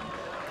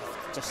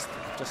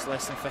 Just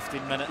less than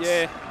 15 minutes.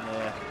 Yeah.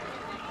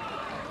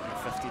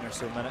 15 or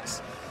so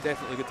minutes.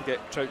 Definitely good to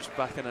get Trouch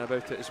back in and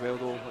about it as well,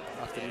 though.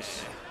 After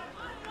he's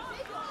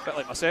a bit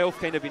like myself,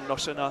 kind of been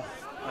nursing an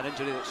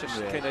injury that's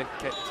just kind of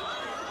kept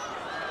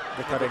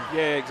recurring.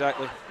 Yeah,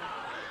 exactly.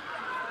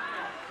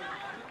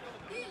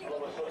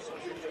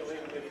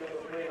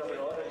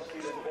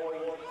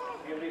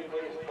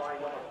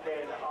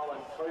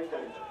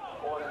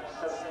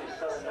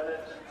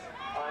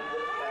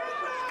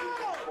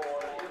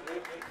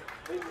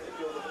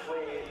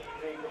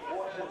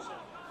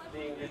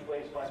 Being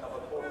replaced by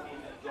number 14,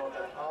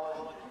 Jordan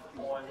Allen,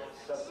 on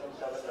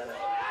 77 minutes.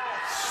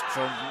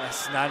 Strong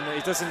miss, and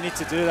he doesn't need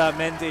to do that,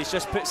 Mendy. He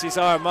just puts his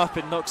arm up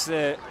and knocks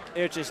the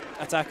Airdrie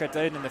attacker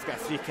down, and they've got a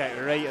free kick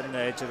right on the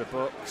edge of the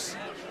box.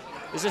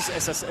 It's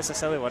a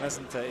silly one,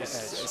 isn't it?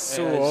 It's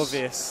so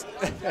obvious.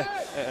 It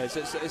is.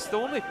 It's the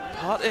only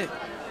part of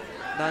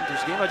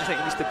Nando's game I just think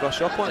he needs to brush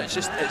up on.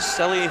 It's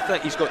silly. I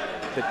think he's got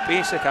the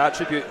basic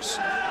attributes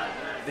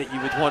that you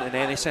would want in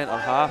any centre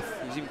half.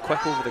 He's even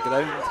quick over the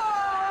ground.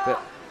 But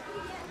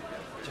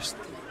just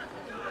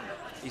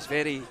he's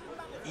very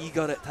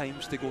eager at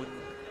times to go and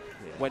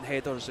win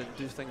headers and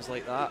do things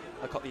like that.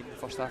 I cut in the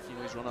first half,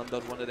 he's run under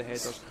one of the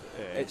headers.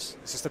 It's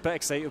just a bit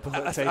excitable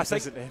at times,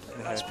 isn't it?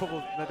 That's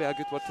probably maybe a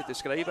good word to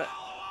describe it.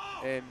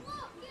 And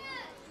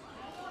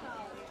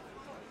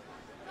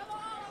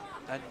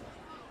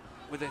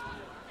with the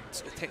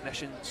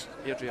technicians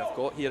Airdrie have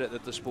got here at their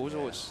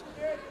disposal, don't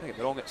get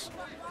me wrong, it's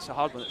a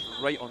hard one. It's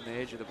right on the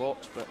edge of the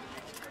box, but I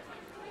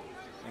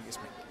think it's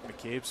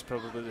McCabe's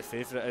probably the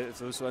favourite out of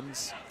those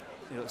ones.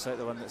 He looks like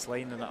the one that's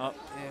lining it up.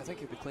 Yeah, I think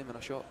he'll be claiming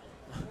a shot.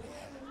 I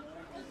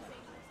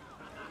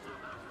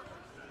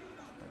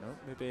don't know,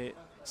 maybe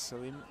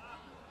Salim.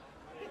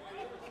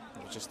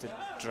 Just to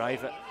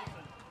drive it.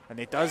 And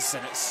he does,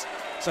 and it's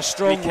a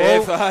strong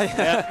goal.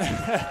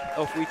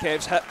 Off wee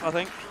Kev's hip, I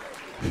think.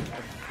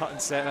 Hutton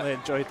certainly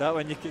enjoyed that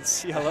one. You can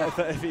see a little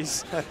bit of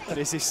his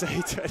crazy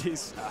side.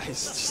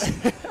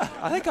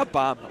 I think a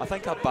bam.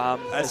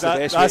 is the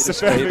best way to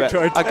describe it.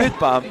 A good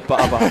bam, but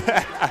a bam.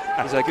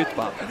 He's a good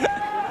bam.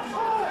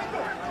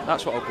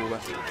 That's what I'll go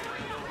with.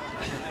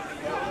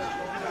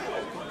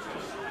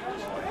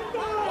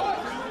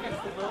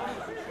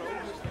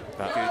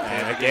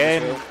 And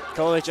again,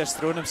 Colley just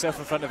thrown himself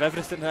in front of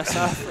everything this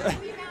half.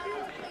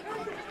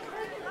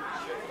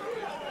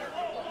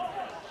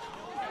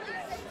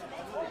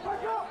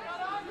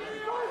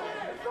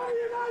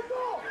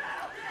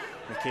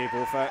 McCabe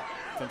over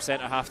from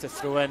centre half to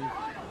throw in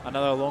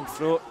another long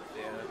throw.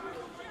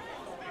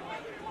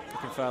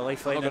 Looking for a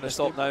lifeline. They're not going to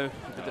stop now.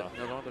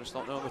 They're not going to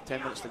stop now with 10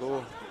 minutes to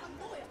go.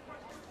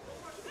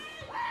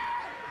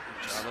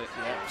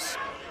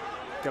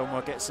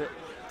 Gilmore gets it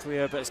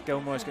clear, but it's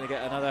Gilmore's going to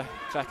get another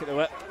crack at the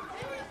whip.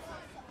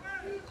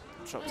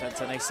 Dropped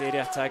into a nice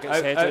area,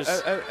 targets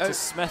headers to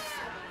Smith.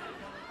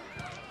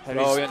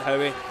 Brilliant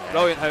Howie.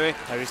 Brilliant Howie.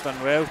 Howie's done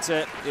well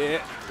to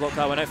block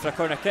that one out for a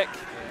corner kick.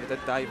 He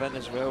did dive in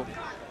as well.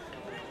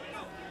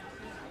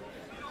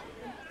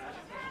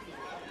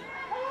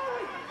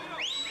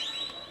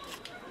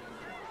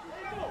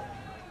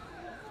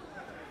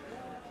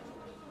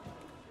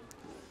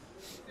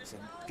 It's a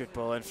good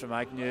ball in from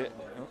Agnew.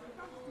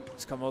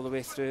 It's come all the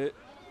way through.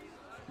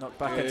 Knocked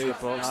back into the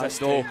box. This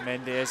time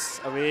Mendy is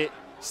away.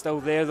 Still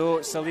there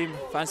though. Salim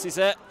fancies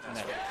it. And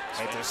the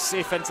header's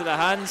safe into the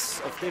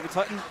hands of David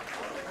Hutton.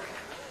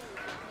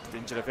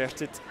 Danger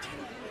averted.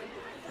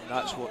 And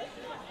that's what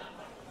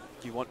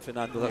you want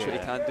Fernando. That's what he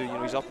can do.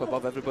 He's up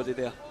above everybody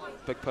there.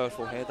 Big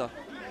powerful header.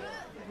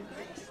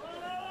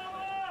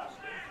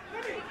 I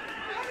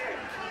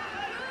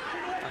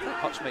think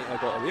Hutch might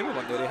have got away with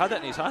one there. He had it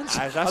in his hands.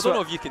 I don't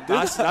know if you can do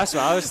that. That's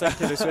what I was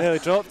thinking as well. He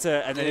dropped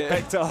it and then he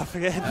picked it up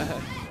again.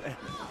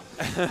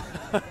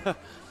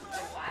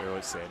 We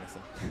won't say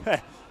anything.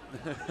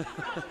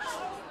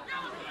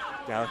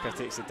 Gallagher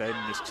takes it down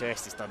in his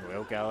chest. He's done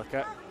well,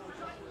 Gallagher.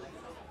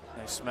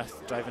 Now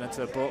Smith driving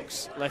into the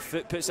box. Left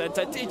foot puts it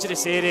into a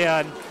dangerous area,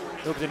 and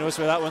nobody knows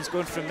where that one's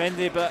going from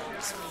Mendy, but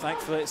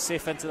thankfully it's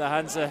safe into the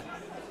hands of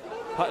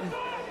Hutton.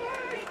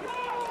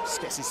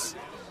 Just gets his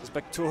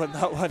big toe on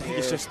that one.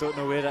 You just don't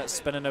know where that's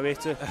spinning away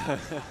to.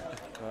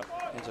 But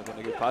ends up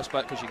getting a good pass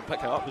back because you can pick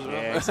it up as well.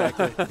 Yeah,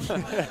 exactly.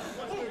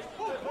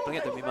 Bring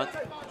it to me, man.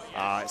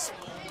 It's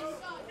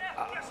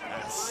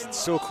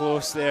so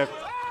close there.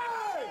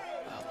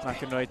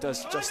 McInroy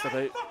does just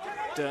about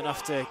do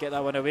enough to get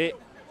that one away.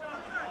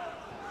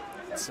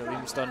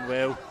 Salim's done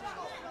well.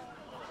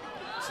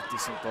 It's a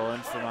decent ball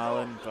in from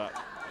Allen, but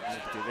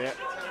nobody there.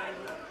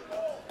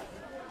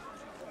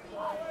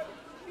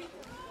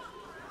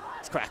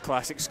 It's quite a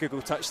classic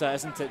Skugel touch, that,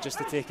 isn't it? Just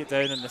to take it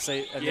down on the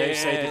side, on the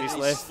outside of his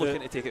left foot.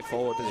 Looking to take it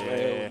forward as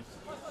well.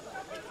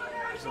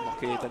 He's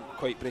unlucky he didn't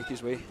quite break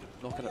his way,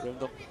 knocking it round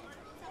him.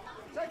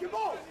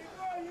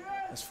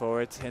 As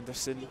forward,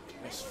 Henderson.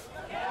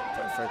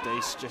 For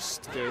Dice,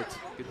 just good.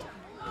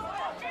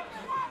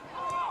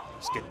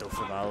 It's good though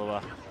from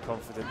Alloa.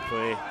 Confident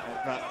play.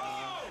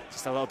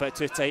 Just a little bit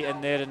too tight in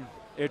there, and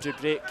Airdrie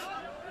break.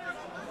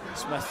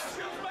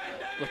 Smith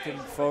looking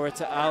forward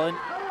to Allen.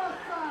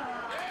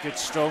 Good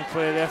strong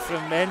play there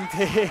from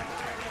Mendy.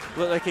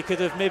 Looked like he could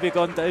have maybe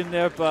gone down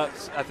there, but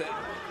I think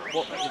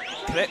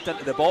crept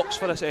into the box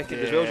for a second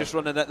as well, just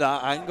running at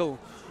that angle.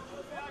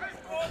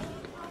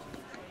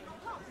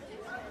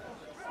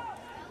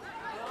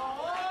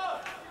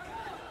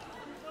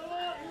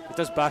 He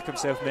does back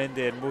himself,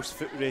 Mendy, in most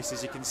foot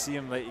races. You can see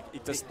him, like he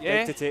does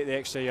like to take the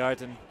extra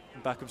yard and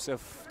back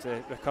himself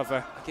to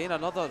recover. Again,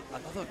 another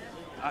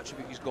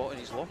attribute he's got in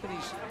his lock, and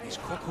he's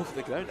quick off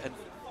the ground, and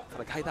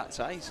for a guy that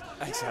size.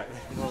 Exactly.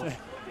 You know,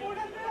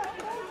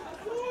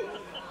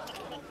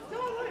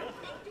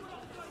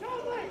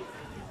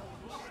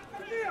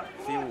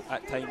 feel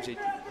at times he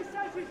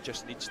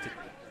just needs to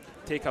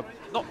take a,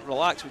 not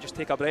relax, but just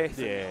take a breath.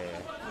 Yeah.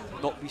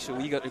 Not be so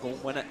eager to go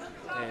and win it.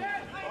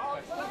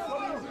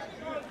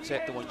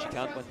 Accept the ones you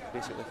can't win,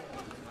 basically.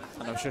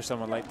 And I'm sure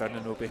someone like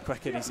Durnan will be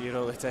quick in his ear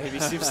all the time. He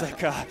seems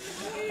like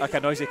a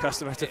noisy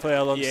customer to play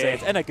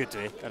alongside, in a good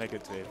way.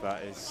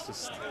 But it's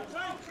just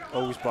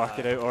always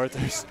barking out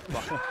orders.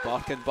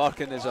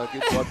 Barking is a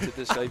good word to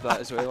describe that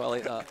as well. I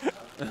like that.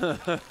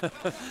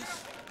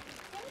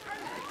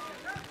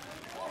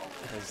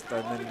 As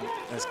Durnan,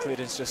 his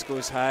clearance just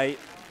goes high.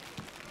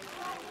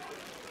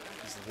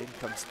 As the rain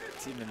comes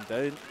teaming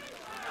down.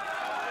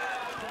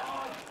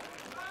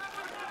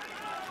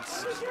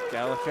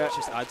 Gallagher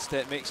just adds to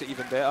it, makes it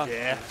even better.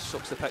 Yeah.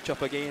 Sucks the pitch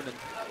up again, and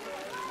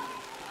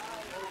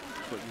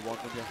that's what you want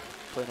when you're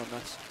playing on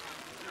this.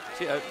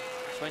 See it out,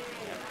 it's fine.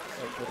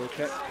 Yeah. Out for the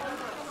kick.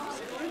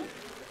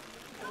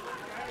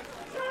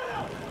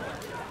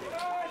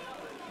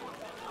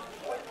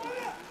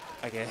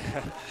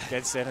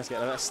 Again, Senna's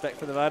getting a bit of stick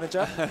for the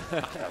manager.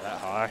 Not that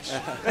harsh.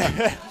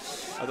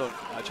 I don't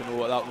actually know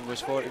what that one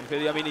was for.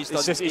 I mean, he's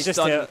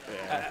done.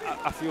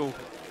 I feel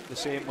the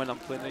same when I'm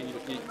playing.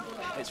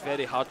 It's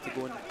very hard to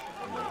go and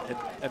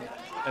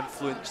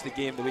influence the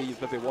game the way you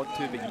maybe want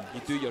to, but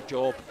you do your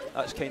job.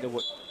 That's kind of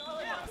what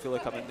I feel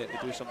like I'm in there to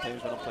do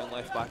sometimes when I'm playing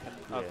left back.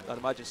 And I'd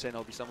imagine Senna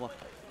will be similar.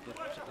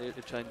 They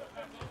try and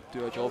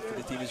do a job for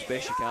the team as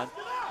best you can.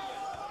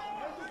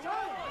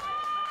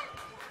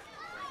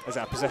 Is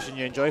that a position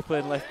you enjoy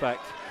playing left back?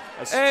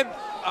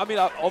 I mean,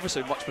 I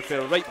obviously much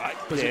prefer a right back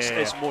because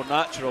it's more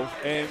natural.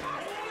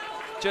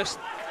 Just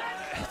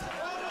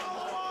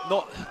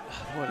not.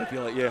 I want to be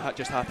like,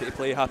 just happy to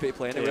play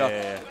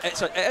anywhere.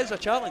 It is a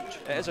challenge.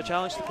 It is a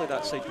challenge to play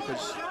that side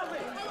because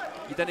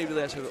you didn't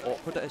realise how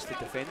awkward it is to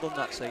defend on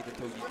that side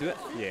until you do it.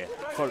 Yeah.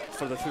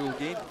 For the full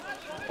game.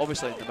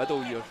 Obviously in the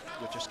middle you're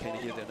just kind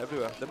of here, there and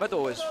everywhere. The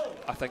middle is,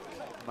 I think,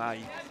 my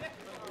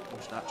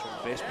most natural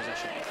and best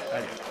position,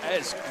 and it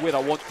is where I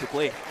want to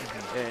play.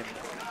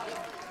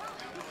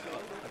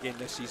 Again,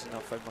 this season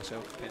I've found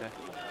myself kind of,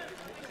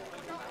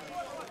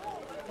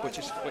 which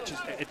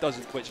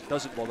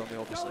doesn't bother me,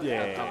 obviously.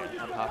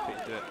 I'm happy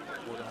to do it,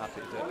 more than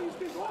happy to do it.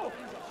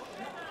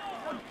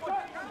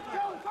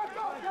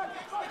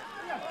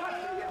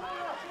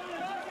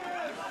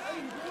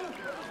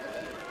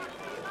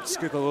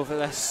 Squiggle over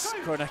this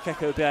corner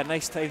kick. It would be a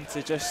nice time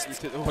to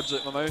just took the words out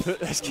of my mouth. Put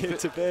this game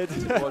to bed.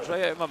 Took the words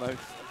right out of my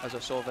mouth as I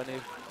saw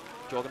Vinny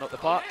jogging up the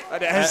park.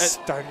 And it is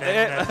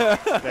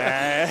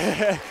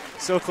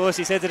so close.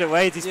 He's headed it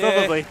wide. He's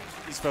probably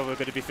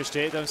going to be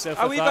frustrated himself.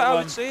 A with wee that bit, one. I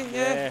would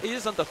say. He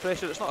is under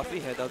pressure. It's not a free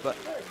header, but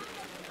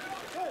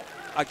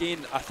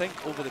again, I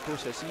think over the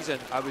course of the season,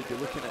 I would be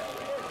looking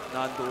at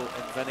Nando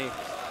and Vinny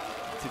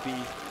to be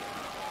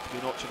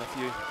notching a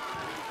few.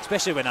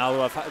 Especially when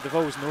Alloa, they've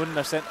always known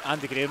this.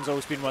 Andy Graham's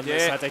always been one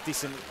that's had a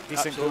decent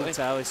goal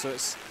tally, so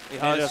it's an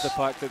area of the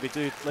park that we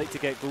do like to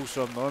get goals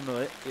from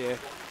normally. Yeah.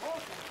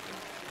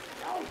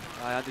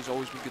 Andy's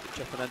always been good at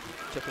chipping in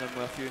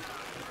with a few.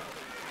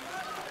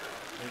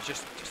 And he's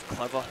just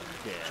clever,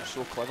 just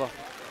so clever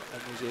in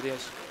those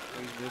areas,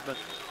 his movement.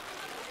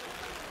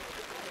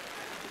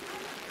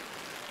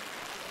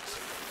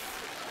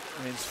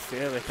 I mean, it's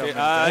fairly coming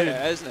down.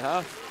 It is, and a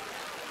half.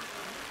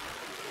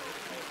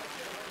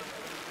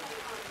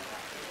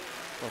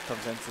 Ball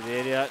comes into the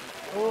area.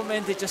 Oh,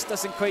 Mendy just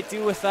doesn't quite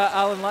deal with that.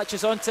 Allen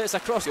latches onto it. It's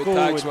a cross goal.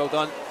 Tags, well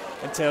done.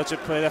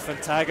 Intelligent play there from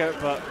Taggart,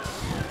 but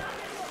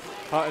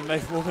heart and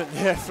mouth moment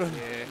there from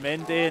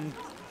Mendy, and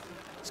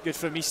it's good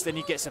from Easton.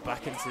 He gets it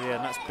back into there,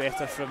 and that's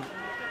better from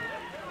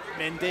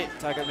Mendy.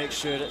 Taggart makes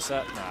sure it's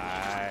a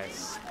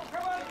nice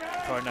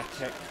corner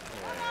kick.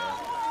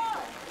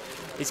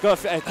 He's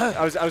got.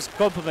 I was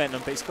complimenting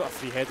him, but he's got a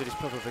free header. He's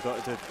probably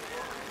got to do.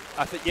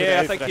 I think he'll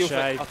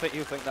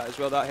think that as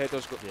well. That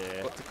header's got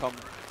to come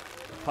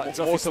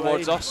more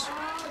towards us.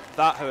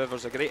 That, however,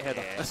 is a great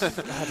header.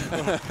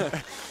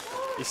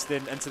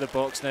 Easton into the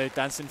box now,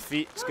 dancing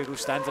feet. Squiggle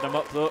standing him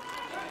up though.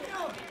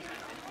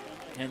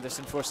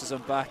 Henderson forces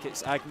him back.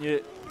 It's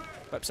Agnew,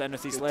 whips in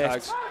with his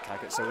left.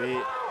 Taggart's away.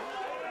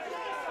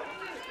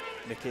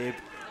 McCabe.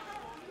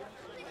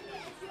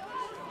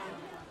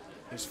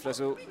 Here's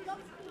Frizzle.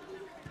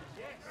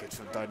 Good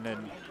from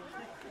Durnan.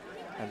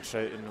 And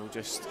Troughton will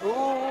just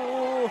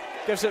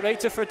gives it right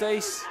to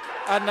Fordyce,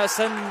 and that's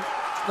in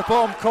the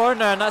bottom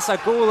corner, and that's a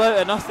goal out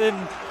of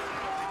nothing.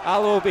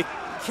 Alloa will be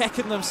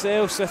kicking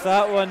themselves with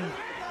that one.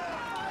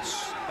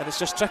 And it's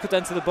just trickled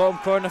into the bottom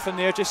corner from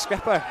the Airdrie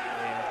skipper.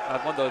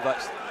 Yeah, I wonder if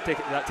that's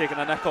taking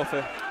a nick off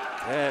it.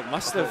 Yeah, it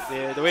must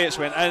have. The way it's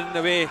went in,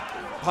 the way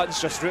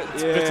Hutt's just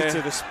rooted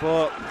to the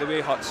spot. The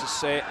way Hutt's is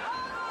set.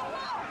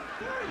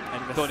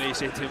 And don't need to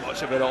say too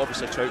much about it.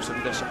 Obviously, Trouts will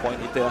be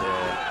disappointed there.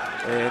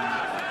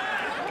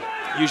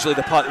 Yeah. Usually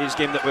the part of his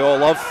game that we all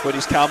love, where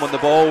he's calm on the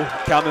ball,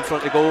 calm in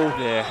front of goal.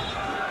 Yeah.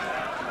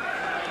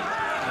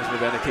 There's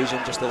maybe an occasion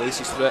just to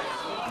laces through it.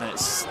 And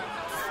it's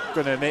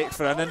going to make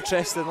for an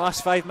interesting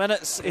last 5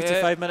 minutes.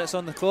 85 minutes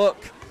on the clock.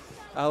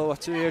 Alloa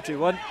 2, Airdrie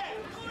 1.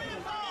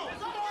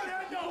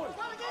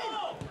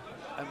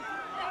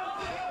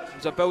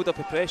 There's a build-up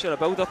of pressure, a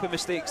build-up of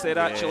mistakes there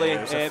actually.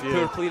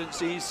 Poor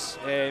clearances,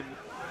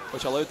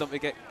 which allowed them to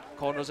get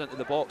corners into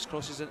the box,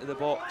 crosses into the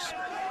box.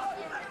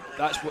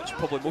 That's what's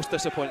probably most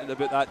disappointing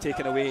about that,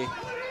 taking away,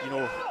 you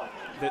know,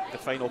 the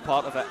final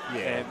part of it.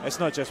 Yeah, it's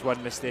not just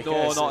one mistake.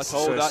 No, not at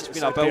all. So that's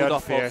been a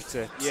build-up of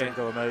to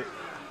single them out.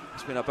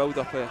 It's been a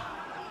build-up of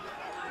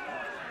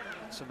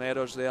some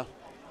errors there.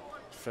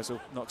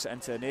 Frizzle knocks it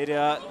into an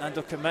area.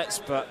 Nando commits,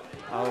 but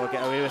Alloa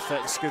get away with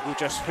it. Skugel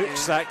just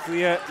hooks that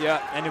clear. Yeah,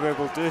 anywhere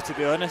will do, to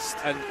be honest.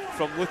 And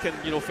from looking,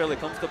 you know, fairly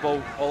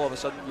comfortable, all of a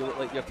sudden you look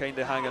like you're kind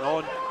of hanging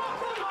on.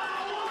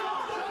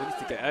 We need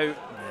to get out.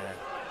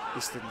 Yeah.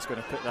 Easton's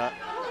going to put that.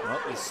 No,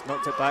 he's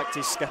knocked it back to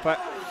his skipper.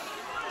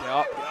 Get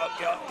up, get up,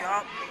 get up, get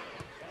up.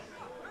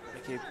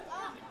 Mickey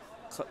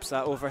clips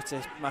that over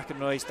to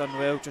McEnroy. He's done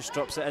well, just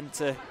drops it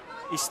into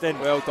Easton.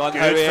 Well done,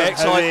 Good Howie, from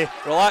excellent. Howie.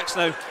 Relax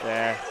now.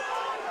 Yeah.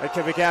 And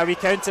can we get a wee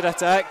counter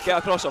attack? Get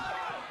across him.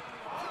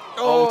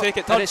 Oh, we'll take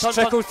it, turn, it's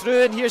trickled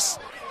through, and here's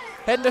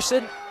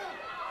Henderson.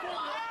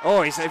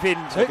 Oh, he's been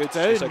hooked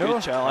down. It's a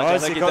good challenge. I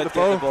think he did get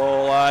the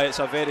ball. It's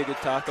a very good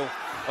tackle.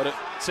 Or it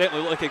certainly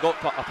looked like he got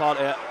a part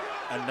of it.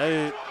 And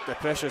now the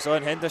pressure's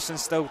on.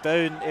 Henderson's still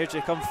down.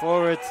 Airdrie come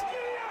forward.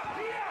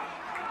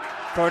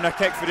 Corner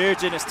kick for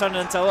Airdrie, and it's turning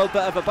into a little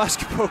bit of a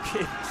basketball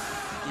game.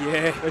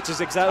 Yeah, which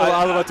is exactly what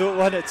Alloa don't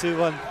want it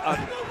 2-1.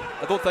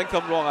 I don't think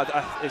I'm wrong.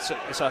 It's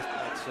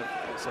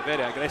a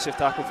very aggressive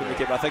tackle from the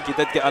keeper. I think he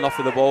did get enough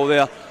of the ball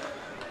there,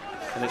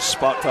 and it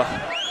sparked her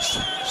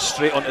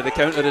straight onto the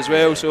counter as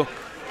well. So,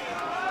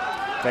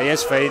 but he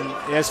is fine.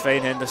 He is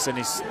fine. Henderson.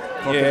 He's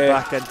popping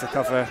back into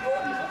cover.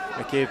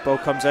 McCabe, ball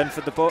comes in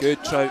for the ball.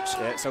 Good Trouts.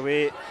 Yeah, it's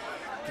away.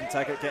 Can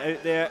Taggart get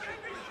out there?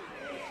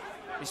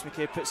 Reece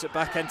McCabe puts it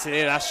back into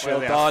there. That's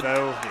surely well done. a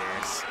foul.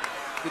 Yes.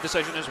 Good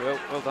decision as well.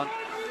 Well done.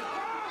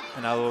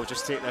 And Alloa will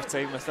just take their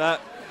time with that.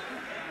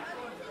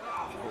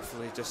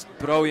 Hopefully, just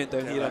brilliant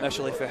down here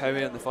initially for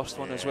Howie in the first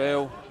one as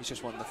well. He's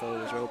just won the foul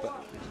as well, but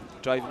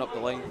driving up the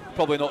line.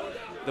 Probably not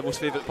the most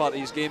favourite part of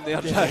his game there.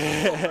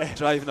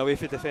 Driving away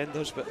for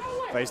defenders, but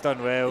he's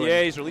done well.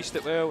 Yeah, he's released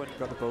it well and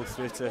got the ball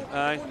through to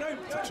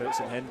Trouts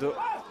and Hendo.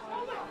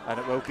 And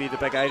it will be the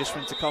big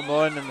Irishman to come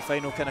on in the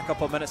final kind of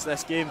couple of minutes of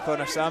this game,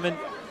 Connor Salmon.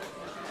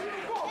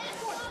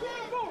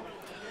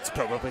 It's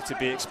probably to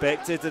be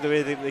expected the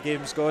way the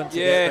game's gone to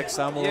get big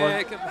Samuel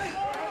on.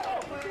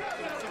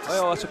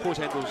 Well, I suppose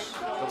Hendo's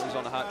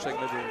on a hat-trick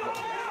maybe, but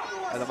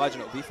I'd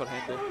imagine it'll be for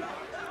Hendo.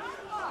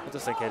 I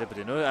don't think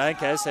anybody knows. I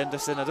think it is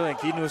Henderson. I don't think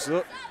he knows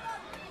though.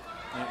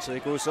 Actually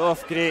goes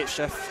off. Great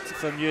shift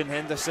from you and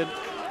Henderson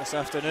this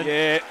afternoon.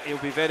 Yeah, he'll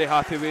be very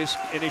happy with his,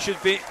 and he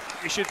should be.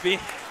 He should be.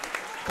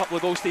 A couple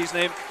of goals to his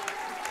name.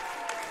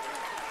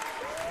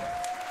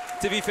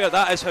 To be fair,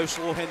 that is how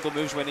slow Hendo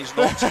moves when he's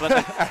not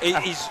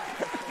sprinting. He's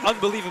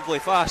unbelievably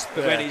fast,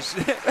 but when he's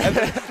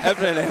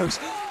everything else,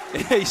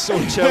 he's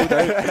so chilled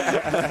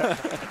out.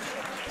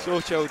 So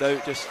chilled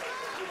out, just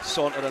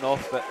sauntering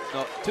off. But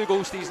no, 2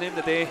 goals to his name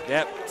today.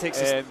 Yep, takes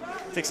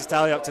his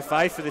tally up to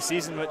 5 for the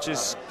season, which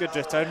is good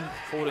return.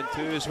 4 and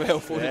 2 as well.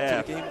 4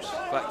 and 2 games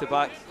back to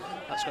back.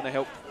 That's going to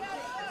help.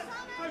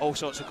 All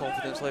sorts of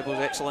confidence levels,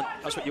 excellent.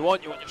 That's what you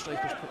want. You want your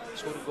strikers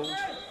scoring goals.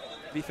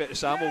 Be fair to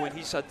Samuel, when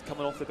he's had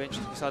coming off the bench,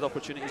 he's had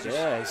opportunities.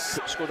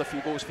 He's scored a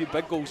few goals, a few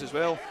big goals as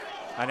well.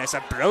 And it's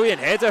a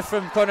brilliant header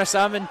from Connor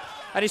Salmon,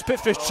 and he's put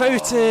through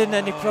Troughton,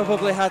 and he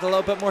probably had a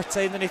little bit more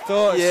time than he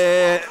thought.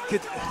 Yeah,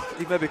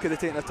 he maybe could have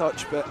taken a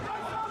touch, but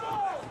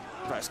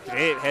it's a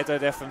great header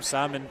there from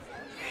Salmon.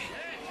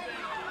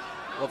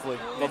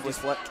 Lovely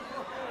flick.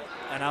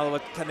 And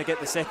Alloa, can they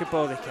get the second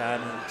ball? They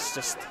can, and it's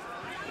just.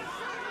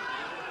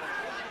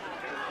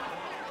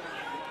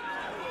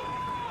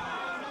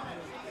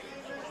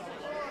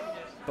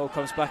 Ball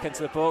comes back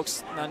into the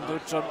box. Nando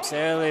jumps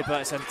early,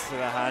 but it's into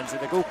the hands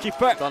of the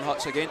goalkeeper. Done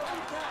Huts again.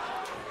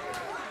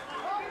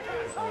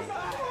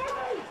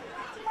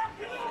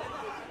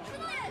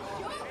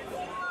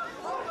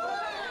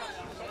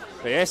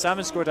 But yeah,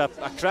 Salmon scored a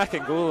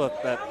cracking goal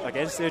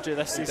against Airdrie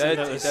this season.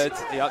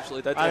 He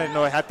absolutely did. I didn't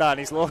know he had that in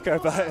his locker,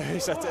 but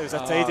it was a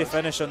tidy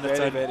finish on the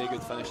turn. Very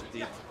good finish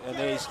indeed. And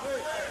he's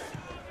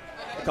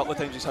a couple of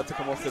times he's had to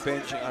come off the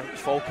bench.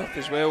 Falkirk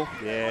as well.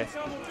 Yeah,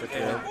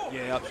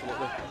 yeah,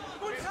 absolutely.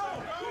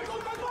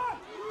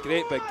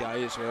 Great big guy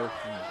as well.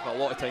 Got a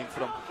lot of time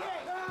for him.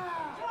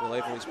 The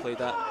level he's played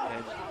at.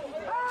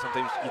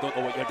 Sometimes you don't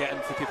know what you're getting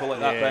for people like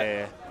that,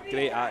 but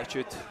great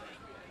attitude.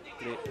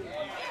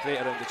 Great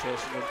around the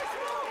chest room.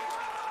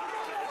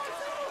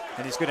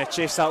 And he's going to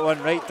chase that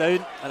one right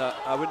down. And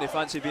I wouldn't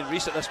fancy being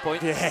Reese at this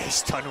point. Yeah,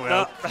 he's done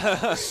well.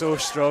 So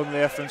strong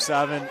there from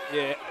Salmon.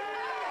 Yeah.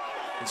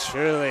 And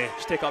surely.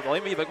 Just take up the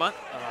line with you, big man.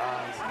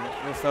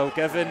 No foul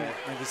given. I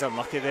think he's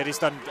unlucky there. He's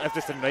done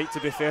everything right, to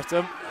be fair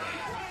to him.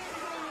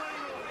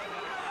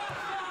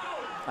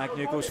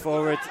 Agnew goes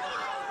forward.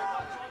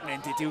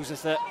 Mendy deals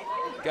with it.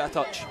 Get a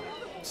touch.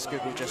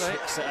 Skugel just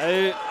hooks it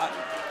out.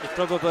 He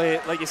probably,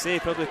 like you say,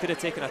 probably could have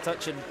taken a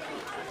touch. And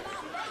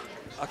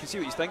I can see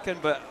what he's thinking,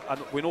 but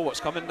we know what's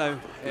coming now.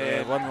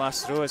 One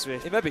last throw as we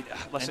maybe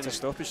listen enter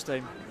stoppage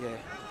time. Yeah,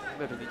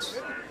 maybe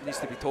needs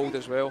to be told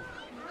as well.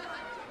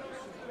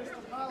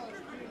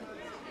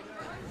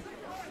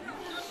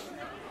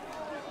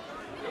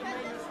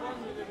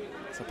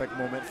 It's a big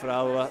moment for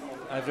Alloa.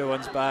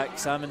 Everyone's back.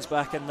 Salmon's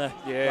back in the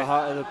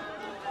heart of the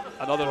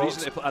another box.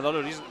 reason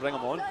to bring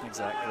him on.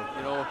 Exactly.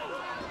 You know,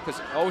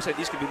 because I always said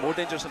these can be more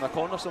dangerous in a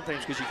corner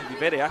sometimes because you can be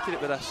very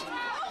accurate with this.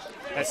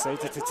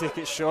 Decided to take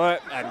it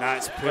short, and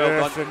that's poor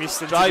Well done. from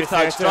Easton. Drive,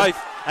 Tags, drive.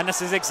 And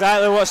this is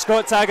exactly what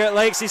Scott Taggart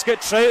likes. He's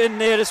got Troughton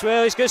there as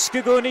well. He's got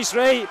Skugel on his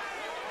right.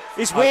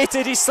 He's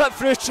waited, he's slipped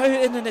through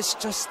Troughton, and it's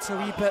just a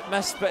wee bit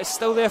missed, but it's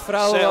still there for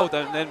Alloa. Settle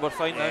down then, we're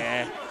fine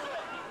now.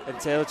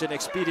 Intelligent,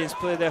 experienced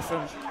play there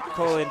from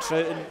Colin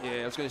Troughton.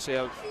 Yeah, I was going to say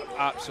I would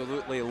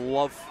absolutely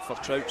love for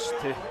Trouts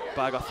to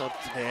bag a third.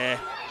 Yeah,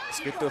 it's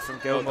good though from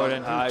Gilmore.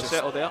 Well and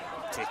settle there.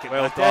 Take it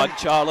Well back done, in.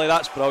 Charlie,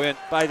 that's brilliant.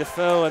 By the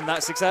fill, and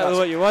that's exactly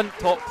what you want.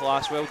 Top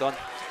class, well done.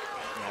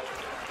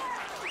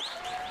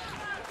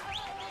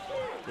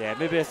 Yeah,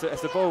 maybe if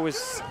the ball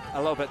was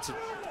a little bit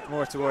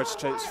more towards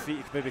Trout's feet,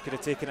 he maybe could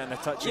have taken it in a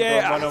touch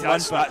and gone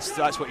one-on-one.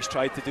 That's what he's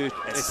tried to do.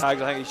 Tags, I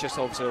think he's just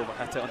obviously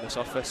overhit it on the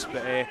surface.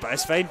 But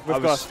it's fine. We've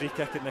got a free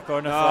kick in the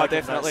corner. No, flag,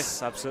 definitely.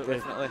 Absolutely.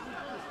 Definitely.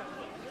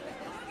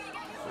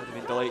 Would have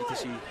been delighted to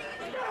see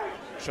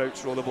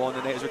Trouts roll the ball in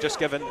the net. As we're just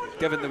given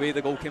the way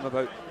the goal came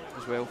about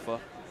as well for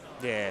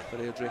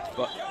Airdrie.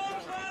 But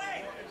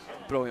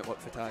brilliant work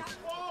for Tags.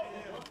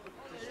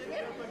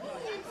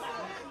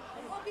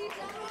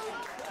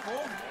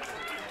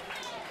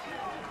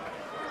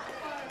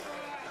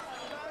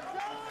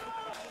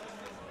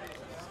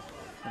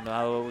 And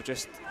Alloa will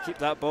just keep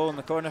that ball in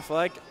the corner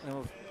flag.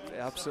 They'll be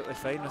absolutely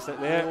fine with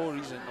it there. No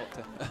reason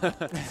not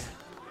to.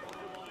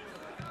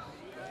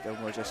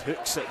 Gilmore just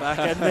hooks it back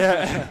in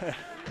there.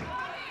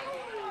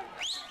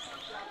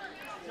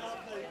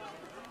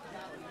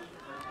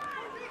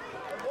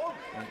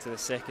 Into the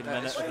second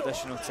minute of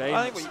additional time.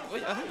 I think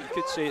you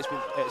could say it's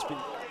been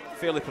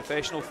fairly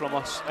professional from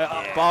us.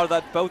 Bar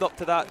that build up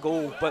to that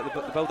goal, but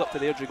the build up to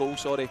the Airdrie goal.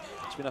 Sorry,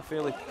 it's been a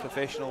fairly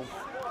professional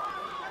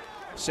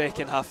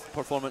second half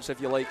performance, if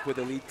you like, with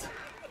the lead.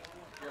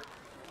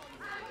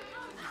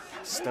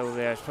 Still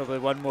there. Probably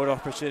one more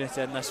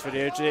opportunity in this for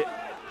Airdrie.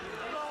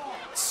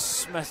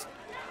 Smith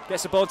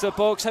gets the ball to the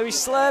box. How he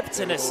slipped,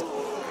 and it's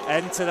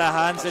into the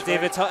hands of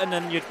David Hutton,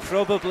 and you'd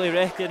probably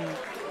reckon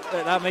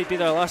that might be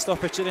their last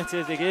opportunity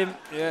of the game.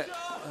 Yeah,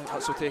 I think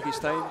that's will take his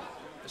time.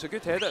 It's a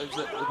good header. It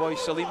was the boy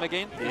Salim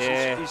again.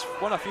 Yeah. He's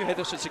won a few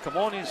headers since he come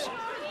on. He's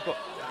got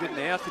good in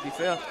the air, to be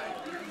fair.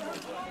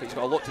 But he's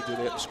got a lot to do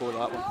there to score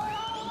that one.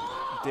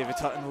 David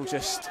Hutton will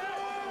just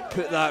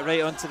put that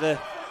right onto the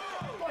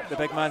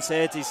big man's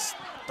head. He's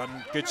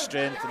done good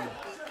strength and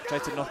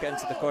tried to knock it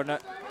into the corner.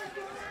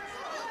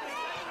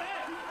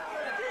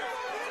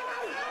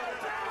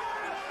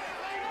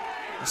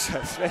 So,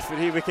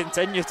 referee, we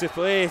continue to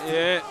play.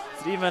 Yeah.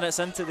 3 minutes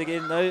into the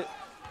game now.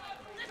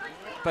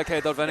 Big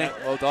header, Vinny. Yeah.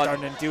 Well done.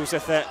 Durnan deals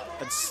with it,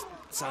 and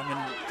Salmon,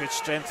 good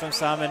strength from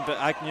Salmon, but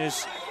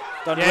Agnew's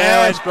done well.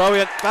 Yes,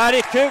 brilliant.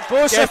 Barry Cook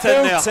goes to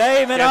full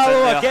time, and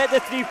Alloa get the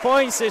 3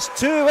 points. It's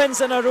 2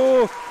 wins in a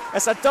row.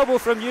 It's a double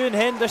from Ewan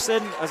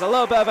Henderson. There's a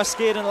little bit of a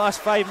scare in the last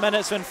 5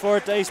 minutes when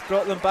Fordyce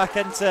brought them back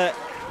into it.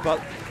 But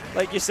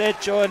like you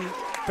said, John,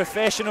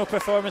 professional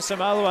performance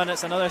from Alloa, and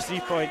it's another 3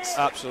 points.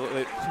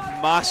 Absolutely.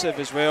 Massive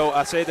as well.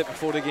 I said it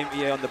before the game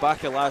on the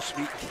back of last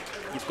week.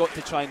 You've got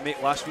to try and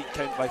make last week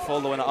count by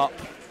following it up.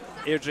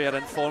 Airdrie are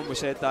in form, we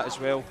said that as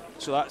well.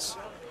 So that's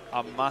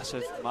a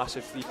massive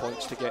 3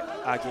 points to get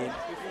again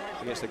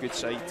against a good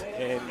side.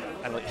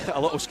 And like a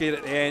little scare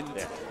at the end.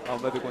 Yeah. I'll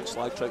maybe go and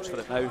slag Trouts for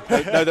it now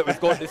that we've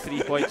got the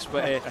 3 points.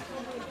 But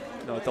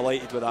no,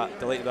 delighted with that.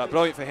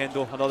 Brilliant for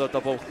Hendo, another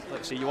double. Like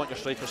I say, you want your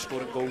strikers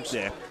scoring goals.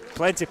 Yeah,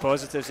 plenty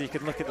positives. You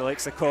can look at the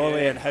likes of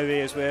Colley and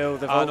Howie as well.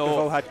 They've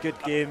all had good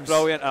games.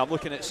 Brilliant. I'm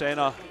looking at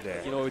Senna.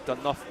 You know, he's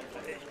done nothing.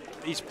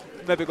 He's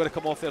maybe going to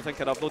come off there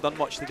thinking I've not done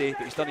much today,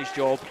 but he's done his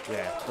job.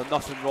 Yeah, done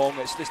nothing wrong.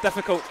 It's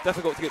difficult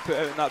to get put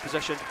out in that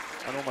position.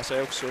 I know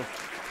myself, so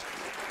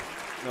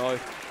no,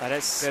 and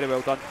it's very well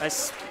done.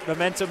 It's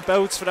momentum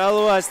builds for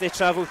Alloa as they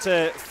travel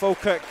to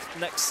Falkirk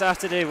next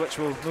Saturday, which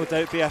will no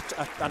doubt be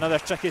another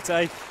tricky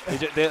tie.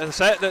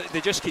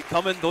 They just keep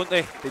coming, don't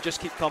they? They just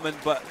keep coming.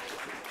 But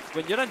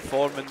when you're in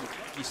form and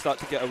you start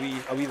to get a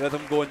wee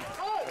rhythm going,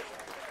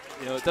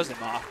 you know, it doesn't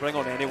matter. Bring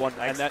on anyone,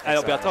 and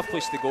it'll be a tough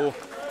place to go.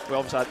 We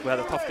had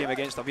a tough game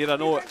against them here. I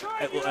know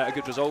it looked like a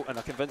good result and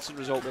a convincing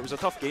result, but it was a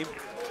tough game.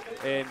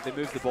 They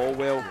move the ball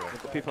well.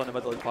 They've got people in the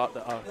middle of the park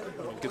that are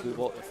good with the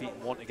ball at their feet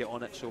and want to get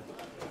on it. So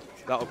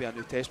that'll be a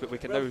new test, but we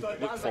can now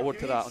look forward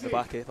to that on the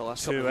back of the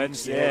last 2 couple of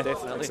wins, weeks. yeah,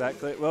 definitely.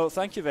 exactly. Well,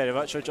 thank you very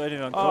much for joining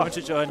me on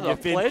commentary, John.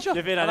 You've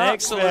been an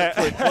absolute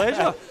expert.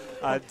 pleasure.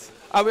 And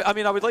I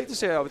mean, I would like to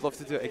say I would love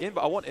to do it again,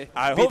 but I want to be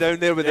hope- down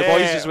there with the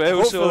boys as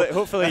well.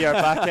 Hopefully you're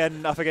back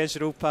in up against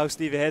your old pal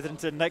Stevie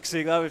Hetherington next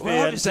week. That would be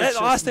That's it. The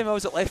interesting. last time I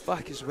was at left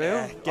back as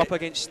well, Yeah, up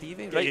against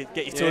Stevie.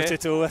 Get you toe to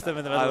toe with him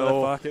in the middle of the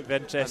park. It'd be I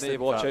interesting. need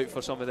to watch but- out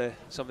for some of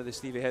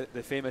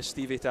the famous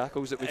Stevie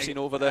tackles that we've seen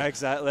over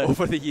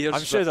the years.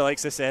 I'm sure the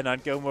likes of Senna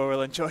and Gilmore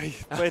will enjoy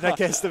playing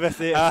against them if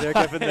they're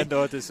given the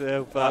nod as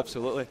well. But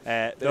absolutely,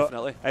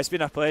 definitely. It's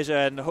been a pleasure,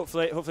 and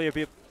hopefully you'll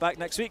be back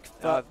next week.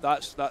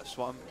 That's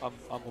what I'm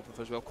hoping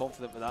for as well.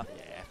 Confident with that.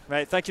 Yeah.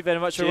 Right. Thank you very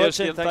much for Cheers,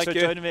 watching. Ian, Thanks thank for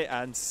you. joining me,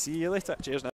 and see you later. Cheers now.